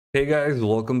Hey guys,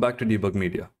 welcome back to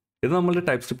debugmedia. ഇത് നമ്മളുടെ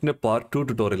ടൈപ്പ്സ്ക്രിപ്റ്റിന്റെ part 2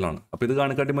 ട്യൂട്ടോറിയലാണ്. അപ്പോൾ ഇത്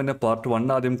കാണാൻ മുന്നേ പാർട്ട്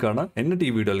 1 ആദ്യം കാണാൻ എന്നിട്ട്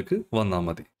ഈ വീഡിയോയിലേക്ക് വന്നാൽ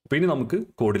മതി. അപ്പോൾ ഇനി നമുക്ക്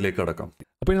കോഡിലേക്ക് കടക്കാം.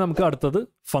 അപ്പോൾ ഇനി നമുക്ക് അടുത്തത്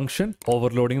ഫംഗ്ഷൻ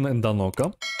ഓവർലോഡിംഗ് എന്താണെന്ന് നോക്കാം.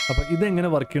 അപ്പോൾ ഇത്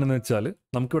എങ്ങനെ വർക്ക് ചെയ്യണമെന്ന് വെച്ചാൽ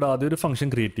നമുക്ക് ഇവിടെ ആദ്യം ഒരു ഫംഗ്ഷൻ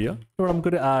ക്രിയേറ്റ് ചെയ്യാം. ഇവിടെ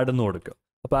നമുക്കൊരു ആഡ് എന്ന് കൊടുക്കാം.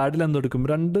 അപ്പോൾ ആഡിൽ എന്തെടുക്കും?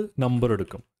 രണ്ട് നമ്പർ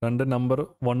എടുക്കും. രണ്ട് നമ്പർ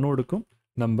 1 കൊടുക്കും,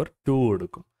 നമ്പർ 2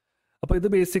 കൊടുക്കും. അപ്പോൾ ഇത്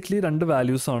ബേസിക്കലി രണ്ട്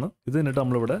വാല്യൂസ് ആണ്. ഇത് എന്നിട്ട്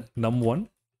നമ്മളിവിടെ num1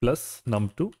 പ്ലസ്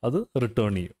num2 അത്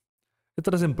റിട്ടേൺ ചെയ്യും.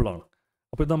 ഇത്ര സിമ്പിളാണ്.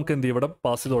 അപ്പോൾ ഇത് നമുക്ക് എന്ത് ചെയ്യും? ഇവിടെ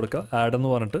പാസ് ചെയ്ത് കൊടുക്കുക. ആഡ് എന്ന്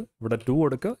പറഞ്ഞിട്ട് ഇവിടെ 2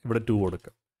 കൊടുക്കുക, ഇവിടെ 2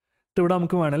 കൊടുക്കുക. ഇവിടെ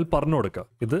നമുക്ക് വേണമെങ്കിൽ പറഞ്ഞു കൊടുക്കുക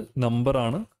ഇത്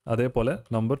നമ്പറാണ്, അതേപോലെ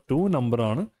നമ്പർ 2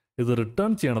 നമ്പറാണ്, ഇത്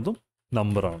റിട്ടേൺ ചെയ്യണതും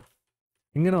നമ്പറാണ്.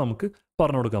 ഇങ്ങനെ നമുക്ക്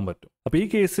പറഞ്ഞു കൊടുക്കാൻ പറ്റും. അപ്പോൾ ഈ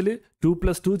കേസിൽ 2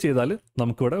 + 2 ചെയ്താൽ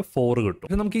നമുക്കിവിടെ 4 കിട്ടും.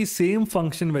 പിന്നെ നമുക്ക് ഈ സെയിം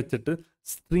ഫംഗ്ഷൻ വെച്ചിട്ട്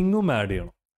സ്ട്രിങ്ങും ആഡ്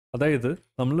ചെയ്യണം. അതായത്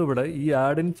നമ്മളിവിടെ ഈ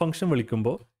ആഡ് ഇൻ ഫംഗ്ഷൻ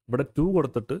വിളിക്കുമ്പോൾ ഇവിടെ 2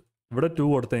 കൊടുത്തിട്ട് ഇവിടെ 2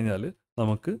 കൊടുത്തു കഴിഞ്ഞാൽ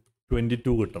നമുക്ക്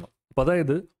 22 കിട്ടണം. അപ്പോൾ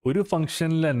അതായത് ഒരു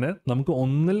ഫംഗ്ഷനിൽ തന്നെ നമുക്ക്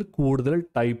ഒന്നിൽ കൂടുതൽ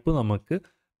ടൈപ്പ് നമുക്ക്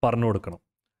പറഞ്ഞു കൊടുക്കണം.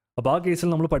 അപ്പോൾ ആ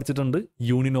കേസിൽ നമ്മൾ പഠിച്ചിട്ടുണ്ട്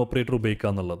യൂണിയൻ ഓപ്പറേറ്റർ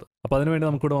ഉപയോഗിക്കുക എന്നുള്ളത്. അപ്പോൾ അതിനുവേണ്ടി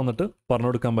നമുക്കിവിടെ വന്നിട്ട്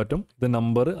പറഞ്ഞു കൊടുക്കാൻ പറ്റും ഇത്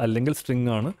നമ്പർ അല്ലെങ്കിൽ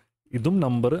സ്ട്രിങ് ആണ്, ഇതും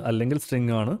നമ്പർ അല്ലെങ്കിൽ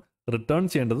സ്ട്രിങ് ആണ്, റിട്ടേൺ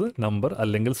ചെയ്യേണ്ടത് നമ്പർ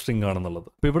അല്ലെങ്കിൽ സ്ട്രിങ് ആണെന്നുള്ളത്.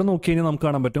 അപ്പോൾ ഇവിടെ നോക്കി കഴിഞ്ഞാൽ നമുക്ക്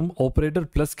കാണാൻ പറ്റും operator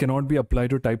plus cannot be apply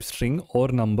to type string or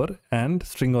number and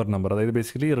string or number. അതായത്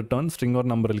ബേസിക്കലി റിട്ടേൺ സ്ട്രിങ് ഓർ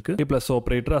നമ്പറിലേക്ക് ഈ പ്ലസ്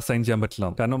ഓപ്പറേറ്റർ അസൈൻ ചെയ്യാൻ പറ്റില്ല.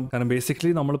 കാരണം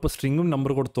ബേസിക്കലി നമ്മളിപ്പോൾ സ്ട്രിങ്ങും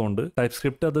നമ്പർ കൊടുത്തുകൊണ്ട് ടൈപ്പ്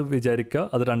സ്ക്രിപ്റ്റ് അത് വിചാരിക്കുക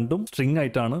അത് രണ്ടും സ്ട്രിങ്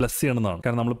ആയിട്ടാണ് പ്ലസ് ചെയ്യണമെന്നാണ്.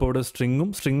 കാരണം നമ്മളിപ്പോൾ ഇവിടെ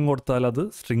സ്ട്രിങ്ങും കൊടുത്താൽ അത്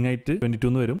സ്ട്രിങ് ആയിട്ട്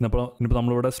 22 എന്ന് വരും. ഇനിയിപ്പോൾ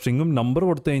നമ്മളിവിടെ സ്ട്രിങ്ങും നമ്പർ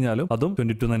കൊടുത്തു കഴിഞ്ഞാലും അതും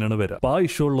 22 തന്നെയാണ് വരിക. അപ്പോൾ ആ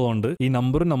ഇഷ്യൂ ഉള്ളതുകൊണ്ട് ഈ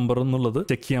നമ്പർ എന്നുള്ളത്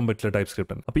ചെക്ക് ചെയ്യാൻ പറ്റില്ല ടൈപ്പ്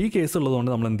സ്ക്രിപ്റ്റിന്. അപ്പോൾ ഈ കേസ്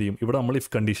ഉള്ളതുകൊണ്ട് നമ്മൾ എന്ത് ചെയ്യും? ഇവിടെ നമ്മൾ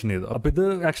ഇഫ് കണ്ടീഷൻ ചെയ്തു. അപ്പോൾ ഇത്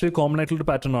ആക്ച്വലി കോമൺ ആയിട്ടുള്ള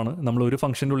പാറ്റേൺ ആണ്. നമ്മൾ ഒരു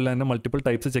ഫംഗ്ഷൻ്റെ ഉള്ളിൽ തന്നെ മൾട്ടിപ്പിൾ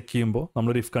ടൈപ്സ് ചെക്ക് ചെയ്യുമ്പോൾ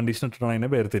നമ്മളൊരു ഇഫ് കണ്ടീഷൻ ഇട്ടിട്ടാണ് അതിനെ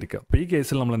വേർതിരിക്കുക. അപ്പോൾ ഈ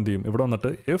കേസിൽ നമ്മൾ എന്ത് ചെയ്യും? ഇവിടെ വന്നിട്ട്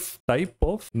if type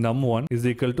of num1 is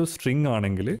equal to string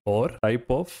ആണെങ്കിൽ or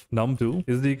type of num2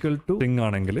 is equal to string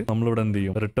ആണെങ്കിൽ നമ്മളിവിടെ എന്ത്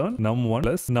ചെയ്യും? റിട്ടേൺ num1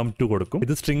 പ്ലസ് num2 കൊടുക്കും.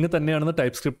 ഇത് സ്ട്രിങ് തന്നെയാണെന്ന്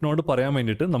ടൈപ്പ് സ്ക്രിപ്റ്റിനോട് പറയാൻ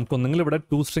വേണ്ടിയിട്ട് നമുക്ക് ഒന്നെങ്കിൽ ഇവിടെ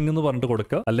 2 സ്ട്രിങ് എന്ന് പറഞ്ഞിട്ട്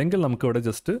കൊടുക്കുക, അല്ലെങ്കിൽ നമുക്ക് ഇവിടെ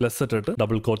ജസ്റ്റ് പ്ലസ് ഇട്ടിട്ട്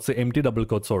ഡബിൾ കോട്ട്സ് എംറ്റി ഡബിൾ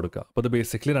കോട്ട്സ് കൊടുക്കുക. അപ്പോൾ അത്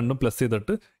ബേസിക്കലി രണ്ടും പ്ലസ്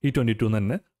ചെയ്തിട്ട് ഈ 22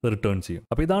 തന്നെ റിട്ടേൺ ചെയ്യും.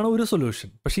 അപ്പോൾ ഇതാണ് ഒരു സൊല്യൂഷൻ.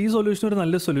 പക്ഷേ ഈ സൊല്യൂഷൻ ഒരു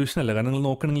നല്ല സൊല്യൂഷൻ അല്ല. കാരണം നിങ്ങൾ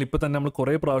നോക്കണമെങ്കിൽ ഇപ്പോൾ തന്നെ നമ്മൾ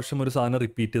കുറേ പ്രാവശ്യം ഒരു സാധനം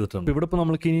റിപ്പീറ്റ് ചെയ്തിട്ടുണ്ട്. ഇവിടെ ഇപ്പോൾ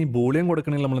നമുക്ക് ഇനി ബൂളിയം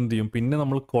കൊടുക്കണമെങ്കിൽ നമ്മൾ എന്ത് ചെയ്യും? പിന്നെ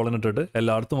നമ്മൾ കോളൻ ഇട്ടിട്ട്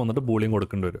എല്ലായിടത്തും വന്നിട്ട് ബൂളിയം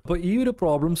കൊടുക്കേണ്ടി വരും. അപ്പോൾ ഈ ഒരു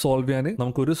പ്രോബ്ലം സോൾവ് ചെയ്യാൻ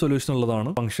നമുക്ക് ഒരു സൊല്യൂഷൻ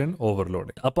ഉള്ളതാണ് ഫംഗ്ഷൻ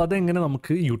ഓവർലോഡ്. അപ്പോൾ അതെങ്ങനെ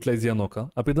നമുക്ക് യൂട്ടിലൈസ് ചെയ്യാൻ നോക്കാം.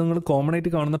 അപ്പോൾ ഇത് നിങ്ങൾ കോമൺ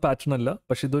ആയിട്ട് കാണുന്ന പാറ്റേൺ അല്ല,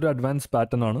 പക്ഷേ ഇതൊരു അഡ്വാൻസ്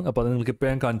പാറ്റേൺ ആണ്. അപ്പോൾ അത് നിങ്ങൾക്ക് ഇപ്പോൾ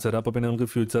ഞാൻ കാണിച്ചു തരാം. അപ്പോൾ പിന്നെ നമുക്ക്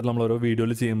ഫ്യൂച്ചറിൽ നമ്മൾ ഓരോ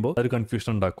വീഡിയോയിൽ ചെയ്യുമ്പോൾ ഒരു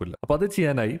കൺഫ്യൂഷൻ ഉണ്ടാക്കില്ല. അപ്പോൾ അത്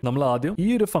ചെയ്യാനായി നമ്മൾ ആദ്യം ഈ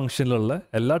ഒരു ഫംഗ്ഷനിലുള്ള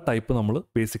എല്ലാ ടൈപ്പ് നമ്മൾ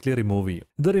ബേസിക്കലി റിമൂവ് ചെയ്യും.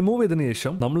 ഇത് റിമൂവ് ചെയ്തതിനു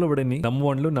ശേഷം നമ്മളിവിടെ ഇനി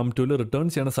num1ലും num2ലും റിട്ടേൺ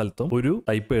ചെയ്യുന്ന സ്ഥലത്തും ഒരു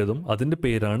ടൈപ്പ് എഴുതും. അതിന്റെ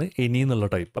പേരാണ് എനി എന്നുള്ള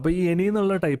ടൈപ്പ്. അപ്പോൾ ഈ എനി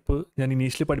എന്നുള്ള ടൈപ്പ് ഞാൻ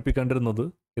ഇനീഷ്യലി പഠിപ്പിക്കാണ്ടിരുന്നത്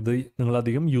ഇത് നിങ്ങൾ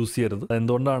അധികം യൂസ് ചെയ്യരുത്.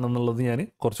 എന്തുകൊണ്ടാണെന്നുള്ളത് ഞാൻ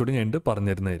കുറച്ചുകൂടി കഴിഞ്ഞിട്ട്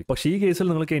പറഞ്ഞിരുന്നതായിരിക്കും. പക്ഷേ ഈ കേസിൽ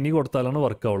നിങ്ങൾക്ക് എനി കൊടുത്താലാണ്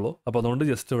വർക്ക് ആവുള്ളൂ. അപ്പോൾ അതുകൊണ്ട്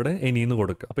ജസ്റ്റ് ഇവിടെ എനിന്ന്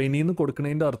കൊടുക്കുക. അപ്പോൾ എനിന്ന്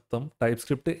കൊടുക്കുന്നതിന്റെ അർത്ഥം ടൈപ്പ്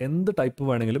സ്ക്രിപ്റ്റ് എന്ത് ടൈപ്പ്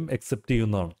വേണമെങ്കിലും അക്സെപ്റ്റ്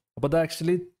ചെയ്യുന്നതാണ്. അപ്പോൾ അത്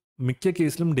ആക്ച്വലി മിക്ക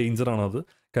കേസിലും ഡേഞ്ചർ ആണത്.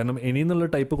 കാരണം എനി എന്നുള്ള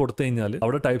ടൈപ്പ് കൊടുത്തു കഴിഞ്ഞാൽ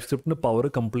അവിടെ ടൈപ്പ് സ്ക്രിപ്റ്റിന്റെ പവർ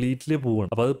കംപ്ലീറ്റ്ലി പോവാണ്.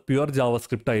 അപ്പോൾ അത് പ്യുവർ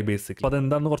ജാവാസ്ക്രിപ്റ്റ് ആയി ബേസിക്കലി. അപ്പോൾ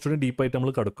അതെന്താണെന്ന് കുറച്ചുകൂടി ഡീപ്പായിട്ട്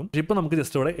നമ്മൾ കടക്കും. പക്ഷേ ഇപ്പോൾ നമുക്ക്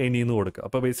ജസ്റ്റ് ഇവിടെ എനിന്ന് കൊടുക്കുക.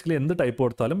 അപ്പോൾ ബേസിക്കലി എന്ത് ടൈപ്പ്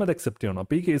കൊടുത്താലും അത് അക്സെപ്റ്റ് ചെയ്യണം.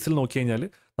 അപ്പോൾ ഈ കേസിൽ നോക്കി കഴിഞ്ഞാൽ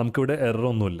നമുക്കിവിടെ എറർ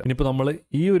ഒന്നുമില്ല. ഇനിയിപ്പോൾ നമ്മൾ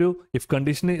ഈ ഒരു ഇഫ്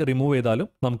കണ്ടീഷനെ റിമൂവ് ചെയ്താലും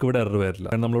നമുക്കിവിടെ എറർ വരില്ല.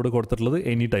 കാരണം നമ്മളിവിടെ കൊടുത്തിട്ടുള്ളത്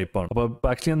എനി ടൈപ്പാണ്. അപ്പോൾ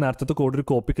ആക്ച്വലി ഞാൻ നേരത്തെ കോഡ് ഒരു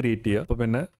കോപ്പി ക്രിയേറ്റ് ചെയ്യുക. അപ്പോൾ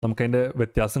പിന്നെ നമുക്ക് അതിന്റെ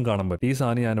വ്യത്യാസം കാണാൻ പറ്റും. ഈ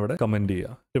സാധനം ഞാനിവിടെ കമന്റ്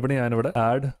ചെയ്യുക. ഇവിടെ ഞാനിവിടെ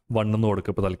ആഡ് 1 എന്ന്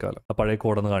കൊടുക്കുക. ഇപ്പോൾ തൽക്കാലം ആ പഴയ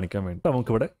കോഡെന്ന് കാണിക്കാൻ വേണ്ടി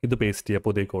നമുക്കിവിടെ ഇത് പേസ്റ്റ് ചെയ്യാം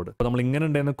പുതിയ കോഡ്. അപ്പോൾ നമ്മൾ ഇങ്ങനെ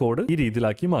ഉണ്ടായിരുന്ന കോഡ് ഈ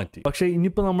രീതിയിലാക്കി മാറ്റി. പക്ഷേ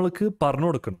ഇനിയിപ്പോൾ നമ്മൾക്ക് പറഞ്ഞു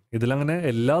കൊടുക്കണം ഇതിലങ്ങനെ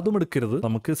എല്ലാതും എടുക്കരുത്.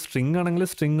 നമുക്ക് സ്ട്രിങ് ആണെങ്കിൽ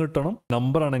സ്ട്രിങ് കിട്ടണം,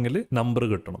 നമ്പർ ആണെങ്കിൽ നമ്പർ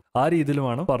കിട്ടണം. ആ രീതിയിൽ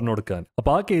വേണം പറഞ്ഞു കൊടുക്കാൻ.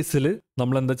 അപ്പോൾ ആ കേസിൽ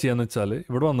നമ്മൾ എന്താ ചെയ്യാന്ന് വെച്ചാൽ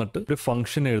ഇവിടെ വന്നിട്ട് ഒരു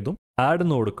ഫംഗ്ഷൻ എഴുതും, ആഡ്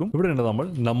എന്ന് കൊടുക്കും. ഇവിടെ ഉണ്ട് നമ്മൾ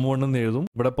num1 എന്ന് എഴുതും.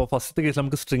 ഇവിടെ ഇപ്പോൾ ഫസ്റ്റ് കേസിൽ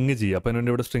നമുക്ക് സ്ട്രിങ് ചെയ്യാം. അപ്പോൾ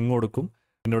അതിനുവേണ്ടി ഇവിടെ സ്ട്രിങ് കൊടുക്കും,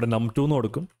 പിന്നെ ഇവിടെ num2 എന്ന്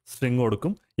കൊടുക്കും, സ്ട്രിങ്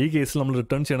കൊടുക്കും. ഈ കേസിൽ നമ്മൾ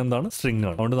റിട്ടേൺ ചെയ്യണം എന്താണ്? സ്ട്രിങ്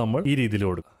ആണ്. അതുകൊണ്ട് നമ്മൾ ഈ രീതിയിൽ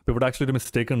കൊടുക്കും. അപ്പോൾ ഇവിടെ ആക്ച്വലി ഒരു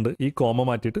മിസ്റ്റേക്ക് ഉണ്ട്. ഈ കോമ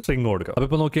മാറ്റിയിട്ട് സ്ട്രിങ് കൊടുക്കുക. അപ്പോൾ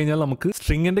ഇപ്പോൾ നോക്കി കഴിഞ്ഞാൽ നമുക്ക്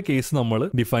സ്ട്രിങ്ങിന്റെ കേസ് നമ്മൾ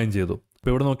ഡിഫൈൻ ചെയ്തു.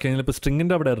 ഇപ്പോൾ ഇവിടെ നോക്കി കഴിഞ്ഞാൽ ഇപ്പോൾ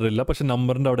സ്ട്രിങ്ങിന്റെ അവിടെ എറർ ഇല്ല, പക്ഷേ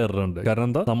നമ്പറിന്റെ അവിടെ എറർ ഉണ്ട്. കാരണം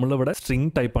എന്താ? നമ്മളിവിടെ സ്ട്രിങ്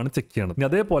ടൈപ്പാണ് ചെക്ക് ചെയ്യണം. ഇനി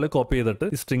അതേപോലെ കോപ്പി ചെയ്തിട്ട്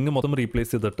ഈ സ്ട്രിങ് മൊത്തം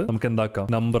റീപ്ലേസ് ചെയ്തിട്ട് നമുക്ക് എന്താക്കാം?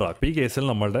 നമ്പർ ആക്കാം. ഈ കേസിൽ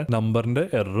നമ്മളുടെ നമ്പറിന്റെ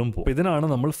എററും പോകും. ഇതിനാണ്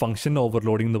നമ്മൾ ഫംഗ്ഷൻ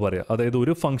ഓവർലോഡിംഗ് എന്ന് പറയുക. അതായത്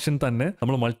ഒരു ഫംഗ്ഷൻ തന്നെ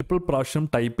നമ്മൾ മൾട്ടിപ്പിൾ പ്രാവശ്യം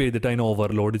ടൈപ്പ് ചെയ്തിട്ട് അതിനെ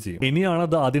ഓവർലോഡ് ചെയ്യും. ഇനിയാണ്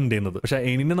അത് ആദ്യം ഉണ്ടായിരുന്നത്. പക്ഷേ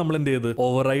എനിനെ നമ്മൾ എന്ത് ചെയ്ത്?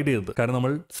 ഓവർറൈഡ് ചെയ്ത്. കാരണം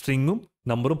നമ്മൾ സ്ട്രിങ്ങും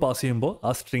നമ്പറും പാസ് ചെയ്യുമ്പോൾ ആ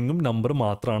സ്ട്രിങ്ങും നമ്പറും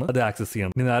മാത്രമാണ് അത് ആക്സസ്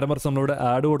ചെയ്യണം. ഇനി നേരെ മറിച്ച് നമ്മളിവിടെ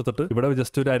ആഡ് കൊടുത്തിട്ട് ഇവിടെ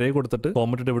ജസ്റ്റ് ഒരു അരേ കൊടുത്തിട്ട്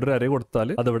കോമന്റ് ഇവിടെ ഒരു അരേ കൊടുത്താൽ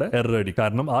അതിവിടെ എറർ അടിക്കും.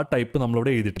 കാരണം ആ ടൈപ്പ്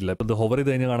നമ്മളിവിടെ എഴുതിയിട്ടില്ല. ഇപ്പോൾ ഇത് ഹോവർ ചെയ്ത്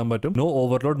കഴിഞ്ഞാൽ കാണാൻ പറ്റും no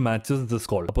overload matches this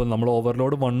call. അപ്പോൾ നമ്മൾ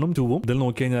ഓവർലോഡ് 1ഉം 2ഉം ഇതിൽ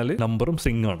നോക്കി കഴിഞ്ഞാൽ നമ്പറും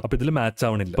സ്ട്രിങ് ആണ്. അപ്പോൾ ഇതിൽ മാച്ച്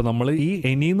ആവണില്ല. അപ്പോൾ നമ്മൾ ഈ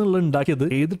എനി എന്നുള്ള ഉണ്ടാക്കിയത്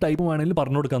ഏത് ടൈപ്പ് വേണമെങ്കിലും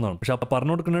പറഞ്ഞു കൊടുക്കാന്നാണ്. പക്ഷെ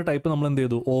പറഞ്ഞു കൊടുക്കുന്ന ടൈപ്പ് നമ്മൾ എന്ത്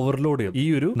ചെയ്തു? ഓവർലോഡ് ചെയ്തു ഈ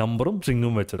ഒരു നമ്പറും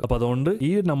സ്ട്രിങ്ങും വെച്ചത്. അപ്പോൾ അതുകൊണ്ട്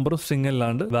ഈ നമ്പറും സ്ട്രിങ്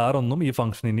അല്ലാണ്ട് വേറെ ഒന്നും ഈ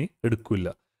ഫംഗ്ഷൻ ഇനി എടുക്കില്ല.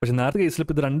 പക്ഷെ നേരത്തെ കേസിൽ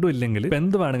ഇപ്പോൾ ഇത് രണ്ടും ഇല്ലെങ്കിൽ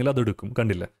എന്ത് വേണമെങ്കിലും അത് എടുക്കും.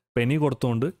 കണ്ടില്ല? പെനി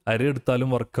കൊടുത്തുകൊണ്ട് അര എടുത്താലും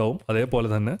വർക്കാവും. അതേപോലെ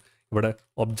തന്നെ ഇവിടെ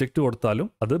ഒബ്ജക്റ്റ് കൊടുത്താലും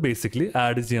അത് ബേസിക്കലി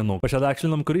ആഡ് ചെയ്യാൻ നോക്കും. പക്ഷെ അത്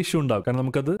ആക്ച്വലി നമുക്കൊരു ഇഷ്യൂ ഉണ്ടാവും. കാരണം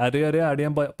നമുക്കത് അറേ ആഡ്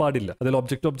ചെയ്യാൻ പാടില്ല. അതിൽ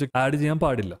ഒബ്ജക്റ്റ് ആഡ് ചെയ്യാൻ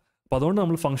പാടില്ല. അപ്പോൾ അതുകൊണ്ട്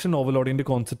നമ്മൾ ഫംഗ്ഷൻ ഓവർലോഡിന്റെ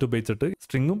കോൺസെപ്റ്റ് ഉപയോഗിച്ചിട്ട്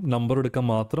സ്ട്രിങ്ങും നമ്പറും എടുക്കാൻ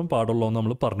മാത്രം പാടുള്ളൂ എന്ന്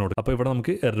നമ്മൾ പറഞ്ഞു കൊടുക്കും. അപ്പോൾ ഇവിടെ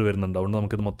നമുക്ക് എറർ വരുന്നുണ്ട്. അതുകൊണ്ട്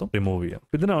നമുക്ക് ഇത് മൊത്തം റിമൂവ് ചെയ്യാം.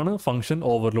 ഇതിനാണ് ഫംഗ്ഷൻ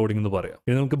ഓവർലോഡിംഗ് എന്ന് പറയാം.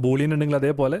 ഇത് നമുക്ക് ബൂളിയൻ ഉണ്ടെങ്കിൽ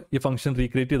അതേപോലെ ഈ ഫംഗ്ഷൻ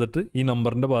റീക്രിയേറ്റ് ചെയ്തിട്ട് ഈ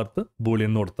നമ്പറിന്റെ ഭാഗത്ത് ബൂളിയൻ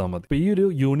എന്ന് കൊടുത്താൽ മതി. അപ്പോൾ ഈ ഒരു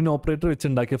യൂണിയൻ ഓപ്പറേറ്റർ വെച്ച്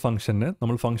ഉണ്ടാക്കിയ ഫംഗ്ഷനെ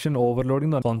നമ്മൾ ഫംഗ്ഷൻ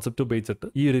ഓവർലോഡിംഗ് കോൺസെപ്റ്റ് ഉപയോഗിച്ചിട്ട്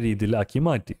ഈ ഒരു രീതിയിലാക്കി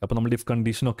മാറ്റി. അപ്പോൾ നമ്മൾ ഇഫ്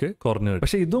കണ്ടീഷൻ ഒക്കെ കുറഞ്ഞു.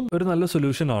 പക്ഷേ ഇതും ഒരു നല്ല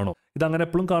സൊല്യൂഷൻ ആണോ? ഇത് അങ്ങനെ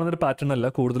എപ്പോഴും കാണുന്ന ഒരു പാറ്റേൺ അല്ല.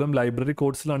 കൂടുതലും ലൈബ്രറി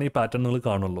കോഡ്സിലാണ് ഈ പാറ്റേൺ നിങ്ങൾ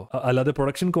കാണുള്ളൂ. അല്ലാതെ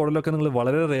പ്രൊഡക്ഷൻ കോഡിലൊക്കെ നിങ്ങൾ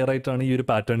വളരെ റെയർ ആയിട്ടാണ് ഈ ഒരു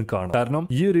പാറ്റേൺ കാണുക. കാരണം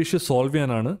ഈ ഒരു ഇഷ്യൂ സോൾവ്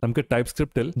ചെയ്യാനാണ് നമുക്ക്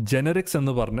ടൈപ്പ്സ്ക്രിപ്റ്റിൽ ജെനറിക്സ്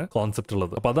എന്ന് പറഞ്ഞ കോൺസെപ്റ്റ്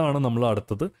ഉള്ളത്. അപ്പോൾ അതാണ് നമ്മൾ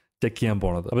അടുത്തത് ചെക്ക് ചെയ്യാൻ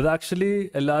പോണത്. അപ്പോൾ ഇത് ആക്ച്വലി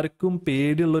എല്ലാവർക്കും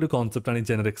പേടിയുള്ള ഒരു കോൺസെപ്റ്റാണ് ഈ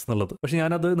ജെനറിക്സ് എന്നുള്ളത്. പക്ഷെ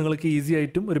ഞാനത് നിങ്ങൾക്ക് ഈസി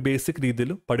ആയിട്ടും ഒരു ബേസിക്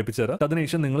രീതിയിലും പഠിപ്പിച്ചു തരാം.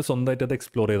 അതിനുശേഷം നിങ്ങൾ സ്വന്തമായിട്ട് അത്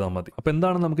എക്സ്പ്ലോർ ചെയ്താൽ മതി. അപ്പോൾ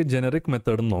എന്താണ് നമുക്ക് ജെനറിക്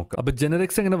മെത്തേഡ് നോക്കാം. അപ്പോൾ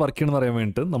ജെനറിക്സ് എങ്ങനെ വർക്ക് ചെയ്യണമെന്ന് അറിയാൻ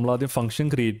വേണ്ടിയിട്ട് നമ്മൾ ആദ്യം ഫംഗ്ഷൻ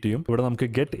ക്രിയേറ്റ് ചെയ്യും. ഇവിടെ നമുക്ക്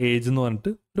ഗെറ്റ് ഏജ് എന്ന്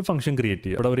പറഞ്ഞിട്ട് ഒരു ഫംഗ്ഷൻ ക്രിയേറ്റ്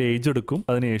ചെയ്യും. ഇവിടെ ഒരു ഏജ് എടുക്കും.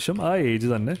 അതിനുശേഷം ആ ഏജ്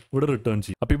തന്നെ ഇവിടെ റിട്ടേൺ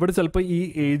ചെയ്യും. അപ്പോൾ ഇവിടെ ചിലപ്പോൾ ഈ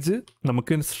ഏജ്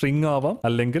നമുക്ക് സ്ട്രിങ് ആവാം,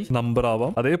 അല്ലെങ്കിൽ നമ്പർ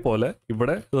ആവാം. അതേപോലെ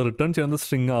ഇവിടെ റിട്ടേൺ ചെയ്യുന്നത്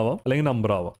സ്ട്രിങ് ആവാം, അല്ലെങ്കിൽ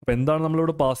നമ്പർ ആവാം. അപ്പോൾ എന്താണ്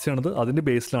നമ്മളിവിടെ പാസ് ചെയ്യണത് അതിന്റെ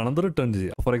ബേസിലാണ് അത് റിട്ടേൺ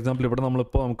ചെയ്യുക. ഫോർ എക്സാമ്പിൾ ഇവിടെ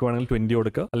നമ്മളിപ്പോൾ നമുക്ക് വേണമെങ്കിൽ 20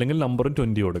 കൊടുക്കുക, അല്ലെങ്കിൽ നമ്പറും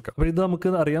 20 കൊടുക്കുക. അപ്പോൾ ഇത് നമുക്ക്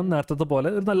അറിയാം നേരത്തെ പോലെ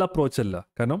ഒരു നല്ല അപ്രോച്ച് അല്ല.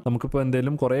 കാരണം നമുക്കിപ്പോൾ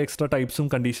എന്തെങ്കിലും കുറെ എക്സ്ട്രാ ടൈപ്സും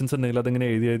കണ്ടീഷൻസ് ഉണ്ടെങ്കിൽ അതിങ്ങനെ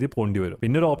എഴുതി പോണ്ടി വരും.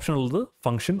 പിന്നെ ഒരു ഓപ്ഷൻ ഉള്ളത്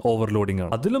ഫംഗ്ഷൻ ഓവർലോഡിംഗ്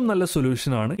ആണ്. അതിലും നല്ല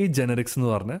സൊല്യൂഷൻ ആണ് ഈ ജെനറിക്സ് എന്ന്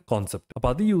പറഞ്ഞ കോൺസെപ്റ്റ്.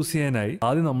 അപ്പോൾ അത് യൂസ് ചെയ്യാനായി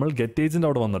ആദ്യം നമ്മൾ ഗെറ്റ് ഏജിന്റെ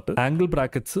അവിടെ വന്നിട്ട് ആംഗിൾ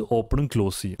ബ്രാക്കറ്റ്സ് ഓപ്പണും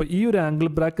ക്ലോസ് ചെയ്യും. അപ്പോൾ ഈ ഒരു ആംഗിൾ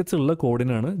ബ്രാക്കറ്റ്സ് ഉള്ള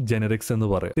കോഡിനാണ് ജെനറിക്സ് എന്ന്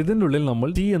പറയുക. ഇതിന്റെ ഉള്ളിൽ നമ്മൾ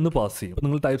ടി എന്ന് പാസ് ചെയ്യും.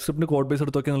 നിങ്ങൾ ടൈപ്പ്സ്ക്രിപ്റ്റിന്റെ കോഡ് ബേസ്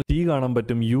എടുത്തൊക്കെ ടി കാണാൻ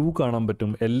പറ്റും, യു കാണാൻ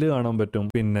പറ്റും, എൽ കാണാൻ പറ്റും,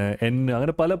 പിന്നെ എൻ,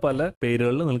 അങ്ങനെ പല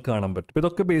പേരുകളിൽ നിങ്ങൾക്ക് കാണാൻ പറ്റും.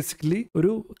 ഇതൊക്കെ ബേസിക്കലി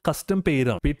ഒരു കസ്റ്റം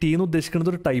പേരാണ്. ഈ ടി എന്ന് ഉദ്ദേശിക്കുന്നത്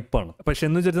ഒരു ടൈപ്പാണ്. പക്ഷെ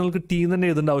എന്ന് വെച്ചാൽ നിങ്ങൾക്ക് ടി തന്നെ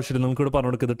എഴുതേണ്ട ആവശ്യമില്ല. നിങ്ങൾക്ക് ഇവിടെ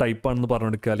പറഞ്ഞു കൊടുക്കുക ഇത് ടൈപ്പ് ആണെന്ന് പറഞ്ഞു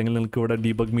കൊടുക്കുക, അല്ലെങ്കിൽ നിങ്ങൾക്ക് ഇവിടെ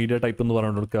ഡീബഗ് മീഡിയ ടൈപ്പ് എന്ന്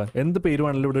പറഞ്ഞു കൊടുക്കുക. എന്ത് പേര്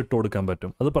വേണമെങ്കിലും ഇവിടെ ഇട്ട് കൊടുക്കാൻ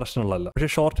പറ്റും. അത് പ്രശ്നമുള്ളതല്ല. പക്ഷേ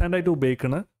ഷോർട്ട് ഹാൻഡ് ആയിട്ട്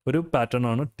ഉപയോഗിക്കുന്ന ഒരു പാറ്റേൺ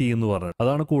ആണ് ടി എന്ന് പറയുന്നത്.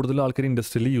 അതാണ് കൂടുതൽ ആൾക്കാർ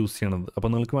ഇൻഡസ്ട്രിയിൽ യൂസ് ചെയ്യണത്. അപ്പോൾ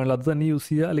നിങ്ങൾക്ക് വേണമെങ്കിൽ അത് തന്നെ യൂസ്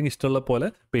ചെയ്യുക, അല്ലെങ്കിൽ ഇഷ്ടമുള്ള പോലെ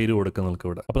പേര് കൊടുക്കുക നിങ്ങൾക്ക്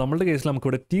ഇവിടെ. അപ്പോൾ നമ്മുടെ കേസിൽ നമുക്ക്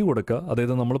ഇവിടെ ടി കൊടുക്കുക.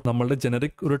 അതായത് നമ്മളുടെ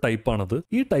ജനറിക് ഒരു ടൈപ്പാണത്.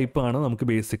 ഈ ടൈപ്പാണ് നമുക്ക്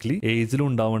ബേസിക്കലി ഏജിലും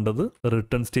ഉണ്ടാവേണ്ടത്,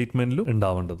 റിട്ടേൺ സ്റ്റേറ്റ്മെന്റിലും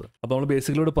ഉണ്ടാവേണ്ടത്. അപ്പോൾ നമ്മൾ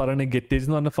ബേസിക്കലി ഇവിടെ പറയുന്നത് ഗെറ്റ് ഏജ്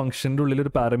എന്ന് പറഞ്ഞ ഫംഗ്ഷന്റെ ഉള്ളിൽ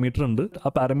ഒരു പാരാമീറ്റർ ഉണ്ട്.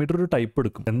 ആ പാരാമീറ്റർ ഒരു ടൈപ്പ്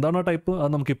എടുക്കും. എന്താണ് ആ ടൈപ്പ്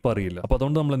അത് നമുക്ക് ഇപ്പോൾ അറിയില്ല. അപ്പോൾ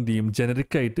അതുകൊണ്ട് നമ്മൾ എന്ത് ചെയ്യും,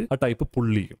 ജനറിക് ആയിട്ട് ആ ടൈപ്പ്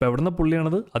പുള്ളി ചെയ്യും. അപ്പോൾ എവിടുന്ന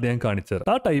പുള്ളിയാണത് അത് ഞാൻ കാണിച്ചു തരാം.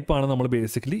 ആ ടൈപ്പാണ് നമ്മൾ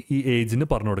ബേസിക്കലി ഈ ഏജിന്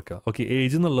പറഞ്ഞു കൊടുക്കുക. ഓക്കെ,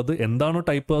 ഏജ് എന്നുള്ളത് എന്താണോ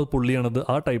ടൈപ്പ് അത് പുള്ളിയാണത്,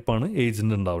 ആ ടൈപ്പാണ്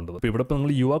ഏജിന് ഉണ്ടാവേണ്ടത്. അപ്പോൾ ഇവിടെ ഇപ്പോൾ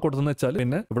നിങ്ങൾ യു ആ കൊടുത്തെന്ന് വെച്ചാൽ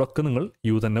പിന്നെ ഇവിടെ ഒക്കെ നിങ്ങൾ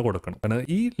യു തന്നെ കൊടുക്കണം. കാരണം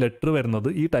ഈ ലെറ്റർ വരുന്നത്,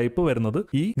 ഈ ടൈപ്പ് വരുന്നത്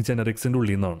ഈ ജനറിക്സിന്റെ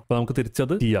ഉള്ളിൽ നിന്നാണ്. അപ്പോൾ നമുക്ക്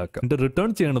തിരിച്ചത് ടി ആക്കാം. എന്നിട്ട് റിട്ടേൺ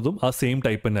ചെയ്യണതും ആ സെയിം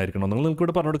ടൈപ്പ് തന്നെ ആയിരിക്കണം. നിങ്ങൾക്ക്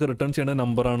ഇവിടെ പറഞ്ഞു കൊടുക്കുക റിട്ടേൺ ചെയ്യേണ്ട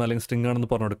നമ്പർ ആണ് അല്ലെങ്കിൽ സ്ട്രിംഗ് ആണെന്ന്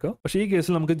പറഞ്ഞു കൊടുക്കുക. പക്ഷേ ഈ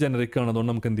കേസിൽ നമുക്ക് ജനറിക് ആണ്,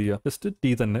 അതുകൊണ്ട് നമുക്ക് എന്ത് ചെയ്യാം, ജസ്റ്റ്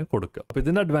ടി തന്നെ കൊടുക്കുക. അപ്പോൾ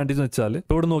ഇതിന്റെ അഡ്വാൻറ്റേജ് എന്ന് വെച്ചാൽ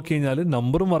ഇവിടെ നോക്കി കഴിഞ്ഞാൽ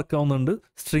നമ്പറും വർക്ക് ആവുന്നുണ്ട്,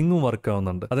 സ്ട്രിങ്ങും വർക്ക്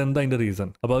ആവുന്നുണ്ട്. അതെന്താ അതിന്റെ റീസൺ?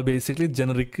 അപ്പോൾ അത് ബേസിക്കലി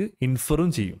ജനറിക് ഇൻഫറും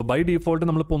ചെയ്യും. ബൈ ഡിഫോൾട്ട്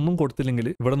നമ്മളിപ്പോൾ ഒന്നും കൊടുത്തില്ലെങ്കിൽ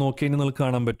ഇവിടെ നോക്കി കഴിഞ്ഞാൽ നിങ്ങൾക്ക്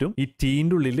കാണാൻ പറ്റും ഈ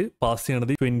ടീന്റെ ഉള്ളിൽ പാസ്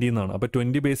ചെയ്യണത് 20 എന്നാണ്. അപ്പോൾ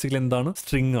 20 ബേസിക്കലി എന്താണ്,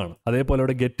 സ്ട്രിംഗ് ആണ്. അതേപോലെ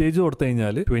ഇവിടെ ഗെറ്റ് ഏജ് കൊടുത്തു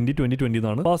കഴിഞ്ഞാൽ 20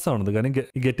 എന്നാണ് പാസ് ആവുന്നത്. കാരണം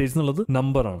ഗെറ്റ് ഏജ് എന്നുള്ളത്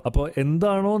നമ്പർ ആണ്. അപ്പോൾ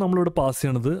എന്താണോ നമ്മളിവിടെ പാസ്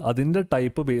ചെയ്യണത് അതിന്റെ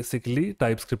type basically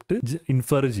type script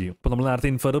infer ചെയ്യും. അപ്പോൾ നമ്മൾ നേരത്തെ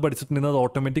ഇൻഫർ പഠിച്ചിട്ടുണ്ടെങ്കിൽ അത്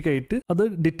ഓട്ടോമാറ്റിക് ആയിട്ട് അത്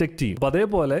ഡിറ്റക്ട് ചെയ്യും. അപ്പോൾ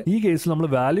അതേപോലെ ഈ കേസിൽ നമ്മൾ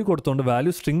വാല്യൂ കൊടുത്തോണ്ട്,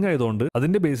 വാല്യൂ സ്ട്രിംഗ് ആയതുകൊണ്ട്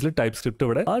അതിന്റെ ബേസിൽ ടൈപ്പ് സ്ക്രിപ്റ്റ്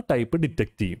ഇവിടെ ആ ടൈപ്പ്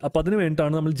ഡിറ്റക്ട് ചെയ്യും. അപ്പോൾ അതിന്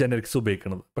വേണ്ടിയിട്ടാണ് നമ്മൾ ജനറിക്സ്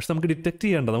ഉപയോഗിക്കുന്നത്. പക്ഷെ നമുക്ക് ഡിറ്റക്ട്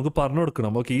ചെയ്യേണ്ട, നമുക്ക് പറഞ്ഞു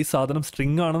കൊടുക്കണം. ഓക്കെ, ഈ സാധനം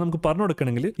സ്ട്രിംഗ് ആണ് നമുക്ക് പറഞ്ഞു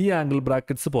കൊടുക്കണമെങ്കിൽ ഈ ആംഗിൾ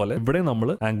ബ്രാക്കറ്റ്സ് പോലെ ഇവിടെ നമ്മൾ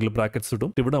ആംഗിൾ ബ്രാക്കറ്റ്സ്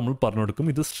ഇടും. ഇവിടെ നമ്മൾ പറഞ്ഞു കൊടുക്കും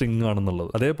ഇത് സ്ട്രിംഗ് ആണെന്നുള്ളത്.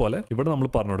 അതേപോലെ ഇവിടെ നമ്മൾ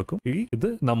പറഞ്ഞു കൊടുക്കും ഇത്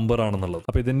നമ്പർ ആണെന്നുള്ളത്.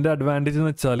 അപ്പോൾ ഇതിന്റെ അഡ്വാൻറ്റേജ്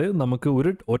എന്ന് വെച്ചാൽ നമുക്ക് ഒരു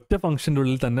ഒറ്റ ഫംഗ്ഷന്റെ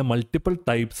ഉള്ളിൽ തന്നെ മൾട്ടിപ്പിൾ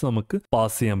ടൈപ്സ് നമുക്ക്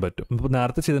പാസ് ചെയ്യാൻ പറ്റും. ഇപ്പോൾ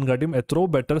നേരത്തെ ചെയ്തതിനെക്കാട്ടിയും എത്രയോ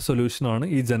ബെറ്റർ സൊല്യൂഷൻ ആണ്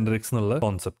ഈ ജനറിക്സ് എന്നുള്ള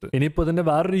കോൺസെപ്റ്റ്. ഇനിയിപ്പോൾ ഇതിന്റെ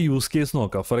വേറൊരു യൂസ് കേസ്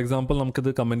നോക്കാം. ഫോർ എക്സാമ്പിൾ നമുക്കിത്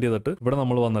കമന്റ് ചെയ്തിട്ട് ഇവിടെ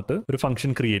നമ്മൾ വന്നിട്ട് ഒരു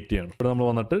ഫംഗ്ഷൻ ക്രിയേറ്റ് ചെയ്യണം. ഇവിടെ നമ്മൾ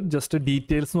വന്നിട്ട് ജസ്റ്റ്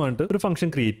ഡീറ്റെയിൽസ് എന്ന് പറഞ്ഞിട്ട് ഒരു ഫംഗ്ഷൻ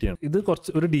ക്രിയേറ്റ് ചെയ്യണം. ഇത്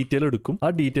കുറച്ച് ഒരു ഡീറ്റെയിൽ എടുക്കും. ആ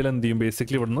ഡീറ്റെയിൽ എന്ത് ചെയ്യും,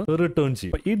 ബേസിക്കലി ഇവിടുന്ന് റിട്ടേൺ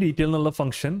ചെയ്യും. ഈ ഡീറ്റെയിൽ എന്നുള്ള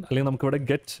ഫംഗ്ഷൻ അല്ലെങ്കിൽ നമുക്ക് ഇവിടെ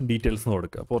ഗെറ്റ് ഡീറ്റെയിൽസ് എന്ന്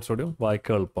കൊടുക്കുക. കുറച്ചുകൂടി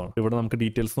വായിക്കാൻ എളുപ്പമാണ്. ഇവിടെ നമുക്ക്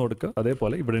ഡീറ്റെയിൽസ് കൊടുക്കുക,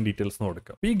 അതേപോലെ ഇവിടെ ഡീറ്റെയിൽസ്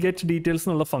കൊടുക്കുക. ഈ ഗെറ്റ് ഡീറ്റെയിൽസ്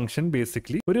എന്നുള്ള ഫംഗ്ഷൻ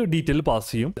ബേസിക്കലി ഒരു ഡീറ്റെയിൽ പാസ്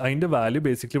ചെയ്യും. അതിന്റെ വാല്യൂ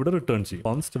ബേസിക്കലി ഇവിടെ റിട്ടേൺ ചെയ്യും.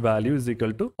 Const value is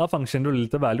equal to ആ ഫംഗ്ഷന്റെ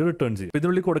ഉള്ളിലത്തെ വാല്യൂ റിട്ടേൺ ചെയ്യും.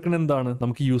 ഇതിനുള്ളിൽ കൊടുക്കുന്ന എന്താണ്,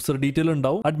 നമുക്ക് യൂസർ ഡീറ്റെയിൽ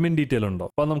ഉണ്ടാവും, അഡ്മിൻ ഡീറ്റെയിൽ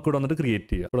ഉണ്ടാവും. അപ്പോൾ നമുക്ക് ഇവിടെ വന്നിട്ട്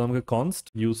ക്രിയേറ്റ് ചെയ്യാം. ഇവിടെ നമുക്ക് കോൺസ്റ്റ്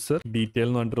യൂസർ ഡീറ്റെയിൽ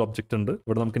എന്ന് പറഞ്ഞിട്ട് ഒബ്ജക്ട് ഉണ്ട്.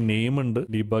 ഇവിടെ നമുക്ക് നെയിം ഉണ്ട്,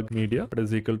 ഡീബഗ് മീഡിയ, ഇവിടെ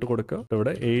ഇസ് ഈക്വൽ ടു കൊടുക്കുക.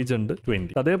 ഇവിടെ ഏജ് ഉണ്ട്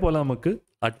 20. അതേപോലെ നമുക്ക്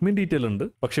അഡ്മിൻ ഡീറ്റെയിൽ ഉണ്ട്.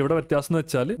 പക്ഷെ ഇവിടെ വ്യത്യാസം എന്ന്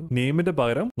വെച്ചാൽ നെയിമിന്റെ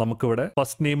പകരം നമുക്ക് ഇവിടെ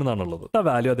ഫസ്റ്റ് നെയിം എന്നാണുള്ളത്. ആ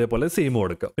വാല്യൂ അതേപോലെ സെയിം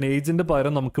കൊടുക്കുക. പിന്നെ ഏജിന്റെ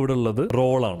പകരം നമുക്ക് ഇവിടെ ഉള്ളത്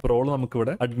റോൾ ആണ്. റോൾ നമുക്ക്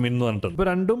ഇവിടെ അഡ്മിൻ എന്ന് പറഞ്ഞിട്ടുണ്ട്. ഇപ്പൊ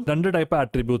രണ്ടും രണ്ട് ടൈപ്പ്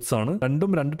ആട്രിബ്യൂട്ട്സ് ആണ്.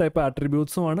 രണ്ട് ടൈപ്പ്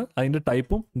ആട്രിബ്യൂട്ട്സും ആണ്. അതിന്റെ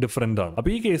ടൈപ്പും ഡിഫറെന്റ് ആണ്.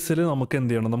 അപ്പൊ ഈ കേസിൽ നമുക്ക്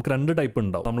എന്ത് ചെയ്യണം, നമുക്ക് രണ്ട് ടൈപ്പ്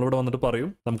ഉണ്ടാവും. നമ്മളിവിടെ വന്നിട്ട്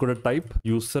പറയും നമുക്കിവിടെ ടൈപ്പ്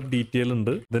യൂസർ ഡീറ്റെയിൽ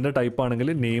ഉണ്ട്. ഇതിന്റെ ടൈപ്പ്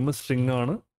ആണെങ്കിൽ നെയിം സ്ട്രിംഗ്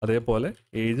ആണ്, അതേപോലെ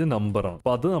ഏജ് നമ്പർ ആണ്.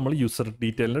 അപ്പൊ അത് നമ്മൾ യൂസർ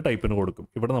ഡീറ്റെയിലിന്റെ ടൈപ്പിന് കൊടുക്കും.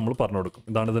 ഇവിടെ നമ്മൾ പറഞ്ഞു കൊടുക്കും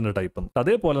ഇതാണ് ഇതിന്റെ ടൈപ്പ്.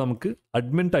 അതേപോലെ നമുക്ക്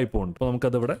അഡ്മിൻ ടൈപ്പും ഉണ്ട്. അപ്പൊ നമുക്ക്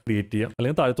അത് ഇവിടെ ക്രിയേറ്റ് ചെയ്യാം,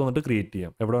 അല്ലെങ്കിൽ താഴത്ത് വന്നിട്ട് ക്രിയേറ്റ്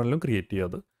ചെയ്യാം. എവിടെ വേണമെങ്കിലും ക്രിയേറ്റ്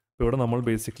ചെയ്യാം. ഇവിടെ നമ്മൾ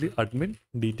ബേസിക്കലി അഡ്മിൻ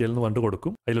ഡീറ്റെയിൽ എന്ന് പറഞ്ഞിട്ട്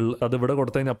കൊടുക്കും. അത് ഇവിടെ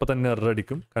കൊടുത്തു കഴിഞ്ഞാൽ അപ്പോൾ തന്നെ എറർ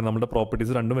അടിക്കും. കാരണം നമ്മുടെ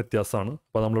പ്രോപ്പർട്ടീസ് രണ്ടും വ്യത്യാസമാണ്.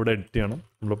 അപ്പോൾ നമ്മളിവിടെ എഡിറ്റ് ചെയ്യണം.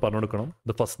 നമ്മൾ പറഞ്ഞു കൊടുക്കണം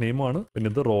ഇത് ഫസ്റ്റ് നെയിം ആണ്, പിന്നെ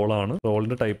ഇത് റോളാണ്,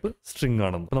 റോളിന്റെ ടൈപ്പ് സ്ട്രിംഗ്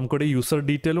ആണ്. അപ്പോൾ നമുക്കിവിടെ യൂസർ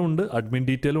ഡീറ്റെയിലും ഉണ്ട്, അഡ്മിൻ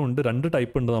ഡീറ്റെയിലും ഉണ്ട്, രണ്ട്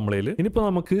ടൈപ്പ് ഉണ്ട് നമ്മളതിൽ. ഇനിയിപ്പോൾ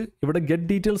നമുക്ക് ഇവിടെ ഗെറ്റ്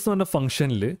ഡീറ്റെയിൽസ് എന്ന് പറഞ്ഞ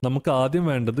ഫംഗ്ഷനിൽ നമുക്ക് ആദ്യം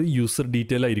വേണ്ടത് യൂസർ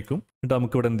ഡീറ്റെയിൽ ആയിരിക്കും. എന്നിട്ട്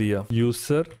നമുക്ക് ഇവിടെ എന്ത് ചെയ്യാം,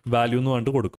 യൂസർ വാല്യൂ എന്ന്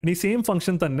പറഞ്ഞിട്ട് കൊടുക്കും. ഇനി സെയിം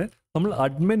ഫംഗ്ഷൻ തന്നെ നമ്മൾ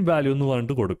അഡ്മിൻ വാല്യൂ എന്ന്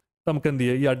പറഞ്ഞിട്ട് കൊടുക്കും. നമുക്ക് എന്ത്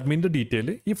ചെയ്യാം, ഈ അഡ്മിന്റെ ഡീറ്റെയിൽ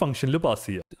ഈ ഫംഗ്ഷനിൽ പാസ്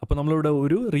ചെയ്യാം. അപ്പോൾ നമ്മളിവിടെ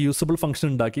ഒരു റീയൂസബിൾ ഫംഗ്ഷൻ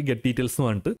ഉണ്ടാക്കി ഗെറ്റ് ഡീറ്റെയിൽസ് എന്ന്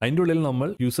പറഞ്ഞിട്ട് അതിൻ്റെ ഉള്ളിൽ നമ്മൾ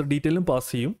യൂസർ ഡീറ്റെയിലും പാസ്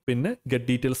ചെയ്യും, പിന്നെ ഗെറ്റ്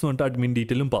ഡീറ്റെയിൽസ് എന്ന് പറഞ്ഞിട്ട് അഡ്മിൻ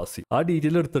ഡീറ്റെയിലും പാസ് ചെയ്യും. ആ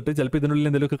ഡീറ്റെയിൽ എടുത്തിട്ട് ചിലപ്പോൾ ഇതിനുള്ളിൽ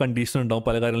എന്തെങ്കിലുമൊക്കെ കണ്ടീഷൻ ഉണ്ടാവും,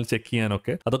 പല കാര്യങ്ങളും ചെക്ക്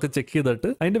ചെയ്യാനൊക്കെ. അതൊക്കെ ചെക്ക് ചെയ്തിട്ട്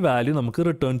അതിന്റെ വാല്യൂ നമുക്ക്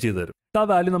റിട്ടേൺ ചെയ്ത് തരും. ആ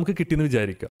വാല്യൂ നമുക്ക് കിട്ടിയെന്ന്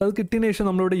വിചാരിക്കാം. അത് കിട്ടിയതിന് ശേഷം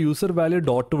നമ്മളിവിടെ യൂസർ വാല്യൂ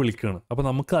ഡോട്ട് വിളിക്കുകയാണ്. അപ്പോൾ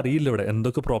നമുക്ക് അറിയില്ല ഇവിടെ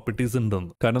എന്തൊക്കെ പ്രോപ്പർട്ടീസ്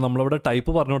ഉണ്ടെന്ന്, കാരണം നമ്മളിവിടെ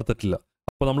ടൈപ്പ് പറഞ്ഞു കൊടുത്തിട്ടില്ല.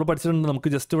 അപ്പോൾ നമ്മൾ പഠിച്ചിട്ടുണ്ട് നമുക്ക്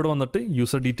ജസ്റ്റ് ഇവിടെ വന്നിട്ട്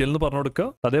യൂസർ ഡീറ്റെയിൽ എന്ന് പറഞ്ഞു കൊടുക്കുക,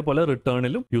 അതേപോലെ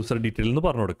റിട്ടേണിലും യൂസർ ഡീറ്റെയിൽ എന്ന്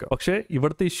പറഞ്ഞു കൊടുക്കുക. പക്ഷേ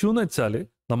ഇവിടുത്തെ ഇഷ്യൂ എന്ന് വെച്ചാൽ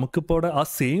നമുക്കിപ്പോൾ ഇവിടെ ആ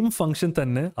സെയിം ഫംഗ്ഷൻ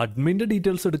തന്നെ അഡ്മിന്റെ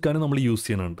ഡീറ്റെയിൽസ് എടുക്കാനും നമ്മൾ യൂസ്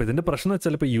ചെയ്യണം. ഇപ്പൊ ഇതിന്റെ പ്രശ്നം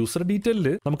വെച്ചാൽ ഇപ്പൊ യൂസർ ഡീറ്റെയിലിൽ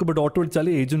നമുക്കിപ്പോൾ ഡോട്ട് വിളിച്ചാൽ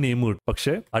ഏജും നെയിമും കിട്ടും.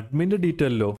 പക്ഷേ അഡ്മിന്റെ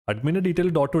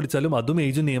ഡീറ്റെയിൽ ഡോട്ട് വിളിച്ചാലും അതും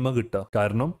ഏജും നെയിമാണ് കിട്ടുക.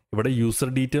 കാരണം ഇവിടെ യൂസർ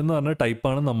ഡീറ്റെയിൽ എന്ന് പറഞ്ഞ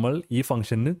ടൈപ്പാണ് നമ്മൾ ഈ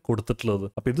ഫംഗ്ഷന് കൊടുത്തിട്ടുള്ളത്.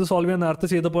 അപ്പൊ ഇത് സോൾവ് ചെയ്യാൻ നേരത്തെ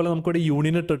ചെയ്ത പോലെ നമുക്ക് ഇവിടെ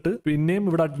യൂണിയൻ ഇട്ടിട്ട് പിന്നെയും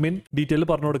ഇവിടെ അഡ്മിൻ ഡീറ്റെയിൽ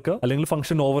പറഞ്ഞു കൊടുക്കുക, അല്ലെങ്കിൽ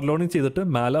ഫംഗ്ഷൻ ഓവർലോഡിങ് ചെയ്തിട്ട്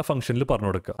മാല ഫംഗ്ഷനിൽ പറഞ്ഞു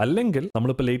കൊടുക്കുക. അല്ലെങ്കിൽ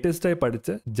നമ്മളിപ്പോൾ ലേറ്റസ്റ്റ് ആയി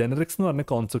പഠിച്ച ജനറിക്സ് എന്ന് പറഞ്ഞ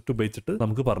കോൺസെപ്റ്റ് ഉപയോഗിച്ചിട്ട്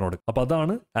നമുക്ക് പറഞ്ഞു കൊടുക്കുക. അപ്പൊ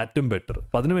അതാണ് ഏറ്റവും ബെറ്റർ.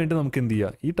 അപ്പൊ അതിനുവേണ്ടി നമുക്ക് എന്ത്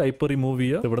ചെയ്യാം, ഈ ടൈപ്പ് റിമൂവ്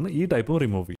ചെയ്യുക, ഇവിടെ ഈ ടൈപ്പും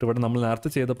റിമൂവ് ചെയ്യും. ഇവിടെ നമ്മൾ നേരത്തെ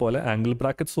ചെയ്ത പോലെ ആംഗിൾ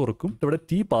ബ്രാക്കറ്റ്സ് ഓർക്കും, ഇവിടെ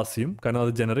ടി പാസ് ചെയ്യും, കാരണം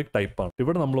അത് ജനറിക് ടൈപ്പാണ്.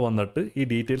 ഇവിടെ നമ്മൾ വന്നിട്ട് ഈ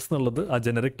ഡീറ്റെയിൽസ് എന്നുള്ളത് ആ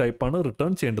ജനറിക് ടൈപ്പാണ്,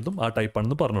 റിട്ടേൺ ചെയ്യേണ്ടതും ആ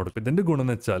ടൈപ്പാണെന്ന് പറഞ്ഞു കൊടുക്കും. ഇതിന്റെ ഗുണം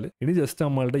എന്ന് വെച്ചാൽ ഇനി ജസ്റ്റ്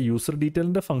നമ്മളുടെ യൂസർ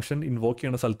ഡീറ്റെയിലിന്റെ ഫംഗ്ഷൻ ഇൻവോക്ക്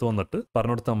ചെയ്യുന്ന സ്ഥലത്ത് വന്നിട്ട്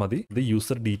പറഞ്ഞു കൊടുത്താൽ മതി ഇത്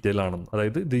യൂസർ ഡീറ്റെയിൽ ആണെന്ന്,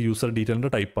 അതായത് ഇത് യൂസർ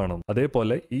ഡീറ്റെയിലിന്റെ ടൈപ്പ് ആണെന്ന്.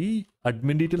 അതേപോലെ ഈ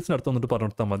അഡ്മിൻ ഡീറ്റെയിൽസിന് അടുത്ത് വന്നിട്ട് പറഞ്ഞു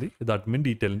കൊടുത്താൽ മതി ഇത് അഡ്മിൻ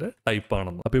ഡീറ്റെയിലിന്റെ ടൈപ്പ്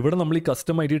ആണെന്ന്. അപ്പൊ ഇവിടെ നമ്മൾ ഈ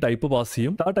custom I D type pass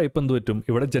ചെയ്യും. ആ ടൈപ്പ് എന്ത് പറ്റും,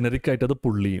 ഇവിടെ ജനറിക് ആയിട്ട് അത്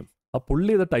പുള്ള് ചെയ്യും. ആ പുള്ള്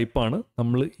ചെയ്ത ടൈപ്പാണ്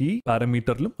നമ്മൾ ഈ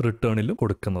പാരാമീറ്ററിലും റിട്ടേണിലും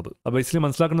കൊടുക്കുന്നത്. അപ്പൊ ബേസിക്കലി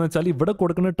മനസ്സിലാക്കുന്നത് വെച്ചാൽ ഇവിടെ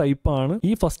കൊടുക്കുന്ന ടൈപ്പാണ്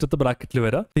ഈ ഫസ്റ്റത്തെ ബ്രാക്കറ്റിൽ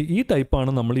വരാം. ഈ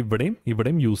ടൈപ്പാണ് നമ്മൾ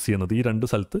ഇവിടെയും യൂസ് ചെയ്യുന്നത്, ഈ രണ്ട്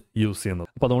സ്ഥലത്ത് യൂസ് ചെയ്യുന്നത്.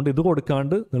 അപ്പൊ അതുകൊണ്ട് ഇത്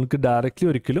കൊടുക്കാണ്ട് നിങ്ങൾക്ക് ഡയറക്റ്റ്ലി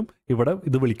ഒരിക്കലും ഇവിടെ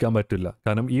ഇത് വിളിക്കാൻ പറ്റില്ല.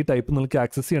 കാരണം ഈ ടൈപ്പ് നിങ്ങൾക്ക്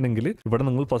ആക്സസ് ചെയ്യണമെങ്കിൽ ഇവിടെ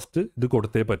നിങ്ങൾ ഫസ്റ്റ് ഇത്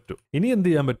കൊടുത്തേ പറ്റൂ. ഇനി എന്ത്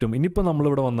ചെയ്യാൻ പറ്റും, ഇനിയിപ്പോൾ നമ്മൾ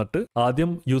ഇവിടെ വന്നിട്ട്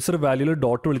ആദ്യം യൂസർ വാല്യൂയിൽ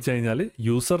ഡോട്ട് വിളിച്ചു കഴിഞ്ഞാൽ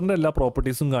യൂസറിന്റെ എല്ലാ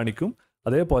പ്രോപ്പർട്ടീസും കാണിക്കും.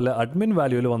 അതേപോലെ അഡ്മിൻ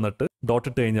വാല്യൂവിൽ വന്നിട്ട് ഡോട്ട്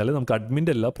ഇട്ട് കഴിഞ്ഞാൽ നമുക്ക്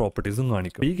അഡ്മിന്റെ എല്ലാ പ്രോപ്പർട്ടീസും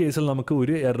കാണിക്കും. ഈ കേസിൽ നമുക്ക്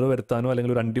ഒരു എറർ വരുത്താനോ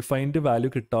അല്ലെങ്കിൽ ഒരു അൺഡിഫൈൻഡ് വാല്യൂ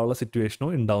കിട്ടാനുള്ള സിറ്റുവേഷനോ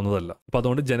ഉണ്ടാവുന്നതല്ല. അപ്പൊ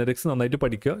അതുകൊണ്ട് ജനറിക്സ് നന്നായിട്ട്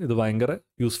പഠിക്കുക, ഇത് ഭയങ്കര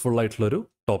യൂസ്ഫുൾ ആയിട്ടുള്ള ഒരു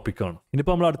ടോപ്പിക്കാണ്.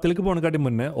 ഇനിയിപ്പോൾ നമ്മൾ അടുത്തേക്ക് പോകണക്കാട്ടി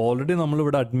മുന്നേ ഓൾറെഡി നമ്മൾ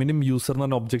ഇവിടെ അഡ്മിനും യൂസർ എന്ന്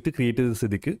പറഞ്ഞ ഒബ്ജക്റ്റ് ക്രിയേറ്റ് ചെയ്ത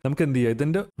സ്ഥിതിക്ക് നമുക്ക് എന്ത് ചെയ്യാം,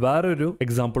 ഇതിന്റെ വേറൊരു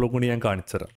എക്സാമ്പിൾ കൂടി ഞാൻ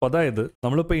കാണിച്ചു തരാം. അപ്പൊ അതായത്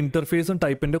നമ്മളിപ്പോൾ ഇന്റർഫേസും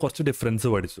ടൈപ്പിന്റെ കുറച്ച് ഡിഫറൻസ്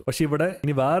പഠിച്ചു. പക്ഷെ ഇവിടെ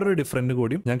ഇനി വേറൊരു ഡിഫറൻറ്റ്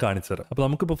കൂടിയും ഞാൻ കാണിച്ചു തരാം. അപ്പൊ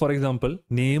നമുക്കിപ്പോൾ ഫോർ എക്സാമ്പിൾ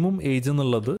നെയിമും ഏജ്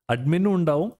എന്നുള്ളത് അഡ്മിനും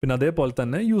ഉണ്ടാവും, പിന്നെ അതേപോലെ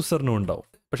തന്നെ യൂസറിനും ഉണ്ടാവും.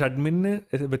 പക്ഷെ അഡ്മിന്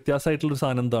വ്യത്യാസമായിട്ടുള്ള ഒരു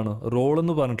സാധനം എന്താണ്, റോൾ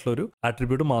എന്ന് പറഞ്ഞിട്ടുള്ള ഒരു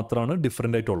ആട്രിബ്യൂട്ട് മാത്രമാണ്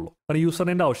ഡിഫറെന്റ് ആയിട്ടുള്ളൂ. കാരണം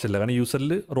യൂസറിന്റെ ആവശ്യമില്ല, കാരണം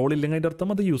യൂസറിൽ റോൾ ഇല്ലെങ്കിൽ അതിന്റെ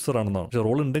അർത്ഥം അത് യൂസർ ആണെന്നാണ്, പക്ഷെ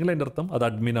റോൾ ഉണ്ടെങ്കിൽ അതിന്റെ അർത്ഥം അത്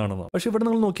അഡ്മിൻ ആണെന്നാണ്. പക്ഷെ ഇവിടെ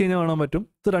നിങ്ങൾ നോക്കി കഴിഞ്ഞാൽ കാണാൻ പറ്റും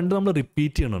ഇത് രണ്ട് നമ്മൾ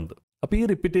റിപ്പീറ്റ് ചെയ്യുന്നുണ്ട്. അപ്പൊ ഈ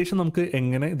റിപ്പീറ്റേഷൻ നമുക്ക്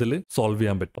എങ്ങനെ ഇതിൽ സോൾവ്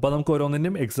ചെയ്യാൻ പറ്റും, അപ്പൊ നമുക്ക്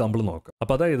ഓരോന്നിന്റെയും എക്സാമ്പിൾ നോക്കാം.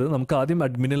 അപ്പൊ അതായത് നമുക്ക് ആദ്യം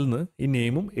അഡ്മിനിൽ നിന്ന് ഈ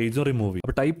നെയിമും ഏജും റിമൂവ് ചെയ്യും.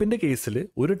 അപ്പൊ ടൈപ്പിന്റെ കേസിൽ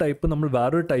ഒരു ടൈപ്പ് നമ്മൾ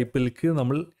വേറൊരു ടൈപ്പിലേക്ക്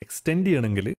നമ്മൾ എക്സ്റ്റെൻഡ്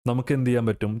ചെയ്യണമെങ്കിൽ നമുക്ക് എന്ത് ചെയ്യാൻ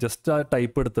പറ്റും, ജസ്റ്റ് ആ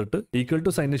ടൈപ്പ് എടുത്തിട്ട് ഈക്വൽ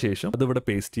ടു സൈനിന് ശേഷം അത് ഇവിടെ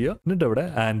പേസ്റ്റ് ചെയ്യുക, എന്നിട്ട് ഇവിടെ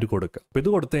ആൻഡ് കൊടുക്കുക. അപ്പൊ ഇത്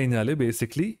കൊടുത്തു കഴിഞ്ഞാൽ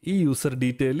ബേസിക്കലി ഈ യൂസർ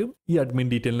ഡീറ്റെയിലും ഈ അഡ്മിൻ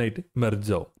ഡീറ്റെയിലിനായിട്ട്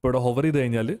മെർജ് ആവും. ഇപ്പൊ ഇവിടെ ഹോവർ ചെയ്ത്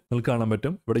കഴിഞ്ഞാൽ നിങ്ങൾക്ക് കാണാൻ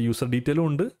പറ്റും ഇവിടെ യൂസർ ഡീറ്റെയിലും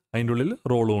ഉണ്ട്, അതിൻ്റെ ഉള്ളിൽ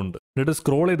റോളും ഉണ്ട്. എന്നിട്ട്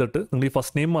സ്ക്രോൾ ചെയ്തിട്ട് നിങ്ങൾ ഈ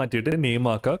ഫസ്റ്റ് നെയിം മാറ്റിയിട്ട് നെയിം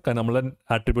ആക്കുക, കാരണം നമ്മളെ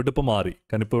ആട്രിബ്യൂട്ട് ഇപ്പോൾ മാറി,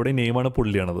 കാരണം ഇപ്പോൾ ഇവിടെ നെയിമാണ്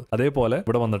പുള്ളിയാണത്. അതേപോലെ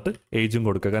ഇവിടെ വന്നിട്ട് ഏജും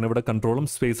കൊടുക്കുക, കാരണം ഇവിടെ കൺട്രോളും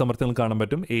സ്പേസ് അമർത്തി നിങ്ങൾക്ക് കാണാൻ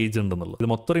പറ്റും ഏജ് ഉണ്ടെന്നുള്ളത്. ഇത്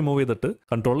മൊത്തം റിമൂവ് ചെയ്തിട്ട്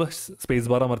കൺട്രോൾ സ്പേസ്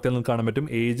ബാർ അമർത്തിയാൽ നിങ്ങൾക്ക് കാണാൻ പറ്റും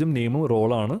ഏജും നെയിമും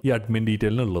റോളാണ് ഈ അഡ്മിൻ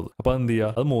ഡീറ്റെയിലിനുള്ളത്. അപ്പോൾ എന്ത് ചെയ്യുക,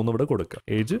 അത് 3 ഇവിടെ കൊടുക്കുക,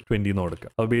 ഏജ് 20 എന്ന്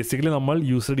കൊടുക്കുക. അപ്പോൾ ബേസിക്കലി നമ്മൾ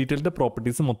യൂസർ ഡീറ്റെയിലിന്റെ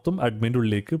പ്രോപ്പർട്ടീസ് മൊത്തം അഡ്മിൻ്റെ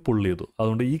ഉള്ളിലേക്ക് പുള്ള് ചെയ്തു.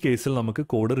 അതുകൊണ്ട് ഈ കേസിൽ നമുക്ക്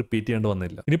കോഡ് റിപ്പീറ്റ് ചെയ്യേണ്ടി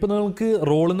വന്നില്ല. ഇനിയിപ്പോൾ നിങ്ങൾക്ക്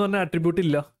റോൾ എന്ന് പറഞ്ഞ ആട്രിബ്യൂട്ട്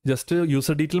ഇല്ല, ജസ്റ്റ്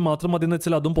യൂസർ ഡീറ്റെയിൽ മാത്രം മതി എന്ന്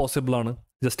വെച്ചാൽ അതും പോസിബിൾ ആണ്.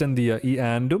 ജസ്റ്റ് എന്ത് ചെയ്യുക, ഈ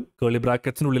ആൻഡും കേളി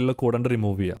ബ്രാക്കറ്റ്സിനുള്ളിലുള്ള കോഡ്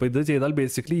റിമൂവ് ചെയ്യുക. അപ്പോൾ ഇത് ചെയ്താൽ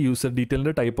ബേസിക്കലി യൂസർ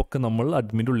ഡീറ്റെയിലിന്റെ ടൈപ്പ് ഒക്കെ നമ്മൾ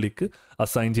അഡ്മിൻ്റെ ഉള്ളിലേക്ക്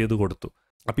അസൈൻ ചെയ്ത് കൊടുത്തു.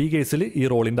 അപ്പോൾ ഈ കേസിൽ ഈ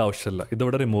റോളിന്റെ ആവശ്യമില്ല,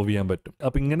 ഇതിവിടെ റിമൂവ് ചെയ്യാൻ പറ്റും.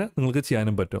 അപ്പോൾ ഇങ്ങനെ നിങ്ങൾക്ക്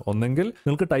ചെയ്യാനും പറ്റും. ഒന്നെങ്കിൽ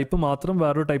നിങ്ങൾക്ക് ടൈപ്പ് മാത്രം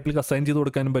വേറൊരു ടൈപ്പിലേക്ക് അസൈൻ ചെയ്ത്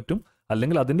കൊടുക്കാനും പറ്റും,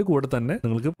 അല്ലെങ്കിൽ അതിന്റെ കൂടെ തന്നെ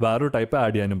നിങ്ങൾക്ക് വേറൊരു ടൈപ്പ്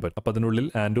ആഡ് ചെയ്യാനും പറ്റും. അപ്പോൾ അതിനുള്ളിൽ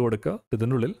ആൻഡ് കൊടുക്കുക,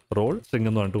 ഇതിൻ്റെ ഉള്ളിൽ റോൾ സ്ട്രിംഗ്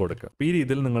എന്ന് പറഞ്ഞിട്ട് കൊടുക്കുക. അപ്പോൾ ഈ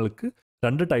രീതിയിൽ നിങ്ങൾക്ക്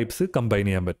 2 ടൈപ്സ് കമ്പൈൻ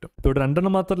ചെയ്യാൻ പറ്റും. ഇപ്പോൾ ഇവിടെ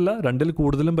 2 മാത്രമല്ല 2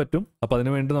 കൂടുതലും പറ്റും. അപ്പോൾ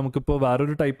അതിനുവേണ്ടി നമുക്കിപ്പോൾ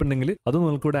വേറൊരു ടൈപ്പ് ഉണ്ടെങ്കിൽ അത്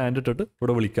നിങ്ങൾക്ക് ഇവിടെ ആൻഡ് ഇട്ടിട്ട്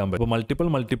ഇവിടെ വിളിക്കാൻ പറ്റും. അപ്പോൾ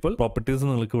മൾട്ടിപ്പിൾ പ്രോപ്പർട്ടീസ്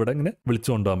നിങ്ങൾക്ക് ഇവിടെ ഇങ്ങനെ വിളിച്ചു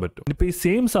കൊണ്ടുപോകാൻ പറ്റും. ഇപ്പോൾ ഈ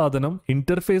സെയിം സാധനം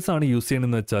ഇന്റർഫേസ് ആണ് യൂസ്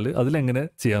ചെയ്യണമെന്ന് വെച്ചാൽ അതിലെങ്ങനെ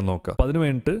ചെയ്യാൻ നോക്കാം. അപ്പോൾ അതിന്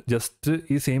വേണ്ടിയിട്ട് ജസ്റ്റ്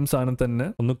ഈ സെയിം സാധനം തന്നെ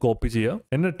ഒന്ന് കോപ്പി ചെയ്യുക,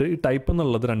 എന്നിട്ട് ഈ ടൈപ്പ്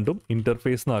എന്നുള്ളത് രണ്ടും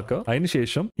ഇന്റർഫേസ് ആക്കുക.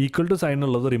 അതിനുശേഷം ഈക്വൽ ടു സൈൻ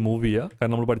ഉള്ളത് റിമൂവ് ചെയ്യുക,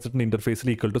 കാരണം നമ്മൾ പഠിച്ചിട്ടുണ്ട് ഇന്റർഫേസിൽ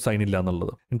ഈക്വൽ ടു സൈൻ ഇല്ല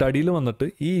എന്നുള്ളത്. എന്നിട്ട് അടിയിൽ വന്നിട്ട്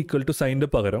ഈ ഈക്വൽ ടു സൈനിന്റെ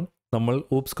പകരം നമ്മൾ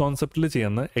oops കോൺസെപ്റ്റിൽ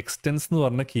ചെയ്യുന്ന എക്സ്റ്റെൻസ് എന്ന്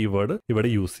പറഞ്ഞ കീവേഡ് ഇവിടെ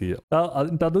യൂസ് ചെയ്യുക.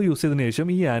 അത് യൂസ് ചെയ്തതിനു ശേഷം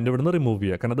ഈ ആൻഡ് ഇവിടെ നിന്ന് റിമൂവ്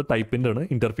ചെയ്യുക. കാരണം അത് ടൈപ്പിൻ്റെ ആണ്,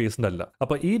 ഇന്റർഫേസിൻ്റെ അല്ല.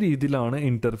 അപ്പോൾ ഈ രീതിയിലാണ്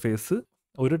ഇന്റർഫേസ്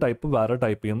ഒരു ടൈപ്പ് വേറെ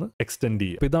ടൈപ്പിൽ നിന്ന് എക്സ്റ്റെൻഡ്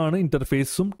ചെയ്യുക. ഇതാണ്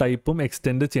ഇന്റർഫേസും ടൈപ്പും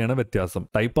എക്സ്റ്റെൻഡ് ചെയ്യണ വ്യത്യാസം.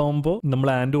 ടൈപ്പ് ആകുമ്പോൾ നമ്മൾ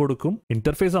ആൻഡ് കൊടുക്കും,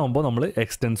 ഇന്റർഫേസ് ആകുമ്പോൾ നമ്മൾ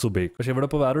എക്സ്റ്റെൻസ് ഉപയോഗിക്കും. പക്ഷെ ഇവിടെ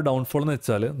ഇപ്പോൾ വേറെ ഡൗൺഫോൾ എന്ന്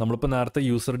വെച്ചാൽ നമ്മളിപ്പോൾ നേരത്തെ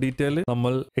യൂസർ ഡീറ്റെയിൽ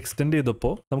നമ്മൾ എക്സ്റ്റെൻഡ്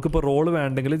ചെയ്തപ്പോൾ നമുക്കിപ്പോൾ റോൾ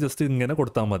വേണ്ടെങ്കിൽ ജസ്റ്റ് ഇങ്ങനെ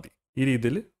കൊടുത്താൽ മതി. ഈ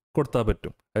രീതിയിൽ കൊടുത്താൽ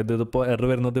പറ്റും. അതായത് ഇതിപ്പോൾ എറർ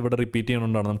വരുന്നത് ഇവിടെ റിപ്പീറ്റ്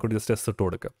ചെയ്യണോണ്ടാണ് നമുക്ക് ജസ്റ്റ് എസ് ഇട്ട്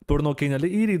കൊടുക്കുക. ഇപ്പോൾ ഇവിടെ നോക്കി കഴിഞ്ഞാൽ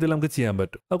ഈ രീതിയിൽ നമുക്ക് ചെയ്യാൻ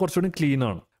പറ്റും. അത് കുറച്ചുകൂടി ക്ലീൻ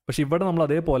ആണ്. പക്ഷെ ഇവിടെ നമ്മൾ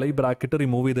അതേപോലെ ഈ ബ്രാക്കറ്റ്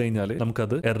റിമൂവ് ചെയ്ത് കഴിഞ്ഞാൽ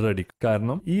നമുക്കത് എറർ അടിക്കും.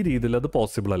 കാരണം ഈ രീതിയിൽ അത്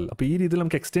പോസിബിൾ അല്ല. അപ്പോൾ ഈ രീതിയിൽ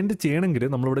നമുക്ക് എക്സ്റ്റെൻഡ് ചെയ്യണമെങ്കിൽ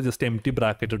നമ്മളിവിടെ ജസ്റ്റ് എംപ്റ്റി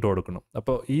ബ്രാക്കറ്റ് ഇട്ട് കൊടുക്കണം.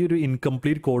 അപ്പോൾ ഈ ഒരു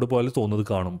ഇൻകംപ്ലീറ്റ് കോഡ് പോലെ തോന്നുന്നത്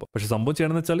കാണുമ്പോൾ, പക്ഷെ സംഭവം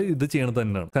ചെയ്യണമെന്ന് വെച്ചാൽ ഇത് ചെയ്യണത്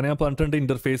തന്നെയാണ്. കാരണം ഞാൻ പറഞ്ഞിട്ടുണ്ട്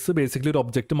ഇന്റർഫേസ് ബേസിക്കലി ഒരു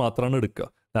ഒബ്ജക്റ്റ് മാത്രമാണ് എടുക്കുക.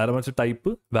 നേരെ മറിച്ച് ടൈപ്പ്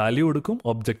വാല്യൂ എടുക്കും,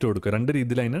 ഒബ്ജക്റ്റ് കൊടുക്കും. രണ്ട്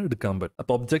രീതിയിൽ അതിനെ എടുക്കാൻ പറ്റും.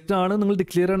 അപ്പോൾ ഒബ്ജക്റ്റ് ആണ് നിങ്ങൾ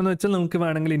ഡിക്ലെയർ ചെയ്യണമെന്ന് വെച്ചാൽ നമുക്ക്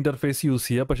വേണമെങ്കിൽ ഇന്റർഫേസ് യൂസ്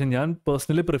ചെയ്യാം. പക്ഷെ ഞാൻ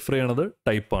പേഴ്സണലി പ്രിഫർ ചെയ്യണത്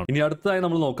ടൈപ്പാണ്. ഇനി അടുത്തതായി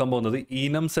നമ്മൾ നോക്കാൻ പോകുന്നത്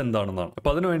enums എന്താണെന്നാണ്.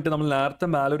 അപ്പോൾ അതിന് വേണ്ടി നമ്മൾ നേരത്തെ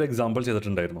മേലെ ഒരു എക്സാമ്പിൾ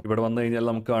ചെയ്തിട്ടുണ്ടായിരുന്നു. ഇവിടെ വന്നു കഴിഞ്ഞാൽ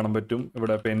നമുക്ക് കാണാൻ പറ്റും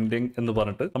ഇവിടെ പെൻഡിങ് എന്ന്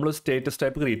പറഞ്ഞിട്ട് നമ്മൾ സ്റ്റേറ്റസ്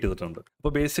ടൈപ്പ് ക്രിയേറ്റ് ചെയ്തിട്ടുണ്ട്.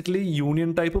 അപ്പോൾ ബേസിക്കലി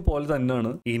യൂണിയൻ ടൈപ്പ് പോലെ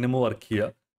തന്നെയാണ് enum വർക്ക് ചെയ്യുക.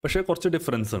 പക്ഷേ കുറച്ച്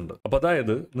ഡിഫറൻസ് ഉണ്ട്. അപ്പോൾ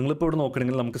അതായത് നിങ്ങളിപ്പോൾ ഇവിടെ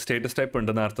നോക്കണമെങ്കിൽ നമുക്ക് സ്റ്റേറ്റസ് ടൈപ്പ്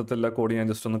ഉണ്ട്. നേരത്തെ എല്ലാ കോഡ് ഞാൻ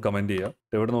ജസ്റ്റ് ഒന്ന് കമന്റ് ചെയ്യാം.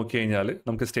 ഇവിടെ നോക്കി കഴിഞ്ഞാൽ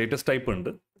നമുക്ക് സ്റ്റേറ്റസ് ടൈപ്പ് ഉണ്ട്.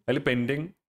 അതിൽ പെൻഡിങ്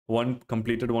 1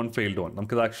 കംപ്ലീറ്റഡ് 1 ഫെയിൽഡ് 1.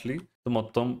 നമുക്കിത് ആക്ച്വലി ഇത്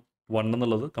മൊത്തം 1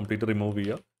 എന്നുള്ളത് കംപ്ലീറ്റ് റിമൂവ്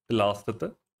ചെയ്യുക. ലാസ്റ്റത്തെ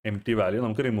എംപ്റ്റി വാല്യൂ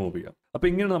നമുക്ക് റിമൂവ് ചെയ്യാം. അപ്പോൾ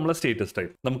ഇങ്ങനെയാണ് നമ്മളെ സ്റ്റേറ്റസ്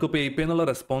ടൈപ്പ്. നമുക്കിപ്പോൾ API എന്നുള്ള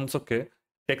റെസ്പോൺസ് ഒക്കെ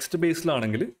ടെക്സ്റ്റ്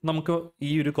ബേസിലാണെങ്കിൽ നമുക്ക്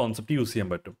ഈ ഒരു കോൺസെപ്റ്റ് യൂസ് ചെയ്യാൻ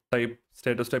പറ്റും. Type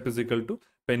status type is equal to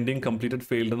pending completed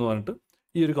failed എന്ന് പറഞ്ഞിട്ട്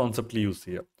ഈ ഒരു കോൺസെപ്റ്റിൽ യൂസ്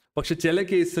ചെയ്യാം. പക്ഷെ ചില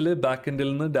കേസിൽ ബാക്ക് എൻഡിൽ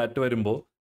നിന്ന് ഡാറ്റ വരുമ്പോൾ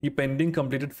ഈ പെൻഡിങ്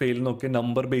കംപ്ലീറ്റഡ് ഫെയിലിനൊക്കെ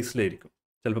നമ്പർ ബേസിലായിരിക്കും.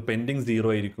 ചിലപ്പോൾ പെൻഡിങ് 0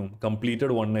 ആയിരിക്കും,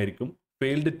 കംപ്ലീറ്റഡ് 1 ആയിരിക്കും,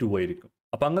 ഫെയിൽഡ് 2 ആയിരിക്കും.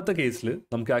 അപ്പോൾ അങ്ങനത്തെ കേസിൽ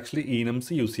നമുക്ക് ആക്ച്വലി enums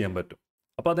യൂസ് ചെയ്യാൻ പറ്റും.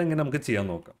 അപ്പോൾ അതെങ്ങനെ നമുക്ക് ചെയ്യാൻ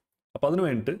നോക്കാം. അപ്പോൾ അതിന്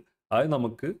വേണ്ടിയിട്ട് ആദ്യം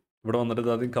നമുക്ക് ഇവിടെ വന്നിട്ട്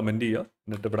ആദ്യം കമൻറ്റ് ചെയ്യുക.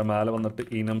 എന്നിട്ട് ഇവിടെ മേലെ വന്നിട്ട്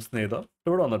enums എഴുതാം.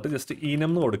 ഇവിടെ വന്നിട്ട് ജസ്റ്റ് enum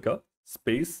എന്ന് കൊടുക്കുക,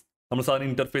 സ്പേസ് നമ്മൾ സാധനം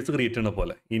ഇന്റർഫേസ് ക്രിയേറ്റ് ചെയ്യുന്ന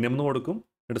പോലെ enum എന്ന് കൊടുക്കും.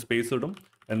 എന്നിട്ട് സ്പേസ് ഇടും,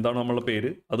 എന്താണ് നമ്മളുടെ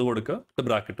പേര് അത് കൊടുക്കുക,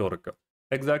 ബ്രാക്കറ്റ് തുറക്കുക.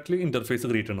 എക്സാക്ട്ലി ഇന്റർഫേസ്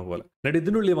ക്രിയേറ്റ് ചെയ്യുന്ന പോലെ. എന്നിട്ട്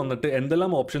ഇതിനുള്ളിൽ വന്നിട്ട്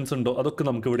എന്തെല്ലാം ഓപ്ഷൻസ് ഉണ്ടോ അതൊക്കെ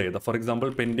നമുക്ക് ഇവിടെ എഴുതാം. ഫോർ എക്സാമ്പിൾ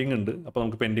പെൻഡിങ് ഉണ്ട്, അപ്പോൾ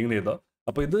നമുക്ക് പെൻഡിങ് എഴുതാം.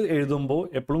 അപ്പോൾ ഇത് എഴുതുമ്പോൾ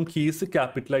എപ്പോഴും കീസ്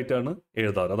ക്യാപിറ്റലായിട്ടാണ്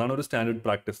എഴുതാറ്. അതാണ് ഒരു സ്റ്റാൻഡേർഡ്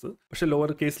പ്രാക്ടീസ്. പക്ഷേ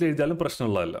ലോവർ കേസിൽ എഴുതിയാലും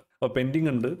പ്രശ്നമുള്ളതല്ല. അപ്പോൾ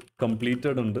പെൻഡിങ് ഉണ്ട്,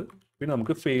 കംപ്ലീറ്റഡ് ഉണ്ട്, പിന്നെ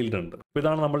നമുക്ക് ഫെയിൽഡ് ഉണ്ട്. അപ്പോൾ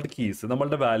ഇതാണ് നമ്മളുടെ കീസ്,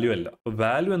 നമ്മളുടെ വാല്യൂ അല്ല. അപ്പോൾ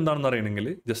വാല്യൂ എന്താണെന്ന് അറിയണമെങ്കിൽ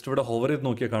ജസ്റ്റ് ഇവിടെ ഹോവർ ചെയ്ത്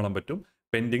നോക്കിയാൽ കാണാൻ പറ്റും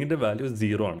പെൻഡിങ്ങിന്റെ വാല്യൂ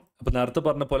 0 ആണ്. അപ്പോൾ നേരത്തെ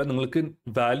പറഞ്ഞ പോലെ നിങ്ങൾക്ക്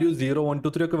വാല്യൂ 0, 1, 2,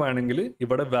 3 ഒക്കെ വേണമെങ്കിൽ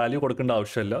ഇവിടെ വാല്യൂ കൊടുക്കേണ്ട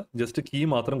ആവശ്യമില്ല. ജസ്റ്റ് കീ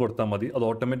മാത്രം കൊടുത്താൽ മതി. അത്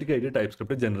ഓട്ടോമാറ്റിക്കായിട്ട്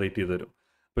ടൈപ്പ്സ്ക്രിപ്റ്റ് ജനറേറ്റ് ചെയ്ത് തരും.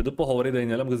 അപ്പോൾ ഇതിപ്പോൾ ഹോവർ ചെയ്ത്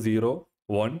കഴിഞ്ഞാൽ നമുക്ക് 0,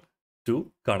 1, 2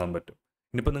 കാണാൻ പറ്റും.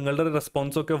 ഇനിയിപ്പോൾ നിങ്ങളുടെ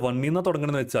റെസ്പോൺസ് ഒക്കെ 1 നിന്ന്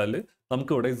തുടങ്ങണമെന്ന് വെച്ചാൽ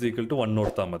നമുക്ക് ഇവിടെ ഇസ് ഈക്വൽ ടു 1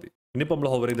 കൊടുത്താൽ മതി. ഇനിയിപ്പോൾ നമ്മൾ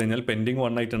ഹോവർ ചെയ്ത് കഴിഞ്ഞാൽ പെൻഡിങ്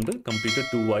 1 ആയിട്ടുണ്ട്, കംപ്ലീറ്റഡ്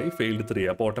 2 ആയി, ഫെയിൽഡ് 3.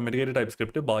 അപ്പോൾ ഓട്ടോമാറ്റിക്കായിട്ട്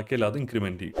ടൈപ്പ്സ്ക്രിപ്റ്റ് ബാക്കിയല്ലാതെ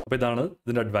ഇൻക്രിമെന്റ് ചെയ്യും. അപ്പോൾ ഇതാണ്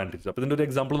ഇതിന്റെ അഡ്വാൻറ്റേജ്. അപ്പോൾ ഇതിന്റെ ഒരു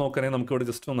എക്സാമ്പിൾ നോക്കുകയാണെങ്കിൽ നമുക്ക് ഇവിടെ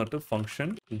ജസ്റ്റ് വന്നിട്ട്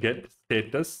ഫംഗ്ഷൻ ഗെറ്റ്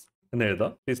സ്റ്റേറ്റസ് എന്ന്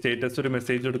എഴുതാം. ഈ സ്റ്റേറ്റസ് ഒരു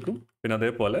മെസ്സേജ് എടുക്കും, പിന്നെ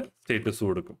അതേപോലെ സ്റ്റേറ്റസും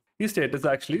കൊടുക്കും. ഈ സ്റ്റേറ്റസ്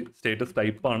ആക്ച്വലി സ്റ്റേറ്റസ്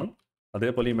ടൈപ്പ് ആണ്.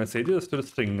 അതേപോലെ ഈ മെസ്സേജ് ജസ്റ്റ് ഒരു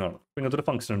സ്ട്രിങ് ആണ്. ഇങ്ങനത്തെ ഒരു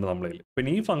ഫംഗ്ഷൻ ഉണ്ട് നമ്മളതിൽ.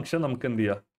 പിന്നെ ഈ ഫംഗ്ഷൻ നമുക്ക് എന്ത്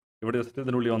ചെയ്യാം, ഇവിടെ ജസ്റ്റ്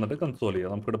ഇതിനുള്ളിൽ വന്നിട്ട് കൺസോൾ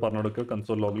ചെയ്യാം. നമുക്കിവിടെ പറഞ്ഞു കൊടുക്കുക,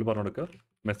 കൺസോൾ ലോഗിൽ പറഞ്ഞു കൊടുക്കുക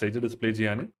മെസ്സേജ് ഡിസ്പ്ലേ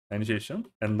ചെയ്യാനും അതിനുശേഷം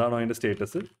എന്താണോ അതിന്റെ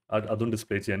സ്റ്റേറ്റസ് അതും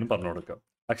ഡിസ്പ്ലേ ചെയ്യാനും പറഞ്ഞു കൊടുക്കുക.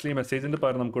 ആക്ച്വലി ഈ മെസ്സേജിന്റെ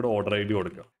പകരം നമുക്കിവിടെ ഓർഡർ ID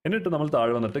കൊടുക്കുക. എന്നിട്ട് നമ്മൾ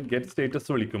താഴെ വന്നിട്ട് ഗെറ്റ് സ്റ്റേറ്റസ്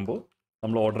വിളിക്കുമ്പോൾ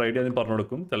നമ്മൾ ഓർഡർ ID അതിന് പറഞ്ഞു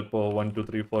കൊടുക്കും. ചിലപ്പോൾ 1, 2,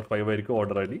 3, 4, 5 ആയിരിക്കും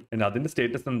ഓർഡർ ID. പിന്നെ അതിന്റെ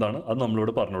സ്റ്റേറ്റസ് എന്താണ് അത്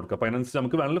നമ്മളോട് പറഞ്ഞു കൊടുക്കുക. അപ്പോൾ അതിനനുസരിച്ച്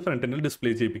നമുക്ക് വേണമെങ്കിൽ ഫ്രണ്ട് എൻഡിൽ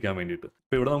ഡിസ്പ്ലേ ചെയ്യിപ്പിക്കാൻ വേണ്ടിയിട്ട്.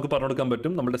 ഇപ്പോൾ ഇവിടെ നമുക്ക് പറഞ്ഞു കൊടുക്കാൻ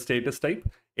പറ്റും നമ്മുടെ സ്റ്റേറ്റസ് ടൈപ്പ്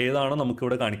ഏതാണോ നമുക്ക്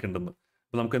ഇവിടെ കാണിക്കേണ്ടത്.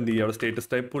 അപ്പോൾ നമുക്ക് എന്ത് ചെയ്യുക, അവിടെ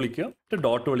സ്റ്റേറ്റസ് ടൈപ്പ് വിളിക്കുക,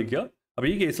 ഡോട്ട് വിളിക്കുക. അപ്പോൾ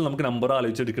ഈ കേസിൽ നമുക്ക് നമ്പർ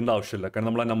ആലോചിച്ചെടുക്കേണ്ട ആവശ്യമില്ല. കാരണം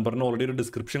നമ്മൾ ആ നമ്പറിന് ഓൾറെഡി ഒരു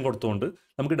ഡിസ്ക്രിപ്ഷൻ കൊടുത്തുകൊണ്ട്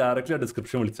നമുക്ക് ഡയറക്റ്റ്ലി ആ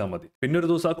ഡിസ്ക്രിപ്ഷൻ വിളിച്ചാൽ മതി. പിന്നെ ഒരു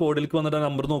ദിവസം ആ കോഡിലേക്ക് വന്നിട്ട് ആ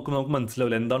നമ്പർ നോക്കുമ്പോൾ നമുക്ക്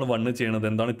മനസ്സിലാവില്ല എന്താണ് 1 ചെയ്യണത്,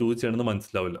 എന്താണ് 2 ചെയ്യണമെന്ന്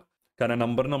മനസ്സിലാവില്ല. കാരണം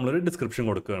നമ്പറിന് നമ്മളൊരു ഡിസ്ക്രിപ്ഷൻ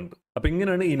കൊടുക്കുന്നുണ്ട്. അപ്പോൾ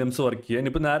ഇങ്ങനെയാണ് enums വർക്ക് ചെയ്യുക.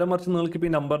 ഇനിയിപ്പോൾ നേരെ മറിച്ച് നിങ്ങൾക്ക് ഇപ്പോൾ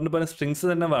ഈ നമ്പറിന് പല സ്ട്രിങ്സ്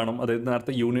തന്നെ വേണം, അതായത്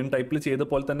നേരത്തെ യൂണിയൻ ടൈപ്പിൽ ചെയ്ത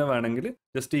പോലെ തന്നെ വേണമെങ്കിൽ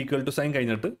ജസ്റ്റ് ഈക്വൽ ടു സൈൻ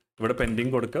കഴിഞ്ഞിട്ട് ഇവിടെ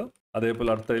പെൻഡിങ് കൊടുക്കുക,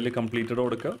 അതേപോലെ അടുത്തതിൽ കംപ്ലീറ്റഡ്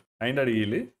കൊടുക്കുക, അതിൻ്റെ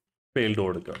അടിയിൽ ഫെയിൽഡ്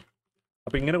കൊടുക്കുക.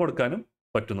 അപ്പോൾ ഇങ്ങനെ കൊടുക്കാനും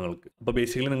പറ്റും നിങ്ങൾക്ക്. അപ്പോൾ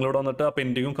ബേസിക്കലി നിങ്ങളിവിടെ വന്നിട്ട് ആ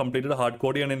പെൻഡിങ്ങും കംപ്ലീറ്റഡ് ഹാർഡ്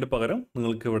കോഡ് ചെയ്യണതിൻ്റെ പകരം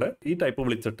നിങ്ങൾക്ക് ഇവിടെ ഈ ടൈപ്പ്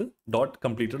വിളിച്ചിട്ട് ഡോട്ട്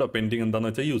കംപ്ലീറ്റഡ് പെൻഡിങ്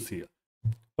എന്താണെന്ന് വെച്ചാൽ യൂസ് ചെയ്യുക.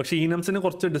 പക്ഷേ enumsന്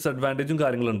കുറച്ച് ഡിസഡ്വാൻറ്റേജും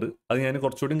കാര്യങ്ങളുണ്ട്. അത് ഞാൻ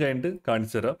കുറച്ചുകൂടി കഴിഞ്ഞിട്ട്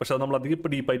കാണിച്ചു തരാം. പക്ഷേ അത് നമ്മൾ അധികം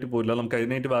ഇപ്പോൾ ഡീപ്പായിട്ട് പോയില്ല. നമുക്ക്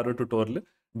അതിനായിട്ട് വേറൊരു ട്യൂട്ടോറിയൽ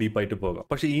ഡീപ്പായിട്ട് പോകാം.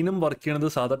 പക്ഷേ enum വർക്ക് ചെയ്യണത്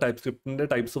സാധാ ടൈപ്പ്സ്ക്രിപ്റ്റിൻ്റെ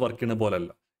ടൈപ്സ് വർക്ക് ചെയ്യുന്ന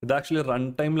പോലെയല്ല. ഇത് ആക്ച്വലി റൺ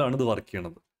ടൈമിലാണ് ഇത് വർക്ക്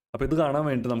ചെയ്യണത്. അപ്പോൾ ഇത് കാണാൻ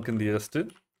വേണ്ടിയിട്ട് നമുക്ക് എന്ത് ചെയ്യുക, ജസ്റ്റ്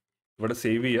ഇവിടെ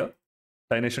സേവ് ചെയ്യുക,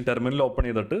 അതിനുശേഷം ടെർമിനൽ ഓപ്പൺ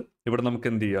ചെയ്തിട്ട് ഇവിടെ നമുക്ക്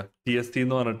എന്ത് ചെയ്യുക, TST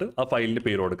എന്ന് പറഞ്ഞിട്ട് ആ ഫയലിൻ്റെ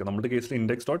പേര് കൊടുക്കുക. നമ്മുടെ കേസിൽ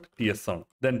index.ts ആണ്.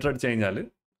 ഇത് എൻ്റർ അടിച്ച് കഴിഞ്ഞാൽ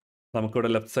നമുക്കിവിടെ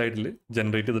ലെഫ്റ്റ് സൈഡിൽ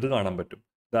ജനറേറ്റ് ചെയ്തിട്ട് കാണാൻ പറ്റും.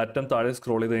 ഡാറ്റം താഴെ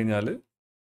സ്ക്രോൾ ചെയ്ത് കഴിഞ്ഞാൽ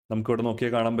നമുക്കിവിടെ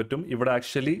നോക്കിയാൽ കാണാൻ പറ്റും. ഇവിടെ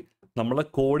ആക്ച്വലി നമ്മളെ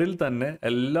കോഡിൽ തന്നെ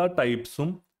എല്ലാ ടൈപ്സും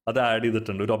അത് ആഡ്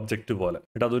ചെയ്തിട്ടുണ്ട് ഒരു ഒബ്ജക്റ്റ് പോലെ.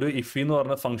 എന്നിട്ട് അതൊരു ഇഫ് എന്ന്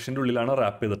പറഞ്ഞ ഫംഗ്ഷൻ്റെ ഉള്ളിലാണ്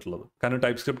റാപ്പ് ചെയ്തിട്ടുള്ളത്. കാരണം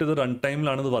ടൈപ്പ് സ്ക്രിപ്റ്റ് ഇത് റൺ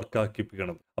ടൈമിലാണ് ഇത് വർക്ക്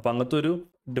ആക്കിപ്പിക്കുന്നത്. അപ്പോൾ അങ്ങനത്തെ ഒരു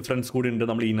ഡിഫറൻസ് കൂടി ഉണ്ട്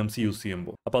നമ്മൾ enums യൂസ്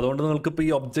ചെയ്യുമ്പോൾ. അപ്പോൾ അതുകൊണ്ട് നിങ്ങൾക്ക് ഇപ്പോൾ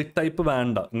ഈ ഒബ്ജക്റ്റ് ടൈപ്പ്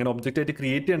വേണ്ട, ഇങ്ങനെ ഒബ്ജക്റ്റ് ആയിട്ട്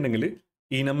ക്രിയേറ്റ് ചെയ്യണമെങ്കിൽ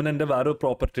enumന്റെ വേറൊരു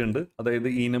പ്രോപ്പർട്ടി ഉണ്ട്. അതായത്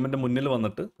enumന്റെ മുന്നിൽ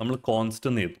വന്നിട്ട് നമ്മൾ കോൺസ്റ്റ്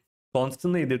എന്ന് എഴുതും. കോൺസ്റ്റ്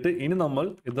എന്ന് എഴുതിയിട്ട് ഇനി നമ്മൾ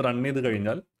ഇത് റൺ ചെയ്ത്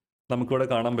കഴിഞ്ഞാൽ നമുക്കിവിടെ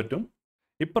കാണാൻ പറ്റും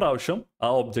ഇപ്രാവശ്യം ആ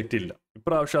ഒബ്ജക്റ്റ് ഇല്ല.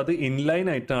 ഇപ്രാവശ്യം അത് ഇൻലൈൻ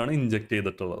ആയിട്ടാണ് ഇൻജെക്ട്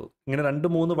ചെയ്തിട്ടുള്ളത്. ഇങ്ങനെ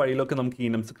 2-3 വഴിയിലൊക്കെ നമുക്ക്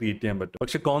enums ക്രിയേറ്റ് ചെയ്യാൻ പറ്റും.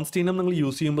 പക്ഷേ കോൺസ്റ്റ് enum നിങ്ങൾ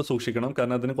യൂസ് ചെയ്യുമ്പോൾ സൂക്ഷിക്കണം,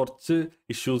 കാരണം അതിന് കുറച്ച്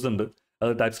ഇഷ്യൂസ് ഉണ്ട്.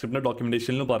 അത് ടൈപ്പ് സ്ക്രിപ്റ്റിന്റെ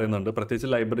ഡോക്യുമെന്റേഷനിലും പറയുന്നുണ്ട്. പ്രത്യേകിച്ച്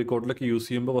ലൈബ്രറി കോഡിലൊക്കെ യൂസ്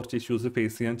ചെയ്യുമ്പോൾ കുറച്ച് ഇഷ്യൂസ്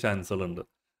ഫേസ് ചെയ്യാൻ ചാൻസുകളുണ്ട്.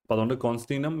 അപ്പോൾ അതുകൊണ്ട്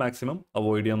കോൺസ്റ്റ് enum മാക്സിമം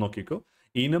അവോയ്ഡ് ചെയ്യാൻ നോക്കിക്കോ.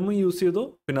 enum യൂസ് ചെയ്തോ.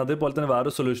 പിന്നെ അതേപോലെ തന്നെ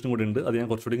വേറൊരു സൊല്യൂഷനും കൂടി ഉണ്ട്, അത് ഞാൻ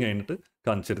കുറച്ചുകൂടി കഴിഞ്ഞിട്ട്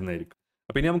കാണിച്ചിരുന്നതായിരിക്കും.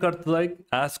 അപ്പോൾ ഇനി നമുക്ക് അടുത്തതായി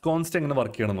ആസ് കോൺസ്റ്റ് എങ്ങനെ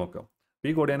വർക്ക് ചെയ്യണം നോക്കാം.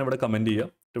 ഈ കോഡ് ഞാൻ ഇവിടെ കമന്റ് ചെയ്യാം.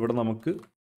 ഇവിടെ നമുക്ക്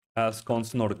ആസ്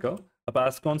കോൺസ്റ്റ് കൊടുക്കാം. അപ്പോൾ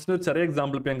ആസ് കോൺസ്റ്റിന് ഒരു ചെറിയ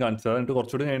എക്സാമ്പിൾ ഇപ്പോൾ ഞാൻ കാണിച്ചത്, എന്നിട്ട്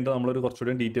കുറച്ചുകൂടി കഴിഞ്ഞിട്ട് നമ്മളൊരു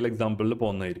കുറച്ചുകൂടി ഡീറ്റെയിൽ എക്സാമ്പിളിൽ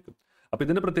പോകുന്നതായിരിക്കും. അപ്പോൾ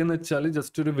ഇതിൻ്റെ പ്രത്യേകത എന്ന് വെച്ചാൽ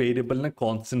ജസ്റ്റ് ഒരു വേരിയബിളിനെ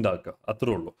കോൺസ്റ്റന്റ് ആക്കുക,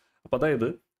 അത്രേ ഉള്ളൂ. അപ്പോൾ അതായത്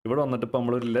ഇവിടെ വന്നിട്ട് ഇപ്പോൾ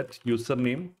നമ്മളൊരു let user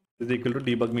name is equal to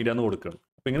debugmedia എന്ന് കൊടുക്കണം.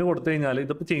 അപ്പോൾ ഇങ്ങനെ കൊടുത്തു കഴിഞ്ഞാൽ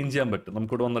ഇതിപ്പോൾ ചേഞ്ച് ചെയ്യാൻ പറ്റും.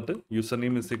 നമുക്കിവിടെ വന്നിട്ട് user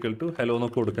name is equal to hello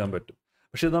എന്നൊക്കെ കൊടുക്കാൻ പറ്റും.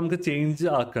 പക്ഷേ ഇത് നമുക്ക് ചേഞ്ച്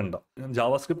ആക്കണ്ട.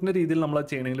 ജാവാസ്ക്രിപ്റ്റിൻ്റെ രീതിയിൽ നമ്മൾ അത്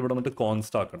ചെയ്യണമെങ്കിൽ ഇവിടെ വന്നിട്ട്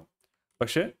കോൺസ്റ്റ് ആക്കണം.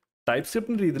 പക്ഷേ ടൈപ്പ്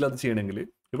സ്ക്രിപ്റ്റിൻ്റെ രീതിയിൽ അത് ചെയ്യണമെങ്കിൽ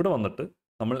ഇവിടെ വന്നിട്ട്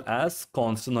നമ്മൾ ആസ്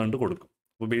കോൺസ്റ്റ് എന്ന് കൊടുക്കും.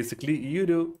 അപ്പോൾ ബേസിക്കലി ഈ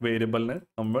ഒരു വേരിയബിളിനെ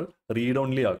നമ്മൾ റീഡ്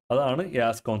ഓൺലി ആക്കും. അതാണ് ഈ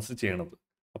ആസ് കോൺസ്റ്റ് ചെയ്യണത്.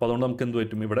 അപ്പോൾ അതുകൊണ്ട് നമുക്ക് എന്ത്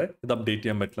പറ്റും, ഇവിടെ ഇത് അപ്ഡേറ്റ്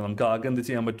ചെയ്യാൻ പറ്റില്ല. നമുക്ക് ആകെ എന്ത്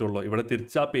ചെയ്യാൻ പറ്റുള്ളൂ, ഇവിടെ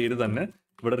തിരിച്ച് ആ പേര് തന്നെ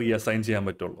ഇവിടെ റീഅസൈൻ ചെയ്യാൻ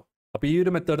പറ്റുള്ളൂ. അപ്പോൾ ഈ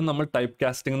ഒരു മെത്തേഡ് നമ്മൾ ടൈപ്പ്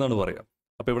കാസ്റ്റിംഗ് എന്നാണ് പറയുക.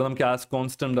 അപ്പോൾ ഇവിടെ നമുക്ക് ആസ്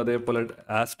കോൺസ്റ്റ് ഉണ്ട്, അതേപോലെ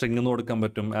ആസ് സ്ട്രിംഗ് എന്ന് കൊടുക്കാൻ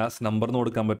പറ്റും, ആസ് നമ്പർ എന്ന്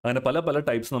കൊടുക്കാൻ പറ്റും. അങ്ങനെ പല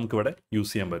ടൈപ്സ് നമുക്ക് ഇവിടെ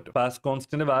യൂസ് ചെയ്യാൻ പറ്റും. ആസ്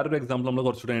കോൺസ്റ്റിന്റെ വേറൊരു എക്സാമ്പിൾ നമ്മൾ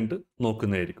കുറച്ചുകൂടെ ആയിട്ട്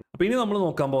നോക്കുന്നതായിരിക്കും. അപ്പോൾ ഇനി നമ്മൾ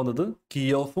നോക്കാൻ പോകുന്നത്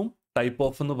keyof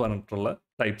typeof എന്ന് പറഞ്ഞിട്ടുള്ള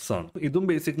ടൈപ്സ് ആണ്. ഇതും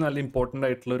ബേസിക്കലി നല്ല ഇമ്പോർട്ടൻ്റ്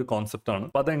ആയിട്ടുള്ള ഒരു കോൺസെപ്റ്റ് ആണ്.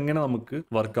 അപ്പോൾ അതെങ്ങനെ നമുക്ക്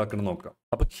വർക്ക് ആക്കണം നോക്കാം.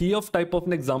 അപ്പോൾ keyof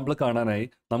typeofന്റെ എക്സാമ്പിൾ കാണാനായി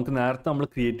നമുക്ക് നേരത്തെ നമ്മൾ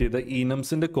ക്രിയേറ്റ് ചെയ്ത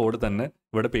enumsന്റെ കോഡ് തന്നെ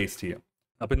ഇവിടെ പേസ്റ്റ് ചെയ്യാം.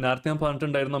 അപ്പോൾ നേരത്തെ ഞാൻ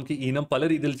പറഞ്ഞിട്ടുണ്ടായിരുന്നു നമുക്ക് enum പല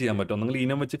രീതിയിൽ ചെയ്യാൻ പറ്റും. നിങ്ങൾ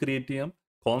enum വെച്ച് ക്രിയേറ്റ് ചെയ്യാം,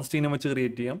 കോൺസ്റ്റ് enum വെച്ച്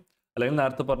ക്രിയേറ്റ് ചെയ്യാം, അല്ലെങ്കിൽ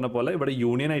നേരത്തെ പറഞ്ഞ പോലെ ഇവിടെ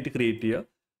യൂണിയൻ ആയിട്ട് ക്രിയേറ്റ് ചെയ്യുക.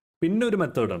 പിന്നെ ഒരു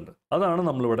മെത്തേഡ് ഉണ്ട്, അതാണ്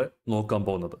നമ്മളിവിടെ നോക്കാൻ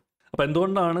പോകുന്നത്. അപ്പോൾ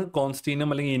എന്തുകൊണ്ടാണ് കോൺസ്റ്റ്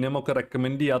enum അല്ലെങ്കിൽ enum ഒക്കെ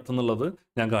റെക്കമെൻഡ് ചെയ്യാത്തെന്നുള്ളത്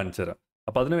ഞാൻ കാണിച്ചു തരാം.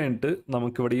 അപ്പോൾ അതിന് വേണ്ടിയിട്ട്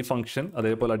നമുക്കിവിടെ ഈ ഫംഗ്ഷൻ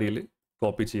അതേപോലെ അടിയിൽ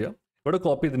കോപ്പി ചെയ്യാം. ഇവിടെ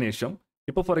കോപ്പി ചെയ്തതിനു ശേഷം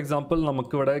ഇപ്പോൾ ഫോർ എക്സാമ്പിൾ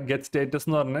നമുക്കിവിടെ ഗെറ്റ് സ്റ്റേറ്റസ്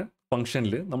എന്ന് പറഞ്ഞ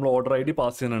ഫംഗ്ഷനിൽ നമ്മൾ ഓർഡർ ID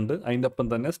പാസ് ചെയ്യുന്നുണ്ട്, അതിൻ്റെ ഒപ്പം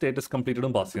തന്നെ സ്റ്റേറ്റസ്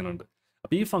കംപ്ലീറ്റഡും പാസ് ചെയ്യുന്നുണ്ട്.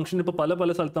 അപ്പോൾ ഈ ഫംഗ്ഷൻ ഇപ്പോൾ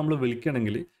പല സ്ഥലത്ത് നമ്മൾ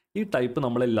വിളിക്കണമെങ്കിൽ ഈ ടൈപ്പ്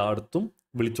നമ്മളെല്ലായിടത്തും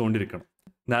വിളിച്ചുകൊണ്ടിരിക്കണം.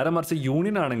 നേരെ മറിച്ച്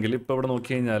യൂണിയൻ ആണെങ്കിൽ ഇപ്പോൾ ഇവിടെ നോക്കി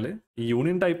കഴിഞ്ഞാൽ ഈ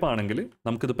യൂണിയൻ ടൈപ്പ് ആണെങ്കിൽ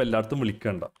നമുക്കിതിപ്പോൾ എല്ലായിടത്തും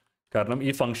വിളിക്കേണ്ട, കാരണം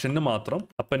ഈ ഫംഗ്ഷന് മാത്രം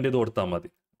അപ്പൻ്റെ ഇത് കൊടുത്താൽ മതി.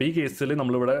 അപ്പോൾ ഈ കേസിൽ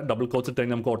നമ്മളിവിടെ ഡബിൾ കോട്സ് ഇട്ട്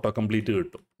കഴിഞ്ഞാൽ നമുക്ക് ഓട്ടോ കംപ്ലീറ്റ്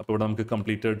കിട്ടും. അപ്പോൾ ഇവിടെ നമുക്ക്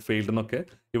കംപ്ലീറ്റഡ് ഫെയിൽഡ് എന്നൊക്കെ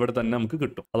ഇവിടെ തന്നെ നമുക്ക്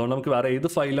കിട്ടും. അതുകൊണ്ട് നമുക്ക് വേറെ ഏത്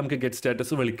ഫയൽ നമുക്ക് ഗെറ്റ്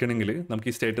സ്റ്റാറ്റസ് വിളിക്കണമെങ്കിൽ നമുക്ക്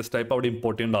ഈ സ്റ്റാറ്റസ് ടൈപ്പ് അവിടെ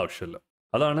ഇമ്പോർട്ട് ചെയ്യേണ്ട ആവശ്യമില്ല.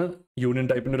 അതാണ് യൂണിയൻ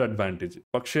ടൈപ്പിൻ്റെ ഒരു അഡ്വാൻറ്റേജ്.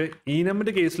 പക്ഷേ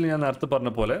enumന്റെ കേസിൽ ഞാൻ നേരത്തെ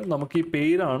പറഞ്ഞ പോലെ നമുക്ക് ഈ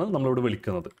പേരാണ് നമ്മളിവിടെ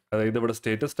വിളിക്കുന്നത്. അതായത് ഇവിടെ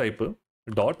സ്റ്റാറ്റസ് ടൈപ്പ്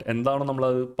ഡോട്ട് എന്താണ്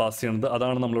നമ്മളത് പാസ് ചെയ്യുന്നത്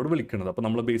അതാണ് നമ്മളോട് വിളിക്കുന്നത്. അപ്പോൾ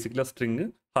നമ്മൾ ബേസിക്കലി സ്ട്രിങ്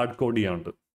ഹാർഡ് കോഡ്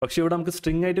ചെയ്യാറുണ്ട്. പക്ഷേ ഇവിടെ നമുക്ക്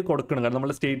സ്ട്രിങ് ആയിട്ട് കൊടുക്കണം, കാരണം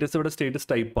നമ്മുടെ സ്റ്റേറ്റസ് ഇവിടെ സ്റ്റേറ്റസ്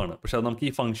ടൈപ്പാണ്. പക്ഷെ അത് നമുക്ക്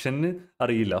ഈ ഫംഗ്ഷന്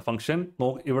അറിയില്ല. ഫംഗ്ഷൻ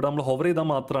ഇവിടെ നമ്മൾ ഹോവർ ചെയ്താൽ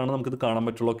മാത്രമാണ് നമുക്കിത് കാണാൻ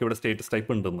പറ്റുള്ളൂ ഇവിടെ സ്റ്റേറ്റസ്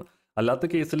ടൈപ്പ് ഉണ്ടെന്ന്. അല്ലാത്ത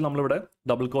കേസിൽ നമ്മളിവിടെ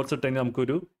ഡബിൾ കോട്സ് ഇട്ട് കഴിഞ്ഞാൽ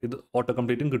നമുക്കൊരു ഇത് ഓട്ടോ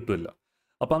കംപ്ലീറ്റും കിട്ടില്ല.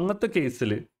 അപ്പോൾ അങ്ങനത്തെ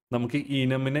കേസിൽ നമുക്ക്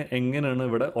enumനെ എങ്ങനെയാണ്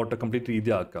ഇവിടെ ഓട്ടോ കംപ്ലീറ്റ്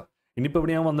രീതി ആക്കുക. ഇനിയിപ്പോൾ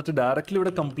ഇവിടെ ഞാൻ വന്നിട്ട് ഡയറക്റ്റ്ലി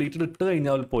ഇവിടെ കംപ്ലീറ്റഡ് ഇട്ട്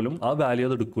കഴിഞ്ഞാൽ പോലും ആ വാല്യൂ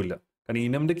അത് എടുക്കില്ല. കാരണം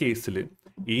enumന്റെ കേസിൽ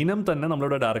enum തന്നെ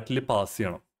നമ്മളിവിടെ ഡയറക്റ്റ്ലി പാസ്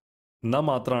ചെയ്യണം, എന്നാൽ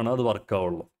മാത്രമാണ് അത് വർക്ക്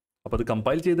ആവുള്ളൂ. അപ്പോൾ അത്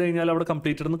കമ്പൈൽ ചെയ്ത് കഴിഞ്ഞാൽ അവിടെ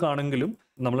കംപ്ലീറ്റഡ് എന്ന് കാണെങ്കിലും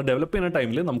നമ്മൾ ഡെവലപ്പ് ചെയ്യുന്ന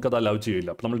ടൈമിൽ നമുക്കത് അലൗ ചെയ്യില്ല.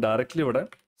 അപ്പോൾ നമ്മൾ ഡയറക്റ്റ്ലി ഇവിടെ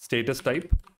സ്റ്റേറ്റസ് ടൈപ്പ്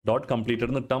ഡോട്ട് കംപ്ലീറ്റഡ്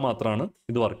എന്ന് ഇട്ടാൽ മാത്രമാണ്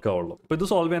ഇത് വർക്ക് ആവുള്ളൂ. അപ്പോൾ ഇത്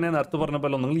സോൾവ് ചെയ്യാൻ നേരത്തെ പറഞ്ഞ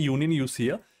പോലെ ഒന്നെങ്കിൽ യൂണിയൻ യൂസ്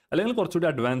ചെയ്യുക, അല്ലെങ്കിൽ കുറച്ചുകൂടി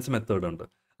അഡ്വാൻസ് മെത്തേഡ് ഉണ്ട്.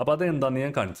 അപ്പോൾ അത് എന്താണെന്ന്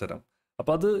ഞാൻ കാണിച്ചു തരാം.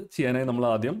 അപ്പോൾ അത് ചെയ്യാനായി നമ്മൾ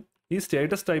ആദ്യം ഈ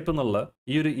സ്റ്റാറ്റസ് ടൈപ്പ് എന്നുള്ള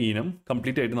ഈ ഒരു enum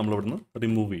കംപ്ലീറ്റ് ആയിട്ട് നമ്മൾ ഇവിടുന്ന്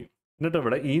റിമൂവ് ചെയ്യും. എന്നിട്ട്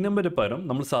ഇവിടെ enumന്റെ പകരം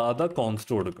നമ്മൾ സാധാ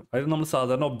കോൺസ്റ്റ് കൊടുക്കും. അതായത് നമ്മൾ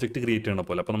സാധാരണ ഒബ്ജക്റ്റ് ക്രിയേറ്റ് ചെയ്യണ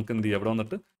പോലെ. അപ്പോൾ നമുക്ക് എന്ത് ചെയ്യാം, ഇവിടെ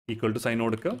വന്നിട്ട് ഈക്വൽ ടു സൈൻ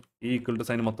കൊടുക്കുക, ഈ ഈക്വൽ ടു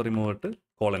സൈൻ മൊത്തം റിമൂവ് ഇട്ട്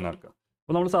കോളൻ ആക്കുക.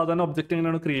 അപ്പോൾ നമ്മൾ സാധാരണ ഒബ്ജക്റ്റ്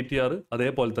എങ്ങനെയാണ് ക്രിയേറ്റ് ചെയ്യാറ്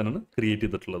അതേപോലെ തന്നെയാണ് ക്രിയേറ്റ്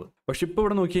ചെയ്തിട്ടുള്ളത്. പക്ഷേ ഇപ്പോൾ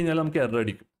ഇവിടെ നോക്കി കഴിഞ്ഞാൽ നമുക്ക് എറർ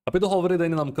അടിക്കും. അപ്പോൾ ഇത് ഹോവർ ചെയ്ത്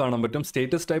കഴിഞ്ഞാൽ നമുക്ക് കാണാൻ പറ്റും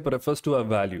status type refers to A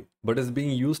value but is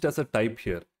being used as A type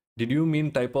here. Did you mean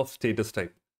type of status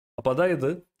type? അപ്പോൾ അതായത്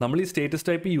നമ്മൾ ഈ സ്റ്റാറ്റസ്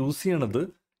ടൈപ്പ് യൂസ് ചെയ്യണത്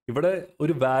ഇവിടെ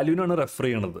ഒരു വാല്യൂനാണ് റെഫർ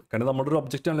ചെയ്യണത്. കാരണം നമ്മുടെ ഒരു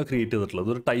ഒബ്ജക്റ്റ് ആണല്ലോ ക്രിയേറ്റ് ചെയ്തിട്ടുള്ളത്,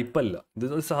 ഇതൊരു ടൈപ്പ് അല്ല,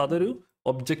 ഇത് സാധാ ഒരു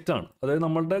ഒബ്ജക്റ്റ് ആണ്. അതായത്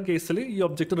നമ്മളുടെ കേസിൽ ഈ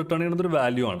ഒബ്ജക്റ്റ് റിട്ടേൺ ചെയ്യുന്നത് ഒരു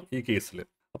വാല്യൂ ആണ് ഈ കേസിൽ.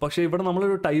 പക്ഷേ ഇവിടെ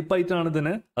നമ്മളൊരു ടൈപ്പ് ആയിട്ടാണ്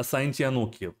ഇതിനെ അസൈൻ ചെയ്യാൻ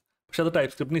നോക്കിയത്. പക്ഷെ അത്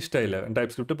ടൈപ്പ് സ്ക്രിപ്റ്റിന് ഇഷ്ടമായില്ല.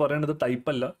 ടൈപ്പ് സ്ക്രിപ്റ്റ് പറയുന്നത് ടൈപ്പ്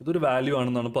അല്ല, ഇതൊരു വാല്യൂ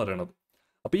ആണെന്നാണ് പറയണത്.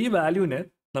 അപ്പോൾ ഈ വാല്യൂവിനെ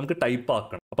നമുക്ക് ടൈപ്പ്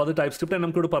ആക്കണം. അപ്പോൾ അത് ടൈപ്പ് സ്ക്രിപ്റ്റ്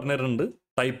നമുക്ക് ഇവിടെ പറഞ്ഞു തരുന്നുണ്ട്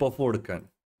ടൈപ്പ് ഓഫ് കൊടുക്കാൻ.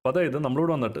 അപ്പോൾ അതായത്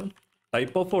നമ്മളിവിടെ വന്നിട്ട്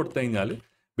ടൈപ്പ് ഓഫ് കൊടുത്തു കഴിഞ്ഞാൽ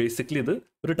ബേസിക്കലി ഇത്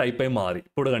ഒരു ടൈപ്പായി മാറി.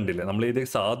 ഇപ്പോൾ ഇവിടെ കണ്ടില്ലേ, നമ്മൾ ഇത്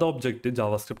സാധാ ഒബ്ജക്റ്റ്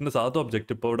ജാവാസ്ക്രിപ്റ്റിൻ്റെ സാധാ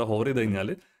ഒബ്ജക്റ്റ് ഇപ്പോൾ ഇവിടെ ഹോവർ ചെയ്ത് കഴിഞ്ഞാൽ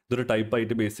ഇതൊരു ടൈപ്പ്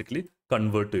ആയിട്ട് ബേസിക്കലി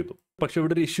കൺവേർട്ട് ചെയ്തു. പക്ഷെ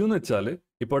ഇവിടെ ഒരു ഇഷ്യൂ എന്ന് വെച്ചാൽ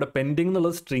ഇപ്പോൾ ഇവിടെ പെൻഡിങ്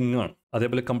എന്നുള്ളത് സ്ട്രിങ് ആണ്,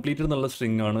 അതേപോലെ കംപ്ലീറ്റഡ് എന്നുള്ള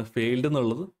സ്ട്രിങ് ആണ്, ഫെയിൽഡ്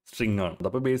എന്നുള്ളത് സ്ട്രിങ് ആണ്.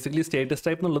 അപ്പോൾ ബേസിക്കലി സ്റ്റേറ്റസ്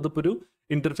ടൈപ്പ് എന്നുള്ളത് ഇപ്പോൾ ഒരു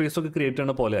ഇന്റർഫേസ് ഒക്കെ ക്രിയേറ്റ്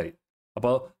ചെയ്യുന്ന പോലെ ആയി.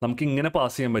 അപ്പോൾ നമുക്ക് ഇങ്ങനെ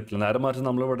പാസ് ചെയ്യാൻ പറ്റില്ല. നേരെ മറിച്ച്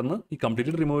നമ്മൾ ഇവിടെ നിന്ന് ഈ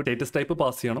completed remove status type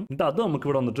pass ചെയ്യണം. എന്നിട്ട് അത് നമുക്ക്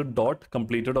ഇവിടെ വന്നിട്ട് ഡോട്ട്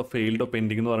കംപ്ലീറ്റഡോ ഫെയിൽഡോ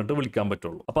പെൻഡിങ് എന്ന് പറഞ്ഞിട്ട് വിളിക്കാൻ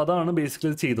പറ്റുള്ളൂ. അപ്പോൾ അതാണ്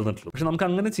ബേസിക്കലി ചെയ്ത് തന്നിട്ടുള്ളത്. പക്ഷെ നമുക്ക്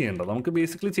അങ്ങനെ ചെയ്യേണ്ട. നമുക്ക്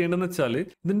ബേസിക്കലി ചെയ്യേണ്ടതെന്ന് വെച്ചാൽ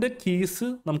ഇതിന്റെ കീസ്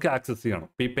നമുക്ക് ആക്സസ് ചെയ്യണം.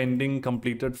 ഇപ്പോൾ ഈ പെൻഡിങ്,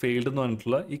 കംപ്ലീറ്റഡ്, ഫെയിൽഡ് എന്ന്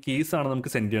പറഞ്ഞിട്ടുള്ള ഈ കീസ് ആണ്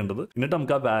നമുക്ക് സെൻഡ് ചെയ്യേണ്ടത്. എന്നിട്ട്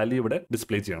നമുക്ക് ആ വാല്യൂ ഇവിടെ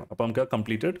ഡിസ്പ്ലേ ചെയ്യണം. അപ്പോൾ നമുക്ക് ആ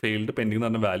കംപ്ലീറ്റഡ്, ഫെയിൽഡ്, പെൻഡിങ് എന്ന്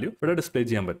പറഞ്ഞ വാല്യൂ ഇവിടെ ഡിസ്പ്ലേ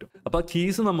ചെയ്യാൻ പറ്റും. അപ്പോൾ ആ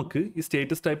കീസ് നമുക്ക് ഈ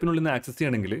സ്റ്റേറ്റസ് ടൈപ്പിനുള്ളിൽ നിന്ന് ആക്സസ്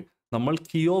ചെയ്യണമെങ്കിൽ നമ്മൾ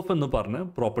keyof എന്ന് പറഞ്ഞ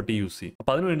പ്രോപ്പർട്ടി യൂസ് ചെയ്യും.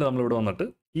 അപ്പോൾ അതിനുവേണ്ടി നമ്മൾ ഇവിടെ വന്നിട്ട്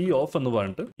keyof എന്ന്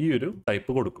പറഞ്ഞിട്ട് ഈ ഒരു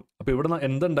ടൈപ്പ് കൊടുക്കും. അപ്പോൾ ഇവിടെ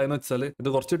എന്തുണ്ടായെന്ന് വെച്ചാൽ ഇത്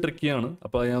കുറച്ച് ട്രിക്കിയാണ്.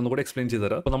 അപ്പോൾ ഞാൻ ഒന്നുകൂടെ എക്സ്പ്ലെയിൻ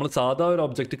ചെയ്തുതരാം. അപ്പോൾ നമ്മൾ സാധാ ഒരു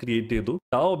ഒബ്ജക്റ്റ് ക്രിയേറ്റ് ചെയ്തു.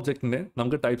 ആ ഒബ്ജക്റ്റിനെ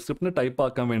നമുക്ക് ടൈപ്പ്സ്ക്രിപ്റ്റിന് ടൈപ്പ്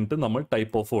ആക്കാൻ വേണ്ടിയിട്ട് നമ്മൾ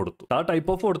ടൈപ്പ് ഓഫ് കൊടുത്തു. ആ ടൈപ്പ്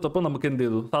ഓഫ് കൊടുത്തപ്പോൾ നമുക്ക് എന്ത്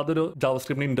ചെയ്തു, അതൊരു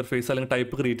ജാവാസ്ക്രിപ്റ്റിന്റെ ഇന്റർഫേസ് അല്ലെങ്കിൽ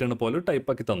ടൈപ്പ് ക്രിയേറ്റ് ചെയ്യുന്ന പോലെ ടൈപ്പ്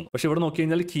ആക്കി തന്നു. പക്ഷെ ഇവിടെ നോക്കി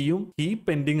കഴിഞ്ഞാൽ കീ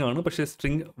പെൻഡിങ് ആണ്, പക്ഷേ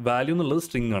സ്ട്രിങ് വാല്യൂ എന്നുള്ളത്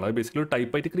സ്ട്രിങ് ആണ്. അത് ബേസിക്കലി ഒരു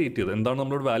ടൈപ്പ് ആയിട്ട് ക്രിയേറ്റ് ചെയ്തത്. എന്താണ്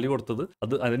നമ്മളോട് വാല്യൂ കൊടുത്തത്,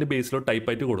 അത് അതിന്റെ ബേസിലോ ടൈപ്പ്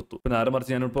ആയിട്ട് കൊടുത്തു. പിന്നെ നേരെ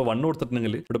മറിച്ച് ഞാനിപ്പോൾ 1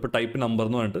 കൊടുത്തിട്ടുണ്ടെങ്കിൽ ഇവിടെ ഇപ്പോൾ ടൈപ്പ് നമ്പർ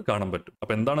എന്ന് പറഞ്ഞിട്ട് കാണാൻ പറ്റും.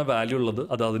 അപ്പോൾ എന്താണ് വാല്യൂ ഉള്ളത്,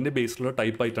 അത് അതിന്റെ ബേസിലുള്ള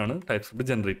ടൈപ്പ് ആയിട്ടാണ് ടൈപ്പ്സ്ക്രിപ്റ്റ്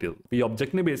ജനറേറ്റ് ചെയ്തത്. ഈ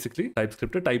ഒബ്ജക്റ്റിനെ ബേസിക്കലി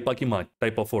ടൈപ്പ്സ്ക്രിപ്റ്റ് ടൈപ്പ് ആക്കി മാറ്റി,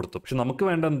 ടൈപ്പ് ഓഫ് കൊടുത്തു. പക്ഷെ നമുക്ക്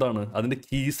വേണ്ട എന്താണ്, അതിന്റെ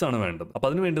കീസ് ആണ് വേണ്ടത്. അപ്പോൾ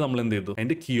അതിന് വേണ്ടി നമ്മൾ എന്ത് ചെയ്തു,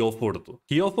 അതിന്റെ keyof കൊടുത്തു.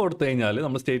 keyof കൊടുത്തു കഴിഞ്ഞാൽ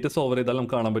നമ്മൾ സ്റ്റേറ്റസ് ഓവർ ചെയ്താൽ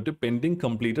നമുക്ക് കാണാൻ പറ്റും പെൻഡിങ്,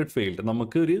 കംപ്ലീറ്റഡ്, ഫെയിൽഡ്.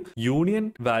 നമുക്ക് ഒരു യൂണിയൻ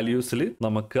വാല്യൂസിൽ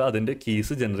നമുക്ക് അതിന്റെ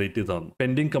കീസ് ജനറേറ്റ് ചെയ്ത് തന്നു.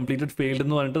 പെൻഡിങ്, കംപ്ലീറ്റഡ്, ഫെയിൽഡ്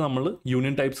എന്ന് പറഞ്ഞിട്ട് നമ്മൾ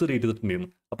യൂണിയൻ ടൈപ്സ് ക്രിയേറ്റ്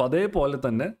ചെയ്തിട്ടുണ്ടായിരുന്നു. അപ്പോൾ അതേപോലെ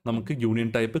തന്നെ നമുക്ക് യൂണിയൻ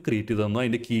ടൈപ്പ് ക്രിയേറ്റ് ചെയ്ത് തന്നു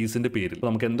അതിന്റെ കീസിന്റെ പേരിൽ.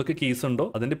 നമുക്ക് എന്തൊക്കെ കീസ് ഉണ്ടോ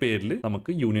അതിന്റെ പേരിൽ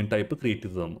നമുക്ക് യൂണിയൻ ടൈപ്പ് ക്രിയേറ്റ്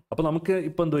ചെയ്ത് തന്നു. അപ്പോൾ നമുക്ക്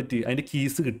ഇപ്പൊ എന്ത് പറ്റി, അതിന്റെ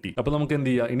കീസ് കിട്ടി. അപ്പോൾ നമുക്ക് എന്ത്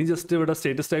ചെയ്യാം, ഇനി ജസ്റ്റ് ഇവിടെ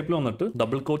സ്റ്റേറ്റസ് ടൈപ്പിൽ വന്നിട്ട്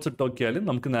ഡബിൾ കോട്ട്സ് ഇട്ട് നോക്കിയാൽ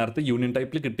നമുക്ക് നേരത്തെ യൂണിയൻ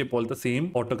ടൈപ്പിൽ കിട്ടിയ പോലത്തെ സെയിം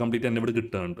ഓട്ടോ കംപ്ലീറ്റ് തന്നെ ഇവിടെ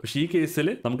കിട്ടുന്നുണ്ട്. പക്ഷേ ഈ കേസിൽ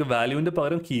നമുക്ക് വാല്യൂവിന്റെ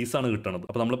പകരം കീസ് ആണ് കിട്ടുന്നത്.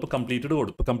 അപ്പോൾ നമ്മളിപ്പോൾ കംപ്ലീറ്റഡ്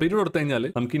കൊടുത്തു. കംപ്ലീറ്റഡ് കൊടുത്തു കഴിഞ്ഞാൽ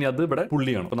നമുക്ക് ഇനി അത് ഇവിടെ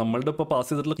പുള്ളിയാണ്. അപ്പോൾ നമ്മളുടെ ഇപ്പോൾ പാസ്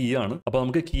ചെയ്തിട്ടുള്ള കീ ആണ്. അപ്പോൾ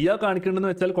നമുക്ക് കീ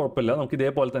കാണിക്കേണ്ടതെന്ന് വെച്ചാൽ കുഴപ്പമില്ല, നമുക്ക്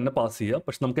ഇതേപോലെ തന്നെ പാസ് ചെയ്യാം.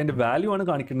 പക്ഷെ നമുക്ക് അതിന്റെ വാല്യൂ ആണ്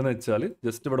കാണിക്കേണ്ടതെന്ന് വെച്ചാൽ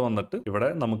ജസ്റ്റ് ഇവിടെ വന്നിട്ട് ഇവിടെ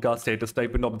നമുക്ക് ആ സ്റ്റേറ്റസ്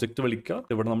ടൈപ്പിന്റെ ഒബ്ജക്റ്റ് വിളിക്കുക.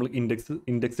 ഇവിടെ നമ്മൾ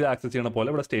ഇൻഡെക്സ് ആക്സസ് ചെയ്യണ പോലെ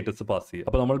ഇവിടെ സ്റ്റേറ്റസ് പാസ് ചെയ്യുക.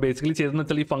 അപ്പോൾ നമ്മൾ ബേസിക്കലി ചെയ്തെന്ന്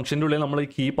വെച്ചാൽ ഈ ഫംഗ്ഷന്റെ ഉള്ളിൽ നമ്മൾ ഈ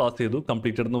കീ പാസ് ചെയ്തു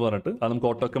കംപ്ലീറ്റഡ് എന്ന് പറഞ്ഞിട്ട്. അത് നമുക്ക്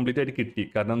ഓട്ടോ കംപ്ലീറ്റ് ആയിട്ട് കിട്ടി.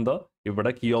 കാരണം എന്താ,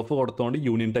 ഇവിടെ keyof കൊടുത്തോണ്ട്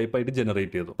യൂണിയൻ ടൈപ്പ് ആയിട്ട്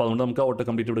ജനറേറ്റ് ചെയ്തു. അപ്പോൾ അതുകൊണ്ട് നമുക്ക് ഓട്ടോ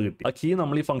കംപ്ലീറ്റ് ഇവിടെ കിട്ടി. ആ കീ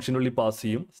നമ്മൾ ഈ ഫംഗ്ഷന്റെ ഉള്ളിൽ പാസ്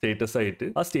ചെയ്യും സ്റ്റേറ്റസ് ആയിട്ട്.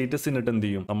 ആ സ്റ്റേറ്റസ് എന്നിട്ട് എന്ത്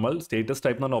ചെയ്യും, നമ്മൾ സ്റ്റേറ്റസ്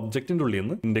ടൈപ്പ് എന്ന ഒബ്ജക്റ്റിന്റെ ഉള്ളിൽ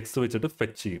നിന്ന് ഇൻഡെക്സ് വെച്ചിട്ട്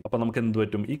ഫെച്ച് ചെയ്യും. അപ്പോൾ നമുക്ക് എന്ത്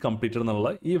പറ്റും, ഈ കംപ്ലീറ്റഡ്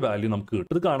എന്നുള്ള ഈ വാല്യൂ നമുക്ക്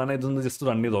കിട്ടും. ഇത് കാണാനായിട്ട് ഇതൊന്ന് ജസ്റ്റ്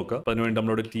റൺ ചെയ്ത് നോക്കാം. അപ്പോൾ അതിനുവേണ്ടി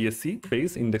നമ്മളോട് tsc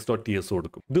സ്പേസ് index.ts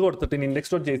കൊടുക്കും. ഇത് കൊടുത്തിട്ട്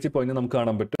index.jc പോയിന്റ് നമുക്ക്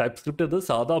കാണാൻ പറ്റും ടൈപ്പ്സ്ക്രിപ്റ്റ് അത്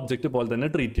സാധാ ഒബ്ജക്റ്റ് പോലെ തന്നെ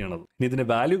ട്രീറ്റ് ചെയ്യണത്. ഇനി ഇതിന്റെ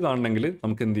വാല്യൂ കാണണമെങ്കിൽ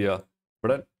നമുക്ക് എന്ത് ചെയ്യാം,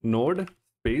 ഇവിടെ നോഡ്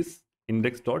സ്പേസ്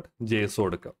index.js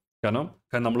കൊടുക്കാം. കാരണം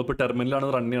നമ്മളിപ്പോൾ ടെർമിനലാണ്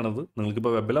റൺ ചെയ്യണത്.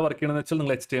 നിങ്ങൾക്കിപ്പോൾ വെബിലാണ് വർക്ക് ചെയ്യണമെന്ന് വെച്ചാൽ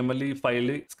നിങ്ങൾ HTML ഈ ഫയൽ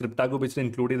സ്ക്രിപ്റ്റ് ടാഗ് ഉപയോഗിച്ച്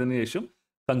ഇൻക്ലൂഡ് ചെയ്തതിന് ശേഷം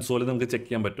കൺസോളിൽ നമുക്ക് ചെക്ക്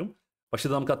ചെയ്യാൻ പറ്റും. പക്ഷേ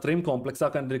ഇത് നമുക്ക് അത്രയും കോംപ്ലക്സ്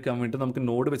ആക്കാണ്ടിരിക്കാൻ വേണ്ടി നമുക്ക്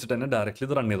നോഡ് വെച്ചിട്ട് തന്നെ ഡയറക്റ്റ്ലി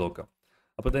ഇത് റൺ ചെയ്ത് നോക്കാം.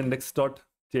 അപ്പോൾ ഇത്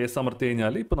index.js അമർത്തി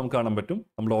കഴിഞ്ഞാൽ ഇപ്പോൾ നമുക്ക് കാണാൻ പറ്റും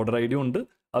നമ്മുടെ ഓർഡർ ഐ ഡി ഉണ്ട്,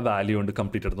 ആ വാല്യൂ ഉണ്ട്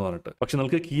കംപ്ലീറ്റഡ് എന്ന് പറഞ്ഞിട്ട്. പക്ഷെ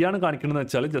നിങ്ങൾക്ക് കീ ആണ് കാണിക്കണമെന്ന്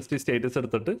വെച്ചാൽ ജസ്റ്റ് ഈ സ്റ്റേറ്റസ്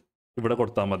എടുത്തിട്ട് ഇവിടെ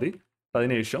കൊടുത്താൽ മതി.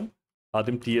 അതിനുശേഷം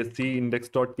ആദ്യം tsc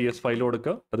index.ts ഫയൽ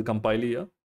കൊടുക്കുക, അത് കമ്പൈൽ ചെയ്യുക.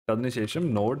 അതിനുശേഷം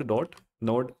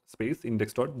നോഡ് സ്പേസ്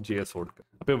index.js കൊടുക്കുക.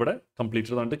 അപ്പോൾ ഇവിടെ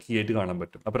കംപ്ലീറ്റഡ് ആയിട്ട് കീ ആയിട്ട് കാണാൻ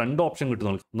പറ്റും. അപ്പോൾ 2 ഓപ്ഷൻ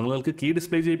കിട്ടും. നിങ്ങൾക്ക് കീ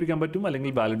ഡിസ്പ്ലേ ചെയ്യിപ്പിക്കാൻ പറ്റും,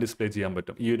 അല്ലെങ്കിൽ വാല്യൂ ഡിസ്പ്ലേ ചെയ്യാൻ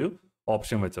പറ്റും ഈ ഒരു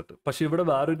ഓപ്ഷൻ വെച്ചിട്ട്. പക്ഷേ ഇവിടെ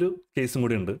വേറൊരു കേസും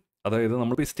കൂടി ഉണ്ട്. അതായത്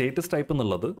നമ്മളിപ്പോൾ ഈ സ്റ്റേറ്റസ് ടൈപ്പ്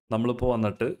എന്നുള്ളത് നമ്മളിപ്പോൾ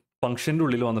വന്നിട്ട് ഫംഗ്ഷൻ്റെ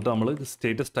ഉള്ളിൽ വന്നിട്ട് നമ്മൾ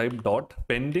status type dot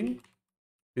pending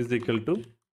is equal to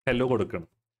hello കൊടുക്കണം.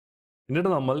 എന്നിട്ട്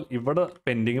നമ്മൾ ഇവിടെ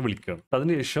പെൻഡിങ് വിളിക്കണം.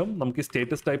 അതിനുശേഷം നമുക്ക് ഈ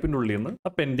സ്റ്റേറ്റസ് ടൈപ്പിൻ്റെ ഉള്ളിൽ നിന്ന്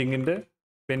ആ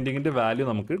പെൻഡിങ്ങിന്റെ വാല്യൂ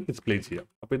നമുക്ക് ഡിസ്പ്ലേ ചെയ്യാം.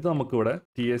 അപ്പോൾ ഇത് നമുക്ക് ഇവിടെ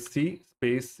tsc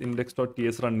സ്പേസ്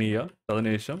index.ts റൺ ചെയ്യുക.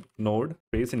 അതിനുശേഷം നോഡ്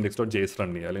സ്പേസ് index.js റൺ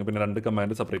ചെയ്യുക. അല്ലെങ്കിൽ പിന്നെ 2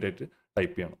 കമാൻഡ് സെപ്പറേറ്റ് ആയിട്ട്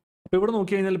ടൈപ്പ് ചെയ്യണം. അപ്പോൾ ഇവിടെ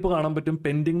നോക്കി കഴിഞ്ഞാൽ ഇപ്പോൾ കാണാൻ പറ്റും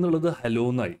പെൻഡിങ് എന്നുള്ളത് ഹലോ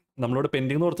എന്നായി. നമ്മളിവിടെ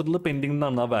പെൻഡിങ് എന്ന് ഓർത്തിട്ടുള്ളത് പെൻഡിങ്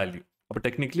എന്നാണ് ആ വാല്യൂ. അപ്പോൾ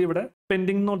ടെക്നിക്കലി ഇവിടെ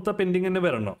പെൻഡിങ് എന്ന് ഓർത്താൽ പെൻഡിങ് തന്നെ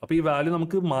വരണം. അപ്പോൾ ഈ വാല്യൂ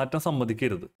നമുക്ക് മാറ്റാൻ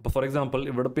സമ്മതിക്കരുത്. അപ്പോൾ ഫോർ എക്സാമ്പിൾ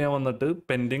ഇവിടെ ഇപ്പോൾ ഞാൻ വന്നിട്ട്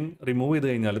പെൻഡിങ് റിമൂവ് ചെയ്ത്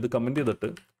കഴിഞ്ഞാൽ ഇത് കമന്റ് ചെയ്തിട്ട്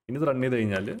ഇനി ഇത് റൺ ചെയ്ത്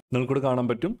കഴിഞ്ഞാൽ നിങ്ങൾക്കൂടെ കാണാൻ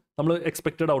പറ്റും നമ്മൾ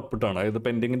എക്സ്പെക്റ്റഡ് ഔട്ട്പുട്ട് ആണ്. അതായത്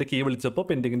പെൻഡിങ്ങിന്റെ കീ വിളിച്ചപ്പോൾ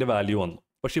പെൻഡിങ്ങിന്റെ വാല്യൂ വന്നു.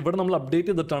 പക്ഷെ ഇവിടെ നമ്മൾ അപ്ഡേറ്റ്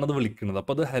ചെയ്തിട്ടാണ് അത് വിളിക്കുന്നത്.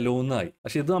 അപ്പോൾ അത് ഹലോ എന്നായി.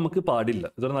 പക്ഷെ ഇത് നമുക്ക് പാടില്ല,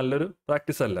 ഇതൊരു നല്ലൊരു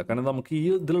പ്രാക്ടീസ് അല്ല. കാരണം നമുക്ക് ഈ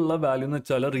ഇതിലുള്ള വാല്യൂ എന്ന്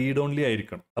വെച്ചാൽ റീഡ് ഓൺലി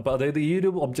ആയിരിക്കണം. അപ്പോൾ അതായത് ഈ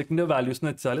ഒരു ഒബ്ജക്റ്റിന്റെ വാല്യൂസ്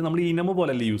എന്ന് വെച്ചാൽ നമ്മൾ ഇനമ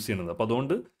പോലെയല്ല യൂസ് ചെയ്യുന്നത്. അപ്പോൾ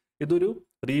അതുകൊണ്ട് ഇതൊരു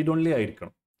റീഡ് ഓൺലി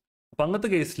ആയിരിക്കണം. അപ്പോൾ അങ്ങനത്തെ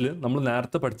കേസിൽ നമ്മൾ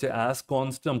നേരത്തെ പഠിച്ച ആസ്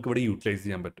കോൺസ്റ്റ് നമുക്ക് ഇവിടെ യൂട്ടിലൈസ്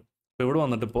ചെയ്യാൻ പറ്റും. അപ്പോൾ ഇവിടെ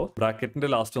വന്നിട്ട് ഇപ്പോൾ ബ്രാക്കറ്റിന്റെ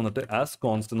ലാസ്റ്റ് വന്നിട്ട് ആസ്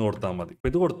കോൺസ്റ്റ് എന്ന് കൊടുത്താൽ മതി. അപ്പോൾ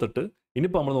ഇത് കൊടുത്തിട്ട്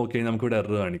ഇനിയിപ്പോൾ നമ്മൾ നോക്കി കഴിഞ്ഞാൽ നമുക്ക് ഇവിടെ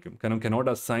എറർ കാണിക്കും. കാരണം cannot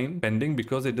assign pending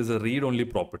because it is A read only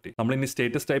property. നമ്മൾ ഇനി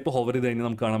സ്റ്റേറ്റസ് ടൈപ്പ് ഹോവർ ചെയ്ത് കഴിഞ്ഞാൽ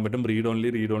നമുക്ക് കാണാൻ പറ്റും റീഡ് ഓൺലി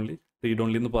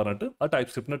എന്ന് പറഞ്ഞിട്ട് ആ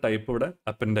ടൈപ്പ്സ്ക്രിപ്റ്റിന്റെ ടൈപ്പ് ഇവിടെ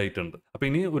അപ്പൻഡ് ആയിട്ടുണ്ട്. അപ്പോൾ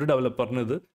ഇനി ഒരു ഡെവലപ്പറിന്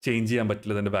ഇത് ചേഞ്ച് ചെയ്യാൻ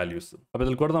പറ്റില്ല ഇതിന്റെ വാല്യൂസ്. അപ്പോൾ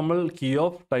ഇതിൽ കൂടെ നമ്മൾ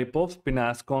keyof, typeof പിന്നെ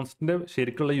ആസ് കോൺസ്റ്റിന്റെ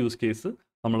ശരിക്കുള്ള യൂസ് കേസ്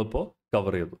നമ്മളിപ്പോൾ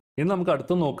കവർ ചെയ്തു. ഇനി നമുക്ക്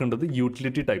അടുത്ത് നോക്കേണ്ടത്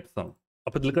യൂട്ടിലിറ്റി ടൈപ്സ് ആണ്.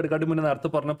 അപ്പോൾ ഇതിൽ കിടക്കാട്ടി മുന്നേ നേരത്തെ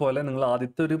പറഞ്ഞ പോലെ നിങ്ങൾ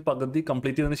ആദ്യത്തെ ഒരു പകുതി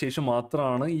കംപ്ലീറ്റ് ചെയ്തതിന് ശേഷം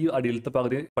മാത്രമാണ് ഈ അടിയിലത്തെ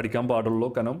പകുതി പഠിക്കാൻ പാടുള്ളൂ.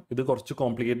 കാരണം ഇത് കുറച്ച്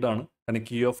കോംപ്ലിക്കേറ്റഡ് ആണ്. കാരണം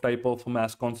key of type of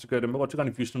mass const വരുമ്പോൾ കുറച്ച്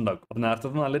കൺഫ്യൂഷൻ ഉണ്ടാക്കും. അപ്പോൾ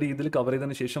നേരത്തെ നല്ല രീതിയിൽ കവർ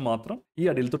ചെയ്തതിന് ശേഷം മാത്രം ഈ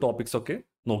അടിയിലത്തെ ടോപ്പിക്സ് ഒക്കെ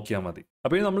നോക്കിയാൽ മതി.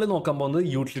 അപ്പോൾ ഈ നമ്മൾ നോക്കാൻ പോകുന്നത്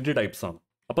യൂട്ടിലിറ്റി ടൈപ്സ് ആണ്.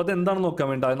 അപ്പോൾ അത് എന്താണ് നോക്കാൻ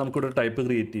വേണ്ടി ആദ്യം നമുക്കിവിടെ ടൈപ്പ്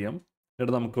ക്രിയേറ്റ് ചെയ്യാം.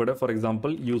 എന്നിട്ട് നമുക്കിവിടെ ഫോർ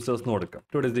എക്സാമ്പിൾ യൂസേഴ്സ് എന്ന് കൊടുക്കാം.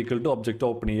 ഇവിടെ is equal to object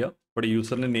open ചെയ്യുക. ഇവിടെ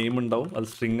യൂസറിന്റെ നെയിം ഉണ്ടാവും, അത്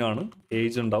സ്ട്രിംഗ് ആണ്,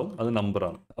 ഏജ് ഉണ്ടാവും, അത് നമ്പർ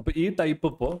ആണ്. അപ്പോൾ ഈ ടൈപ്പ്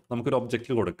ഇപ്പോൾ നമുക്കൊരു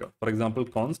ഒബ്ജക്റ്റിൽ കൊടുക്കാം. For example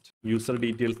const user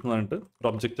details എന്ന് പറഞ്ഞിട്ട് ഒരു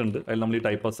ഒബ്ജക്റ്റ് ഉണ്ട്, അതിൽ നമ്മൾ ഈ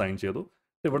ടൈപ്പ് അസൈൻ ചെയ്തു.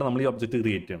 ഇവിടെ നമ്മൾ ഈ ഒബ്ജക്റ്റ്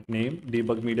ക്രിയേറ്റ് ചെയ്യണം. നെയിം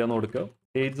debugmedia എന്ന് കൊടുക്കുക,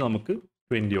 ഏജ് നമുക്ക്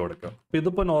 20 കൊടുക്കാം. അപ്പോൾ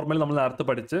ഇതിപ്പോൾ നോർമലി നമ്മൾ നേരത്തെ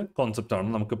പഠിച്ച കോൺസെപ്റ്റ് ആണ്.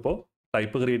 നമുക്കിപ്പോൾ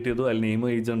ടൈപ്പ് ക്രിയേറ്റ് ചെയ്തു, അതിൽ നെയിം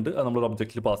ഏജ് ഉണ്ട്, അത് നമ്മൾ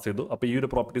ഒബ്ജക്റ്റിൽ പാസ് ചെയ്തു. അപ്പോൾ ഈ ഒരു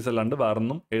പ്രോപ്പർട്ടീസ് അല്ലാണ്ട്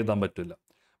വേറൊന്നും എഴുതാൻ പറ്റില്ല.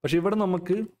 പക്ഷെ ഇവിടെ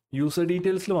നമുക്ക് യൂസർ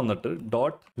ഡീറ്റെയിൽസിൽ വന്നിട്ട്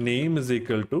dot name is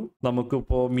equal to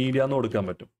നമുക്കിപ്പോൾ മീഡിയ എന്ന് കൊടുക്കാൻ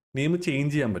പറ്റും. നെയിം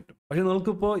ചേഞ്ച് ചെയ്യാൻ പറ്റും. പക്ഷെ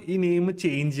നമുക്കിപ്പോൾ ഈ നെയിം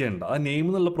ചേഞ്ച് ചെയ്യേണ്ട, ആ നെയിം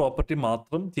എന്നുള്ള പ്രോപ്പർട്ടി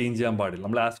മാത്രം ചേഞ്ച് ചെയ്യാൻ പാടില്ല.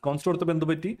 നമ്മൾ ആസ് കോൺസ്റ്റ് കൊടുത്തപ്പോൾ എന്ത്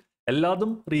പറ്റി,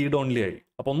 എല്ലാതും റീഡ് ഓൺലി ആയി.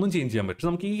 അപ്പോൾ ഒന്നും ചേഞ്ച് ചെയ്യാൻ പറ്റും.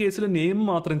 നമുക്ക് ഈ കേസിൽ നെയിം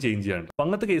മാത്രം ചേഞ്ച് ചെയ്യാണ്ട്. അപ്പോൾ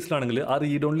അങ്ങനത്തെ കേസിലാണെങ്കിൽ ആ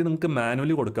റീഡ് ഓൺലി നിങ്ങൾക്ക്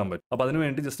മാനുവലി കൊടുക്കാൻ പറ്റും. അപ്പോൾ അതിന്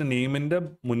വേണ്ടി ജസ്റ്റ് നെയിമിന്റെ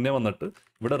മുന്നേ വന്നിട്ട്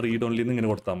ഇവിടെ റീഡ് ഓൺലി ഇങ്ങനെ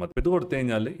കൊടുത്താൽ മതി. ഇത് കൊടുത്തു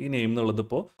കഴിഞ്ഞാൽ ഈ നെയിം എന്നുള്ളത്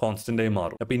ഇപ്പോൾ കോൺസ്റ്റന്റ് ആയി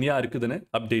മാറും. അപ്പോൾ ഇനി ആർക്കും ഇതിനെ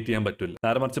അപ്ഡേറ്റ് ചെയ്യാൻ പറ്റില്ല.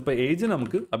 നേരെ മറിച്ച് ഇപ്പോൾ ഏജ്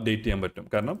നമുക്ക് അപ്ഡേറ്റ് ചെയ്യാൻ പറ്റും.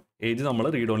 കാരണം ഏജ് നമ്മൾ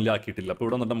റീഡ് ഓൺലി ആക്കിയിട്ടില്ല. അപ്പോൾ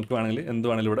ഇവിടെ വന്നിട്ട് നമുക്ക് വേണമെങ്കിൽ എന്ത്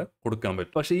വേണമെങ്കിലും ഇവിടെ കൊടുക്കാൻ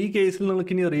പറ്റും. പക്ഷേ ഈ കേസിൽ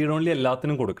നിങ്ങൾക്ക് ഇനി റീഡ് ഓൺലി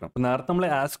എല്ലാത്തിനും കൊടുക്കണം. അപ്പോൾ നേരത്തെ നമ്മൾ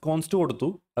ആസ് കോൺസ്റ്റ് കൊടുത്തു.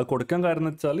 അത് കൊടുക്കാൻ കാരണം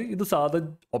എന്ന് വെച്ചാൽ ഇത് സാധാ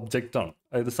ഒബ്ജക്റ്റ് ആണ്.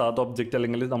 അതായത് സാധാ ഒബ്ജക്റ്റ്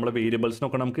അല്ലെങ്കിൽ നമ്മുടെ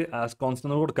വേരിയബിൾസിനൊക്കെ നമുക്ക് ആസ് കോൺസ്റ്റ്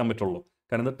എന്ന് കൊടുക്കാൻ പറ്റുള്ളൂ.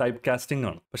 കാരണം ഇത് ടൈപ്പ് കാസ്റ്റിംഗ്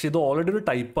ആണ്. പക്ഷേ ഇത് ഓൾറെഡി ഒരു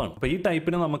ടൈപ്പാണ്. അപ്പോൾ ഈ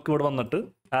ടൈപ്പിന് നമുക്ക് ഇവിടെ വന്നിട്ട്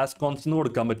ആസ് കോൺസ്റ്റ് എന്ന്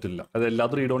കൊടുക്കാൻ പറ്റില്ല. അത്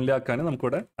എല്ലാതും റീഡ് ഓൺലി ആക്കാൻ നമുക്ക്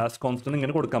ഇവിടെ ആസ് കോൺസ്റ്റ്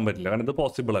ഇങ്ങനെ കൊടുക്കാൻ പറ്റില്ല. കാരണം ഇത്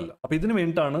പോസിബിൾ അല്ല. അപ്പോൾ ഇതിന്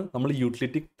വേണ്ടിയിട്ടാണ് നമ്മൾ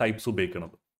യൂട്ടിലിറ്റി ടൈപ്സ്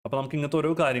ഉപയോഗിക്കുന്നത്. അപ്പോൾ നമുക്ക് ഇങ്ങനത്തെ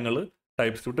ഓരോ കാര്യങ്ങൾ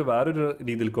ടൈപ്പ്സ്ക്രിപ്റ്റ് വേറൊരു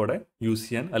രീതിയിൽ കൂടെ യൂസ്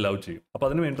ചെയ്യാൻ അലൗ ചെയ്യും. അപ്പോൾ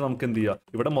അതിന് വേണ്ടി നമുക്ക് എന്ത് ചെയ്യാം,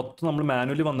 ഇവിടെ മൊത്തം നമ്മൾ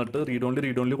മാനുവലി വന്നിട്ട് റീഡ്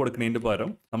ഓൺലി കൊടുക്കുന്നതിന് പകരം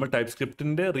നമ്മൾ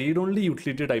ടൈപ്പ്സ്ക്രിപ്റ്റിന്റെ read only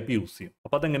utility type use ചെയ്യും.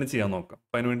 അപ്പോൾ അതെങ്ങനെ ചെയ്യാൻ നോക്കാം.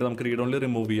 അപ്പോൾ അതിന് വേണ്ടി നമുക്ക് റീഡ് ഓൺലി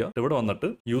റിമൂവ് ചെയ്യാം. ഇവിടെ വന്നിട്ട്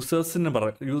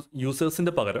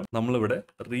യൂസേഴ്സിന്റെ പകരം നമ്മളിവിടെ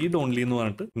റീഡ് ഓൺലി എന്ന്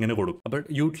പറഞ്ഞിട്ട് ഇങ്ങനെ കൊടുക്കും. അപ്പോൾ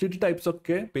യൂട്ടിലിറ്റി ടൈപ്സ്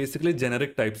ഒക്കെ ബേസിക്കലി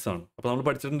ജനറിക് ടൈപ്സ് ആണ്. അപ്പോൾ നമ്മൾ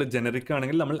പഠിച്ചിട്ടുണ്ട് ജനറിക്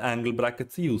ആണെങ്കിൽ നമ്മൾ ആംഗിൾ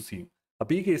ബ്രാക്കറ്റ്സ് യൂസ് ചെയ്യും.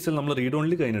 അപ്പോൾ ഈ കേസിൽ നമ്മൾ റീഡ്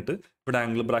ഓൺലി കഴിഞ്ഞിട്ട് ഇവിടെ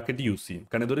ആംഗിൾ ബ്രാക്കറ്റ് യൂസ് ചെയ്യും.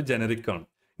 കാരണം ഇതൊരു ജനറിക് ആണ്.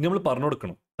 ഇനി നമ്മൾ പറഞ്ഞു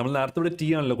കൊടുക്കണം. നമ്മൾ നേരത്തെ ഇവിടെ ടി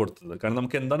ആണല്ലോ കൊടുത്തത്. കാരണം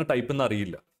നമുക്ക് എന്താണ് ടൈപ്പ് എന്ന്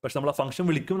അറിയില്ല. പക്ഷെ നമ്മൾ ആ ഫംഗ്ഷൻ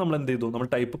വിളിക്കും, നമ്മൾ എന്ത് ചെയ്തു, നമ്മൾ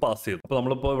ടൈപ്പ് പാസ് ചെയ്തു. അപ്പോൾ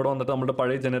നമ്മളിപ്പോൾ ഇവിടെ വന്നിട്ട് നമ്മുടെ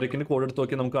പഴയ ജനറിക്കിന് കോഡ് എടുത്ത്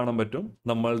നോക്കി നമുക്ക് കാണാൻ പറ്റും.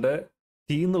 നമ്മളുടെ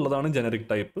ടി എന്നുള്ളതാണ് ജനറിക്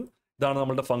ടൈപ്പ്. ഇതാണ്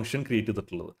നമ്മുടെ ഫംഗ്ഷൻ ക്രിയേറ്റ്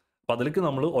ചെയ്തിട്ടുള്ളത്. അപ്പോൾ അതിലേക്ക്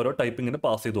നമ്മൾ ഓരോ ടൈപ്പ് ഇങ്ങനെ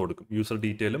പാസ് ചെയ്ത് കൊടുക്കും. യൂസർ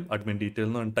ഡീറ്റെയിലും അഡ്മിൻ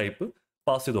ഡീറ്റെയിലും എന്ന് പറഞ്ഞ ടൈപ്പ്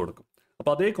പാസ് ചെയ്ത് കൊടുക്കും.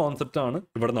 അപ്പോൾ അതേ കോൺസെപ്റ്റ് ആണ്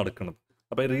ഇവിടെ നടക്കുന്നത്.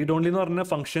 അപ്പോൾ റീഡ് ഓൺലി എന്ന് പറഞ്ഞ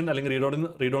ഫംഗ്ഷൻ അല്ലെങ്കിൽ റീഡ്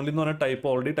ഓൺലി എന്ന് പറഞ്ഞ ടൈപ്പ്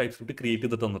ഓൾറെഡി ടൈപ്പ്സ്ക്രിപ്റ്റ് ക്രിയേറ്റ്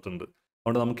ചെയ്ത് തന്നിട്ടുണ്ട്.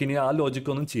 അതുകൊണ്ട് നമുക്ക് ഇനി ആ ലോജിക്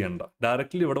ഒന്നും ചെയ്യണ്ട.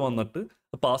 ഡയറക്റ്റ്ലി ഇവിടെ വന്നിട്ട്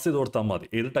പാസ് ചെയ്ത് കൊടുത്താൽ മതി.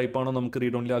 ഏത് ടൈപ്പാണോ നമുക്ക്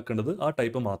റീഡ് ഓൺലി ആക്കേണ്ടത് ആ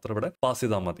ടൈപ്പ് മാത്രം ഇവിടെ പാസ്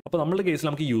ചെയ്താൽ മതി. അപ്പോൾ നമ്മുടെ കേസിൽ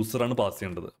നമുക്ക് യൂസറാണ് പാസ്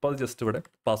ചെയ്യേണ്ടത്. അപ്പോൾ അത് ജസ്റ്റ് ഇവിടെ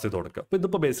പാസ് ചെയ്ത് കൊടുക്കുക. അപ്പോൾ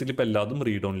ഇതിപ്പോൾ ബേസിക്കലി ഇപ്പോൾ എല്ലാതും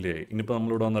റീഡ് ഓൺലി ആയി. ഇനിയിപ്പോൾ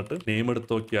നമ്മളിവിടെ വന്നിട്ട് നെയിം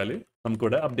എടുത്ത് നോക്കിയാൽ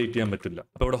നമുക്കിവിടെ അപ്ഡേറ്റ് ചെയ്യാൻ പറ്റില്ല.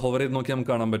 അപ്പോൾ ഇവിടെ ഹോവർ ചെയ്ത് നോക്കിയാൽ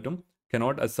നമുക്ക് കാണാൻ പറ്റും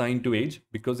cannot assign to age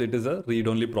because it is a read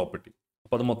only property.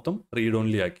 അപ്പോൾ അത് മൊത്തം റീഡ്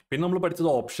ഓൺലി ആക്കി. പിന്നെ നമ്മൾ പഠിച്ചത്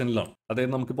ഓപ്ഷനിലാണ്.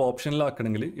 അതായത് നമുക്കിപ്പോൾ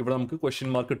ഓപ്ഷനിലാക്കണമെങ്കിൽ ഇവിടെ നമുക്ക് ക്വസ്റ്റ്യൻ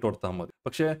മാർക്ക് ഇട്ട് കൊടുത്താൽ മതി.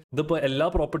 പക്ഷേ ഇതിപ്പോൾ എല്ലാ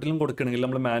പ്രോപ്പർട്ടിയിലും കൊടുക്കണമെങ്കിൽ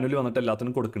നമ്മൾ മാനുവലി വന്നിട്ട്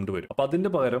എല്ലാത്തിനും കൊടുക്കേണ്ടി വരും. അപ്പോൾ അതിന്റെ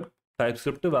പകരം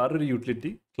ടൈപ്പ്സ്ക്രിപ്റ്റ് വേറൊരു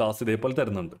യൂട്ടിലിറ്റി ക്ലാസ് ഇതേപോലെ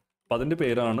തരുന്നുണ്ട്. അപ്പോൾ അതിന്റെ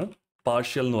പേരാണ്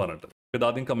പാർഷ്യൽ എന്ന് പറഞ്ഞിട്ട്.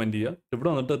 ഇതാദ്യം കമന്റ് ചെയ്യുക. ഇവിടെ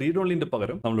വന്നിട്ട് റീഡ് ഓൺലിന്റെ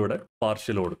പകരം നമ്മളിവിടെ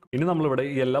പാർഷ്യൽ കൊടുക്കും. ഇനി നമ്മളിവിടെ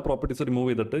ഈ എല്ലാ പ്രോപ്പർട്ടീസ് റിമൂവ്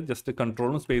ചെയ്തിട്ട് ജസ്റ്റ്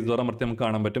കൺട്രോളും സ്പേസ് ബാറും അമർത്തി നമുക്ക്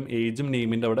കാണാൻ പറ്റും ഏജും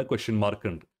നെയിമിന്റെ അവിടെ ക്വസ്റ്റ്യൻ മാർക്ക്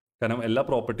ഉണ്ട്. കാരണം എല്ലാ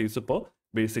പ്രോപ്പർട്ടീസും ഇപ്പോൾ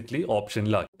ബേസിക്കലി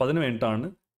ഓപ്ഷനിലാക്കി. അപ്പോൾ അതിന് വേണ്ടിയിട്ടാണ്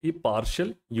ഈ പാർഷ്യൽ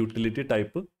യൂട്ടിലിറ്റി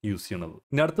ടൈപ്പ് യൂസ് ചെയ്യണത്.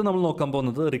 ഇനി അടുത്ത് നമ്മൾ നോക്കാൻ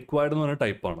പോകുന്നത് റിക്വയർഡ് എന്ന് പറഞ്ഞ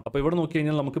ടൈപ്പാണ്. അപ്പോൾ ഇവിടെ നോക്കി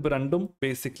കഴിഞ്ഞാൽ നമുക്കിപ്പോൾ രണ്ടും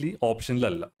ബേസിക്കലി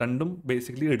ഓപ്ഷനിലല്ല, രണ്ടും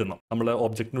ബേസിക്കലി ഇടണം. നമ്മളെ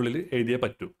ഒബ്ജക്റ്റിനുള്ളിൽ എഴുതിയേ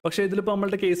പറ്റൂ. പക്ഷേ ഇതിലിപ്പോൾ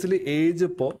നമ്മളുടെ കേസിൽ ഏജ്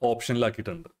ഇപ്പോൾ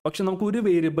ഓപ്ഷനിലാക്കിയിട്ടുണ്ട്. പക്ഷെ നമുക്ക് ഒരു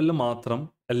വേരിയബിളിൽ മാത്രം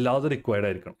അല്ലാതെ റിക്വയർഡ്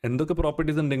ആയിരിക്കണം. എന്തൊക്കെ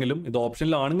പ്രോപ്പർട്ടീസ് ഉണ്ടെങ്കിലും ഇത്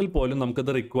ഓപ്ഷനിലാണെങ്കിൽ പോലും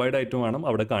നമുക്കത് റിക്വയർഡ് ആയിട്ട് വേണം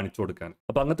അവിടെ കാണിച്ചു കൊടുക്കാൻ.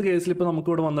 അപ്പോൾ അങ്ങനത്തെ കേസിൽ ഇപ്പോൾ നമുക്ക്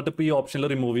ഇവിടെ വന്നിട്ട് ഇപ്പോൾ ഈ ഓപ്ഷനിൽ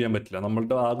റിമൂവ് ചെയ്യാൻ പറ്റില്ല.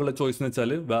 നമ്മളുടെ ആകെയുള്ള ചോയ്സ് എന്ന്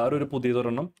വെച്ചാൽ വേറൊരു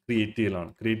പുതിയതൊരെണ്ണം ക്രിയേറ്റ്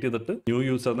ചെയ്യലാണ്. ക്രിയേറ്റ് ചെയ്തിട്ട് ന്യൂ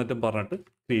യൂസർ എന്നിട്ട് പറഞ്ഞിട്ട്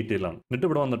ക്രിയേറ്റ് ചെയ്യലാണ്. എന്നിട്ട്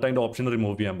ഇവിടെ വന്നിട്ട് അതിന്റെ ഓപ്ഷൻ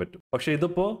റിമൂവ് ചെയ്യാൻ പറ്റും. പക്ഷേ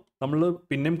ഇതിപ്പോൾ നമ്മൾ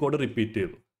പിന്നെയും കോഡ് റിപ്പീറ്റ്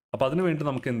ചെയ്തു. അപ്പോൾ അതിന് വേണ്ടി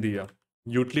നമുക്ക് എന്ത് ചെയ്യാം,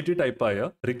 യൂട്ടിലിറ്റി ടൈപ്പായ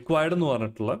റിക്വയർഡ് എന്ന്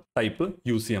പറഞ്ഞിട്ടുള്ള ടൈപ്പ്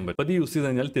യൂസ് ചെയ്യാൻ പറ്റും. അപ്പോൾ ഇത് യൂസ് ചെയ്ത്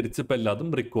കഴിഞ്ഞാൽ തിരിച്ചിപ്പോൾ എല്ലാതും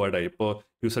റിക്വയർഡ് ആയി. ഇപ്പോൾ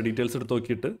യൂസർ ഡീറ്റെയിൽസ് എടുത്ത്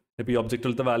നോക്കിയിട്ട് ഇപ്പോൾ ഈ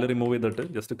ഒബ്ജക്റ്റിലത്തെ വാല്യൂ റിമൂവ് ചെയ്തിട്ട്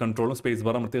ജസ്റ്റ് കൺട്രോളും സ്പേസ്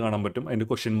ബാർ അമർത്തി കാണാൻ പറ്റും. അതിന്റെ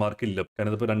ക്വസ്റ്റ്യൻ മാർക്ക് ഇല്ല.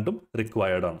 കാരണം ഇതിപ്പോൾ രണ്ടും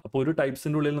റിക്വയർഡ് ആണ്. അപ്പോൾ ഒരു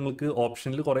ടൈപ്സിന്റെ ഉള്ളിൽ നിങ്ങൾക്ക്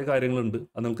ഓപ്ഷനിൽ കുറേ കാര്യങ്ങളുണ്ട്.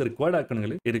 അത് നിങ്ങൾക്ക് റിക്വയർഡ്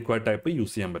ആക്കണമെങ്കിൽ ഈ റിക്വയർഡ് ടൈപ്പ്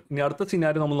യൂസ് ചെയ്യാൻ പറ്റും. ഇനി അടുത്ത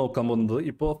സിനാരിയോ നമ്മൾ നോക്കാൻ പോകുന്നത്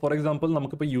ഇപ്പോൾ ഫോർ എക്സാമ്പിൾ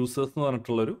നമുക്കിപ്പോൾ യൂസേഴ്സ് എന്ന്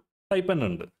പറഞ്ഞിട്ടുള്ളൊരു ടൈപ്പ് തന്നെ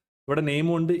ഉണ്ട്. ഇവിടെ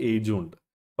നെയിമും ഉണ്ട് ഏജും ഉണ്ട്.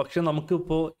 പക്ഷെ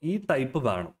നമുക്കിപ്പോൾ ഈ ടൈപ്പ്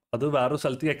വേണം. അത് വേറൊരു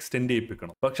സ്ഥലത്തേക്ക് എക്സ്റ്റെൻഡ്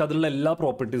ചെയ്യിപ്പിക്കണം. പക്ഷെ അതിലുള്ള എല്ലാ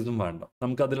പ്രോപ്പർട്ടീസും വേണ്ട,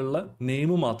 നമുക്ക് അതിലുള്ള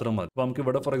നെയിം മാത്രം മതി. അപ്പോൾ നമുക്ക്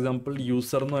ഇവിടെ ഫോർ എക്സാമ്പിൾ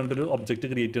യൂസർ എന്ന് പറഞ്ഞിട്ടൊരു ഒബ്ജക്റ്റ്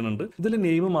ക്രിയേറ്റ് ചെയ്യുന്നുണ്ട്, ഇതിൽ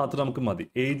നെയിം മാത്രം നമുക്ക് മതി,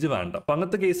 ഏജ് വേണ്ട. അപ്പം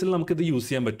അങ്ങനത്തെ കേസിൽ നമുക്ക് ഇത് യൂസ്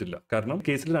ചെയ്യാൻ പറ്റില്ല, കാരണം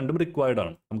കേസിൽ രണ്ടും റിക്വയർഡ്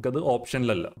ആണ്, നമുക്കത്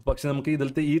ഓപ്ഷനിലല്ല. പക്ഷെ നമുക്ക്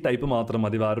ഇതിലത്തെ ഈ ടൈപ്പ് മാത്രം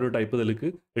മതി, വേറൊരു ടൈപ്പ് ഇതിലേക്ക്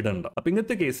ഇടണ്ട. അപ്പം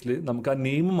ഇങ്ങനത്തെ കേസിൽ നമുക്ക് ആ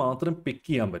നെയിം മാത്രം പിക്ക്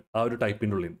ചെയ്യാൻ പറ്റും ആ ഒരു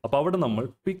ടൈപ്പിന്റെ ഉള്ളിൽ. അപ്പോൾ അവിടെ നമ്മൾ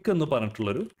പിക്ക് എന്ന്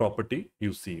പറഞ്ഞിട്ടുള്ളൊരു പ്രോപ്പർട്ടി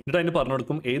യൂസ് ചെയ്യും. എന്നിട്ട് അതിന് പറഞ്ഞു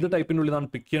കൊടുക്കും ഏത് ടൈപ്പിന്റെ ഉള്ളിലാണ്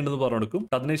പിക്ക് ചെയ്യേണ്ടത് പറഞ്ഞു കൊടുക്കും,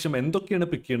 അതിനുശേഷം എന്തൊക്കെയാണ്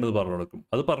പിക്ക് ചെയ്യേണ്ടത് പറഞ്ഞു കൊടുക്കും.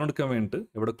 അത് പറഞ്ഞു കൊടുക്കാൻ വേണ്ടിയിട്ട്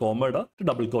ഇവിടെ കോമ ഇടാ,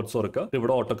 ഡബിൾ കോട്ട്സ് കൊടുക്കുക,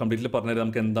 ഇവിടെ ഓട്ടോ കംപ്ലീറ്റിൽ പറഞ്ഞുതരാം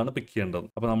നമുക്ക് എന്താണ് പിക്ക് ചെയ്യേണ്ടത്.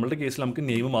 അപ്പോൾ നമ്മുടെ കേസിൽ നമുക്ക്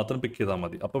നെയിം മാത്രം പിക്ക് ചെയ്താൽ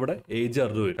മതി. അപ്പോൾ ഇവിടെ ഏജ്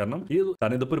അറിവ് വരും, കാരണം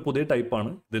ഇതിപ്പോൾ ഒരു പുതിയ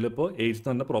ടൈപ്പാണ്, ഇതിലിപ്പോൾ ഏജ്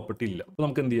തന്നെ പ്രോപ്പർട്ടി ഇല്ല. അപ്പോൾ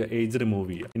നമുക്ക് എന്ത് ചെയ്യുക, ഏജ് റിമൂവ്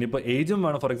ചെയ്യുക. ഇനിയിപ്പോൾ ഏജും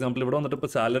വേണം, ഫോർ എക്സാമ്പിൾ ഇവിടെ വന്നിട്ട്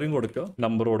ഇപ്പോൾ സാലറിയും കൊടുക്കുക,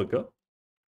 നമ്പർ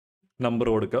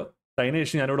കൊടുക്കുക,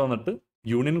 അതിനുശേഷം ഞാനിവിടെ വന്നിട്ട്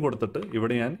യൂണിയൻ കൊടുത്തിട്ട്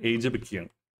ഇവിടെ ഞാൻ ഏജ് പിക്ക്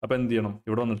ചെയ്യണം. അപ്പോൾ എന്ത് ചെയ്യണം,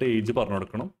 ഇവിടെ വന്നിട്ട് ഏജ് പറഞ്ഞു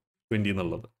കൊടുക്കണം 20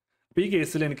 എന്നുള്ളത്. അപ്പോൾ ഈ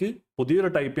കേസിൽ എനിക്ക് പുതിയൊരു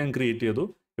ടൈപ്പ് ഞാൻ ക്രിയേറ്റ് ചെയ്തു,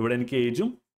 ഇവിടെ എനിക്ക് ഏജും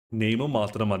നെയിമും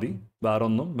മാത്രം മതി, വേറെ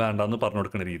ഒന്നും വേണ്ടെന്ന് പറഞ്ഞു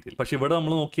കൊടുക്കുന്ന രീതിയിൽ. പക്ഷെ ഇവിടെ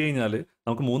നമ്മൾ നോക്കി കഴിഞ്ഞാൽ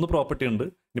നമുക്ക് 3 പ്രോപ്പർട്ടി ഉണ്ട്.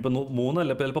 ഇനിയിപ്പോൾ 3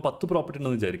 അല്ല, ഇപ്പോൾ ചിലപ്പോൾ 10 പ്രോപ്പർട്ടി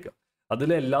ഉണ്ടെന്ന് വിചാരിക്കുക,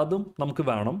 അതിലെല്ലാതും നമുക്ക്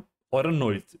വേണം ഒരെണ്ണം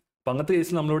ഒഴിച്ച്. അപ്പം അങ്ങനത്തെ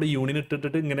കേസിൽ നമ്മളിവിടെ യൂണിയൻ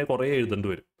ഇട്ടിട്ട് ഇങ്ങനെ കുറേ എഴുതേണ്ടി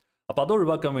വരും. അപ്പോൾ അത്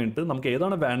ഒഴിവാക്കാൻ വേണ്ടിയിട്ട് നമുക്ക്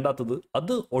ഏതാണ് വേണ്ടാത്തത്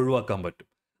അത് ഒഴിവാക്കാൻ പറ്റും.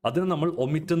 അതിന് നമ്മൾ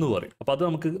ഒമിറ്റ് എന്ന് പറയും. അപ്പോൾ അത്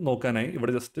നമുക്ക് നോക്കാനായി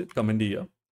ഇവിടെ ജസ്റ്റ് കമൻറ്റ് ചെയ്യുക,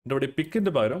 എന്നിട്ട് ഇവിടെ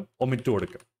പിക്കിൻ്റെ പകരം ഒമിറ്റ്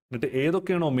കൊടുക്കുക. എന്നിട്ട്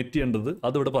ഏതൊക്കെയാണ് ഒമിറ്റ് ചെയ്യേണ്ടത്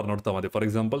അത് ഇവിടെ പറഞ്ഞു കൊടുത്താൽ മതി. ഫോർ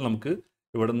എക്സാമ്പിൾ നമുക്ക്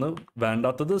ഇവിടെ നിന്ന്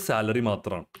വേണ്ടാത്തത് സാലറി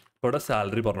മാത്രമാണ്, അപ്പോൾ ഇവിടെ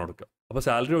സാലറി പറഞ്ഞു കൊടുക്കുക. അപ്പോൾ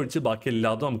സാലറി ഒഴിച്ച് ബാക്കി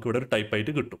എല്ലാതും നമുക്ക് ഇവിടെ ഒരു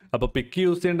ടൈപ്പായിട്ട് കിട്ടും. അപ്പോൾ പിക്ക്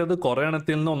യൂസ് ചെയ്യേണ്ടത് കുറേ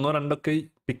എണ്ണത്തിൽ നിന്ന് 1-2 ഒക്കെ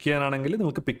പിക്ക് ചെയ്യാനാണെങ്കിൽ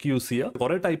നമുക്ക് പിക്ക് യൂസ് ചെയ്യുക.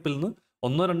 കുറേ ടൈപ്പിൽ നിന്ന്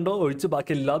 1-2 ഒഴിച്ച്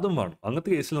ബാക്കി എല്ലാതും വേണം,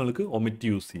 അങ്ങനത്തെ കേസിൽ നമുക്ക്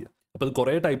ഒമിറ്റ് യൂസ് ചെയ്യുക. അപ്പോൾ അത്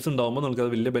കുറേ ടൈപ്സ് ഉണ്ടാകുമ്പോൾ നമുക്ക്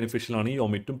അത് വലിയ ബെനിഫിഷ്യൽ ആണ് ഈ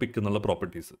ഒമിറ്റും പിക്ക് എന്നുള്ള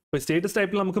പ്രോപ്പർട്ടീസ്. ഇപ്പോൾ സ്റ്റേറ്റസ്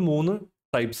ടൈപ്പിൽ നമുക്ക് 3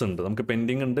 ടൈപ്സ് ഉണ്ട്, നമുക്ക്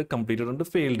പെൻഡിങ് ഉണ്ട്, കംപ്ലീറ്റഡ് ഉണ്ട്,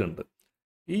 ഫെയിൽഡ് ഉണ്ട്.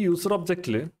 ഈ യൂസർ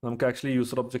ഒബ്ജക്റ്റിൽ നമുക്ക് ആക്ച്വലി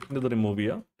യൂസർ ഒബ്ജക്റ്റിൻ്റെ ഇത് റിമൂവ്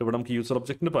ചെയ്യാം. ഇവിടെ നമുക്ക് യൂസർ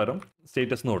ഒബ്ജക്റ്റിന് പകരം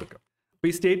സ്റ്റേറ്റസ് എന്ന് കൊടുക്കാം. അപ്പോൾ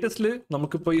ഈ സ്റ്റേറ്റസിൽ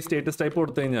നമുക്കിപ്പോൾ ഈ സ്റ്റേറ്റസ് ടൈപ്പ്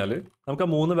കൊടുത്തു കഴിഞ്ഞാൽ നമുക്ക് ആ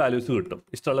 3 വാല്യൂസ് കിട്ടും,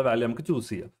 ഇഷ്ടമുള്ള വാല്യൂ നമുക്ക് ചൂസ്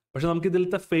ചെയ്യാം. പക്ഷെ നമുക്ക്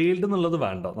ഇതിലത്തെ ഫെയിൽഡ് എന്നുള്ളത്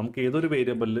വേണ്ട, നമുക്ക് ഏതൊരു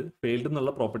വേരിയബിളിൽ ഫെയിൽഡ്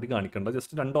എന്നുള്ള പ്രോപ്പർട്ടി കാണിക്കേണ്ട,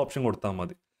 ജസ്റ്റ് 2 ഓപ്ഷൻ കൊടുത്താൽ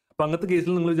മതി. അപ്പോൾ അങ്ങനത്തെ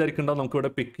കേസിൽ നിങ്ങൾ വിചാരിക്കേണ്ട നമുക്ക്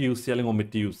ഇവിടെ പിക്ക് യൂസ് ചെയ്യാം അല്ലെങ്കിൽ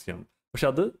ഒമിറ്റ് യൂസ് ചെയ്യാം. പക്ഷെ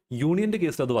അത് യൂണിയൻ്റെ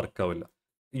കേസിൽ അത് വർക്കാവില്ല.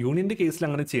 യൂണിയൻ്റെ കേസിൽ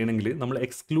അങ്ങനെ ചെയ്യണമെങ്കിൽ നമ്മൾ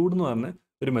എക്സ്ക്ലൂഡ് എന്ന് പറഞ്ഞ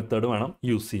ഒരു മെത്തേഡ് വേണം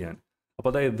യൂസ് ചെയ്യാൻ.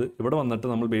 അപ്പോൾ അതായത് ഇവിടെ വന്നിട്ട്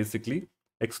നമ്മൾ ബേസിക്കലി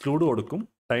എക്സ്ക്ലൂഡ് കൊടുക്കും,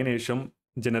 അതിനുശേഷം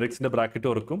ജനറിക്സിൻ്റെ ബ്രാക്കറ്റ്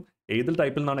കൊടുക്കും, ഏതിൽ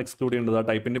ടൈപ്പിൽ നിന്നാണ് എക്സ്ക്ലൂഡ് ചെയ്യേണ്ടത് ആ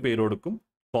ടൈപ്പിൻ്റെ പേര് കൊടുക്കും,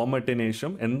 കോമ ഇട്ടതിന്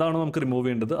ശേഷം എന്താണോ നമുക്ക് റിമൂവ്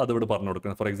ചെയ്യേണ്ടത് അത് ഇവിടെ പറഞ്ഞു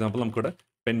കൊടുക്കണം. ഫോർ എക്സാമ്പിൾ നമുക്കിവിടെ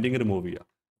പെൻഡിങ് റിമൂവ് ചെയ്യാം.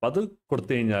 അപ്പോൾ അത്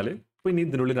കൊടുത്തു കഴിഞ്ഞാൽ ഇപ്പോൾ ഇനി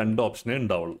ഇതിനുള്ളിൽ 2 ഓപ്ഷനേ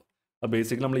ഉണ്ടാവുള്ളൂ. അപ്പോൾ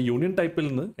ബേസിക്കലി നമ്മൾ യൂണിയൻ ടൈപ്പിൽ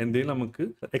നിന്ന് എന്തെങ്കിലും നമുക്ക്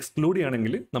എക്സ്ക്ലൂഡ്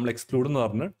ചെയ്യണമെങ്കിൽ നമ്മൾ എക്സ്ക്ലൂഡ് എന്ന്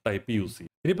പറഞ്ഞ ടൈപ്പ് യൂസ്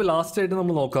ചെയ്യും. ഇനിയിപ്പോൾ ലാസ്റ്റ് ആയിട്ട്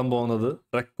നമ്മൾ നോക്കാൻ പോകുന്നത്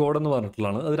റെക്കോർഡ് എന്ന്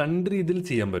പറഞ്ഞിട്ടുള്ളതാണ്. അത് 2 രീതിയിൽ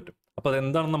ചെയ്യാൻ പറ്റും. അപ്പോൾ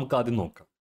അതെന്താണെന്ന് നമുക്ക് ആദ്യം നോക്കാം.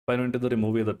 അപ്പോൾ അതിനുവേണ്ടി ഇത്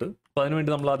റിമൂവ് ചെയ്തിട്ട് അപ്പോൾ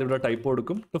അതിനുവേണ്ടി നമ്മൾ ആദ്യം ഇവിടെ ടൈപ്പ്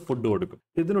കൊടുക്കും, ഫുഡ് കൊടുക്കും.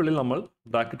 ഇതിനുള്ളിൽ നമ്മൾ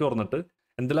ബ്രാക്കറ്റ് തുറന്നിട്ട്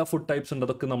എന്തെല്ലാം ഫുഡ് ടൈപ്സ് ഉണ്ട്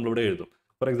അതൊക്കെ നമ്മളിവിടെ എഴുതും.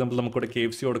 ഫോർ എക്സാമ്പിൾ നമുക്കിവിടെ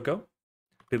KFC കൊടുക്കാം,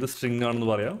 ഇത് സ്ട്രിങ് ആണെന്ന്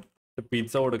പറയാം,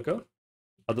 പിസ്സ കൊടുക്കുക,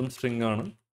 അതും സ്ട്രിങ് ആണ്,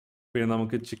 പിന്നെ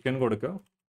നമുക്ക് ചിക്കൻ കൊടുക്കാം,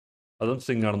 അതും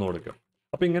സ്ട്രിങ് ആണെന്ന് കൊടുക്കാം.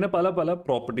 അപ്പോൾ ഇങ്ങനെ പല പല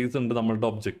പ്രോപ്പർട്ടീസ് ഉണ്ട് നമ്മളുടെ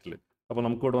ഒബ്ജക്റ്റിൽ. അപ്പോൾ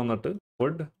നമുക്കിവിടെ വന്നിട്ട്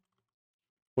ഫുഡ്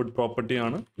പ്രോപ്പർട്ടി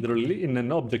ആണ്, ഇതിനുള്ളിൽ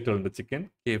ഇന്ന ഒബ്ജക്റ്റുകളുണ്ട്, ചിക്കൻ,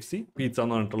 KFC, പിസ്സ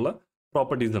എന്ന് പറഞ്ഞിട്ടുള്ള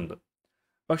പ്രോപ്പർട്ടീസ് ഉണ്ട്.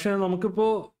 പക്ഷേ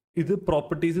നമുക്കിപ്പോൾ ഇത്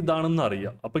പ്രോപ്പർട്ടീസ് ഇതാണെന്ന്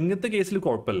അറിയാം. അപ്പോൾ ഇങ്ങനത്തെ കേസിൽ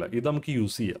കുഴപ്പമില്ല, ഇത് നമുക്ക്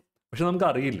യൂസ് ചെയ്യാം. പക്ഷെ നമുക്ക്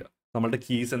അറിയില്ല നമ്മുടെ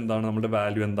കീസ് എന്താണ്, നമ്മുടെ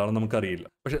വാല്യൂ എന്താണെന്ന് നമുക്കറിയില്ല.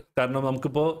 പക്ഷെ കാരണം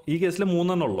നമുക്കിപ്പോൾ ഈ കേസിൽ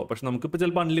 3 ഉള്ളൂ, പക്ഷെ നമുക്കിപ്പോൾ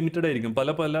ചിലപ്പോൾ അൺലിമിറ്റഡ് ആയിരിക്കും,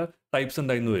 പല പല ടൈപ്സ്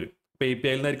ഉണ്ടായിരുന്നു വരും. ഇപ്പോൾ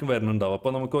API നിന്നായിരിക്കും വരുന്നുണ്ടാവും.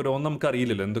 അപ്പോൾ നമുക്ക് ഓരോന്നും നമുക്ക്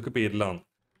അറിയില്ലല്ലോ എന്തൊക്കെ പേരിലാണ്.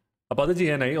 അപ്പോൾ അത്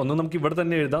ചെയ്യാനായി ഒന്ന് നമുക്ക് ഇവിടെ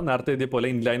തന്നെ എഴുതാം, നേരത്തെ എഴുതിയ പോലെ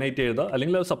ഇൻലൈനായിട്ട് എഴുതാം,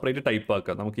 അല്ലെങ്കിൽ അത് സെപ്പറേറ്റ് ടൈപ്പ്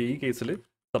ആക്കാം. നമുക്ക് ഈ കേസിൽ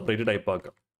സെപ്പറേറ്റ് ടൈപ്പ്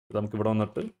ആക്കാം. നമുക്ക് ഇവിടെ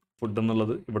വന്നിട്ട് ഫുഡ്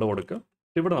എന്നുള്ളത് ഇവിടെ കൊടുക്കുക.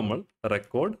 ഇവിടെ നമ്മൾ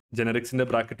റെക്കോർഡ് ജനറിക്സിൻ്റെ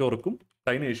ബ്രാക്കറ്റ് ഓർക്കും,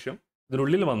 അതിനുശേഷം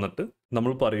ഇതിനുള്ളിൽ വന്നിട്ട്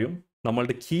നമ്മൾ പറയും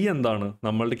നമ്മളുടെ കീ എന്താണ്,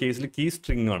 നമ്മളുടെ കേസിൽ കീ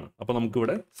സ്ട്രിങ് ആണ്. അപ്പോൾ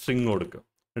നമുക്കിവിടെ സ്ട്രിങ് കൊടുക്കുക.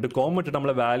 എന്നിട്ട് കോമ ഇട്ടിട്ട്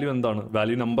നമ്മളെ വാല്യൂ എന്താണ്,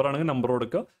 വാല്യൂ നമ്പർ ആണെങ്കിൽ നമ്പർ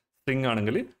കൊടുക്കുക, സ്ട്രിങ്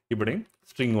ആണെങ്കിൽ ഇവിടെയും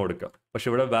സ്ട്രിങ് കൊടുക്കുക. പക്ഷെ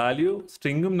ഇവിടെ വാല്യൂ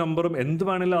സ്ട്രിങ്ങും നമ്പറും എന്ത്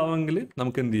വേണമെങ്കിലും ആവെങ്കിൽ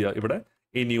നമുക്ക് എന്ത് ചെയ്യുക, ഇവിടെ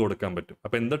എനി കൊടുക്കാൻ പറ്റും.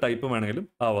 അപ്പോൾ എന്ത് ടൈപ്പ് വേണമെങ്കിലും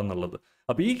ആവാന്നുള്ളത്.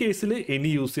 അപ്പോൾ ഈ കേസിൽ എനി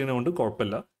യൂസ് ചെയ്യുന്നതുകൊണ്ട്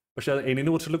കുഴപ്പമില്ല. പക്ഷേ എനിനെ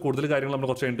കുറിച്ചുള്ള കൂടുതൽ കാര്യങ്ങൾ നമ്മൾ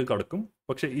കുറച്ച് കഴിഞ്ഞിട്ട് കിടക്കും.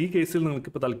 പക്ഷേ ഈ കേസിൽ നിങ്ങൾക്ക്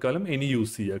ഇപ്പോൾ തൽക്കാലം എനി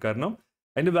യൂസ് ചെയ്യുക, കാരണം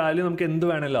അതിൻ്റെ വാല്യൂ നമുക്ക് എന്ത്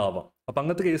വേണമെങ്കിലും ആവാം. അപ്പോൾ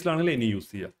അങ്ങനത്തെ കേസിലാണെങ്കിൽ എനി യൂസ്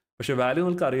ചെയ്യുക. പക്ഷേ വാല്യൂ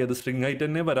നിങ്ങൾക്ക് അറിയാം, ഇത് സ്ട്രിങ് ആയിട്ട്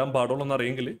തന്നെ വരാൻ പാടുള്ളൂ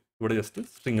എന്നറിയെങ്കിൽ ഇവിടെ ജസ്റ്റ്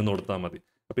സ്ട്രിങ് എന്ന് കൊടുത്താൽ മതി.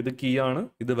 അപ്പോൾ ഇത് കീ ആണ്,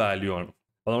 ഇത് വാല്യൂ ആണ്.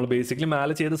 അപ്പോൾ നമ്മൾ ബേസിക്കലി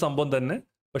മേലെ ചെയ്ത സംഭവം തന്നെ,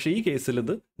 പക്ഷേ ഈ കേസിൽ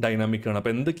ഇത് ഡൈനാമിക് ആണ്.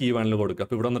 അപ്പോൾ എന്ത് കീ വേണമെങ്കിലും കൊടുക്കുക.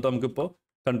 അപ്പോൾ ഇവിടെ വന്നിട്ട് നമുക്കിപ്പോൾ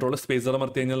കൺട്രോൾ സ്പേസർ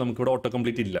അമർത്തി കഴിഞ്ഞാൽ നമുക്കിവിടെ ഓട്ടോ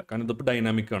കംപ്ലീറ്റ് ഇല്ല, കാരണം ഇതിപ്പോൾ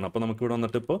ഡൈനാമിക് ആണ്. അപ്പോൾ നമുക്കിവിടെ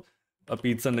വന്നിട്ട് ഇപ്പോൾ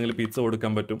പിസ്സ ഉണ്ടെങ്കിൽ പിസ്സ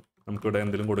കൊടുക്കാൻ പറ്റും, നമുക്കിവിടെ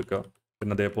എന്തെങ്കിലും കൊടുക്കാം.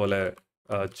 പിന്നെ അതേപോലെ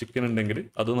ചിക്കൻ ഉണ്ടെങ്കിൽ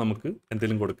അത് നമുക്ക്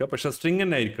എന്തെങ്കിലും കൊടുക്കുക. പക്ഷേ സ്ട്രിങ്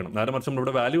തന്നെ ആയിരിക്കണം. നേരെ മറിച്ച്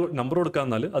നമ്മളിവിടെ വാല്യൂ നമ്പർ കൊടുക്കുക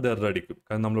എന്നാൽ അത് എറർ അടിക്കും,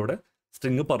 കാരണം നമ്മളിവിടെ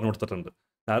സ്ട്രിങ് പറഞ്ഞു കൊടുത്തിട്ടുണ്ട്.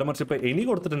 നേരെ മറിച്ച് ഇപ്പോൾ എനി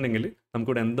കൊടുത്തിട്ടുണ്ടെങ്കിൽ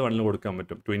നമുക്കിവിടെ എന്ത് വേണമെങ്കിലും കൊടുക്കാൻ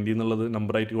പറ്റും. 20 എന്നുള്ളത്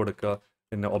നമ്പറായിട്ട് കൊടുക്കുക,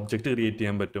 പിന്നെ ഒബ്ജക്റ്റ് ക്രിയേറ്റ്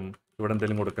ചെയ്യാൻ പറ്റും, ഇവിടെ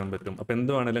എന്തെങ്കിലും കൊടുക്കാൻ പറ്റും. അപ്പോൾ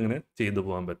എന്ത് വേണമെങ്കിലും അങ്ങനെ ചെയ്തു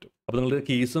പോകാൻ പറ്റും. അപ്പോൾ നിങ്ങൾക്ക്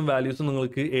കീസും വാല്യൂസും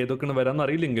നിങ്ങൾക്ക് ഏതൊക്കെയാണ് വരാമെന്ന്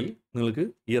അറിയില്ലെങ്കിൽ നിങ്ങൾക്ക്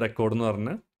ഈ റെക്കോർഡ് എന്ന്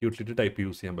പറഞ്ഞ യൂട്ടിലിറ്റി ടൈപ്പ്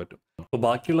യൂസ് ചെയ്യാൻ പറ്റും. അപ്പോൾ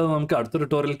ബാക്കിയുള്ളത് നമുക്ക് അടുത്ത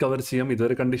ട്യൂട്ടോറിയൽ കവർ ചെയ്യാം.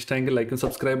 ഇതുവരെ കണ്ടിഷ്ടമെങ്കിൽ ലൈക്കും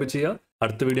സബ്സ്ക്രൈബ് ചെയ്യുക.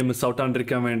 അടുത്ത വീഡിയോ മിസ് ഔട്ട്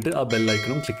ആണ്ടിരിക്കാൻ വേണ്ടി ആ ബെൽ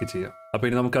ഐക്കണും ക്ലിക്ക് ചെയ്യുക. അപ്പോൾ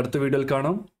ഇനി നമുക്ക് അടുത്ത വീഡിയോയിൽ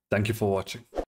കാണാം. Thank you for watching.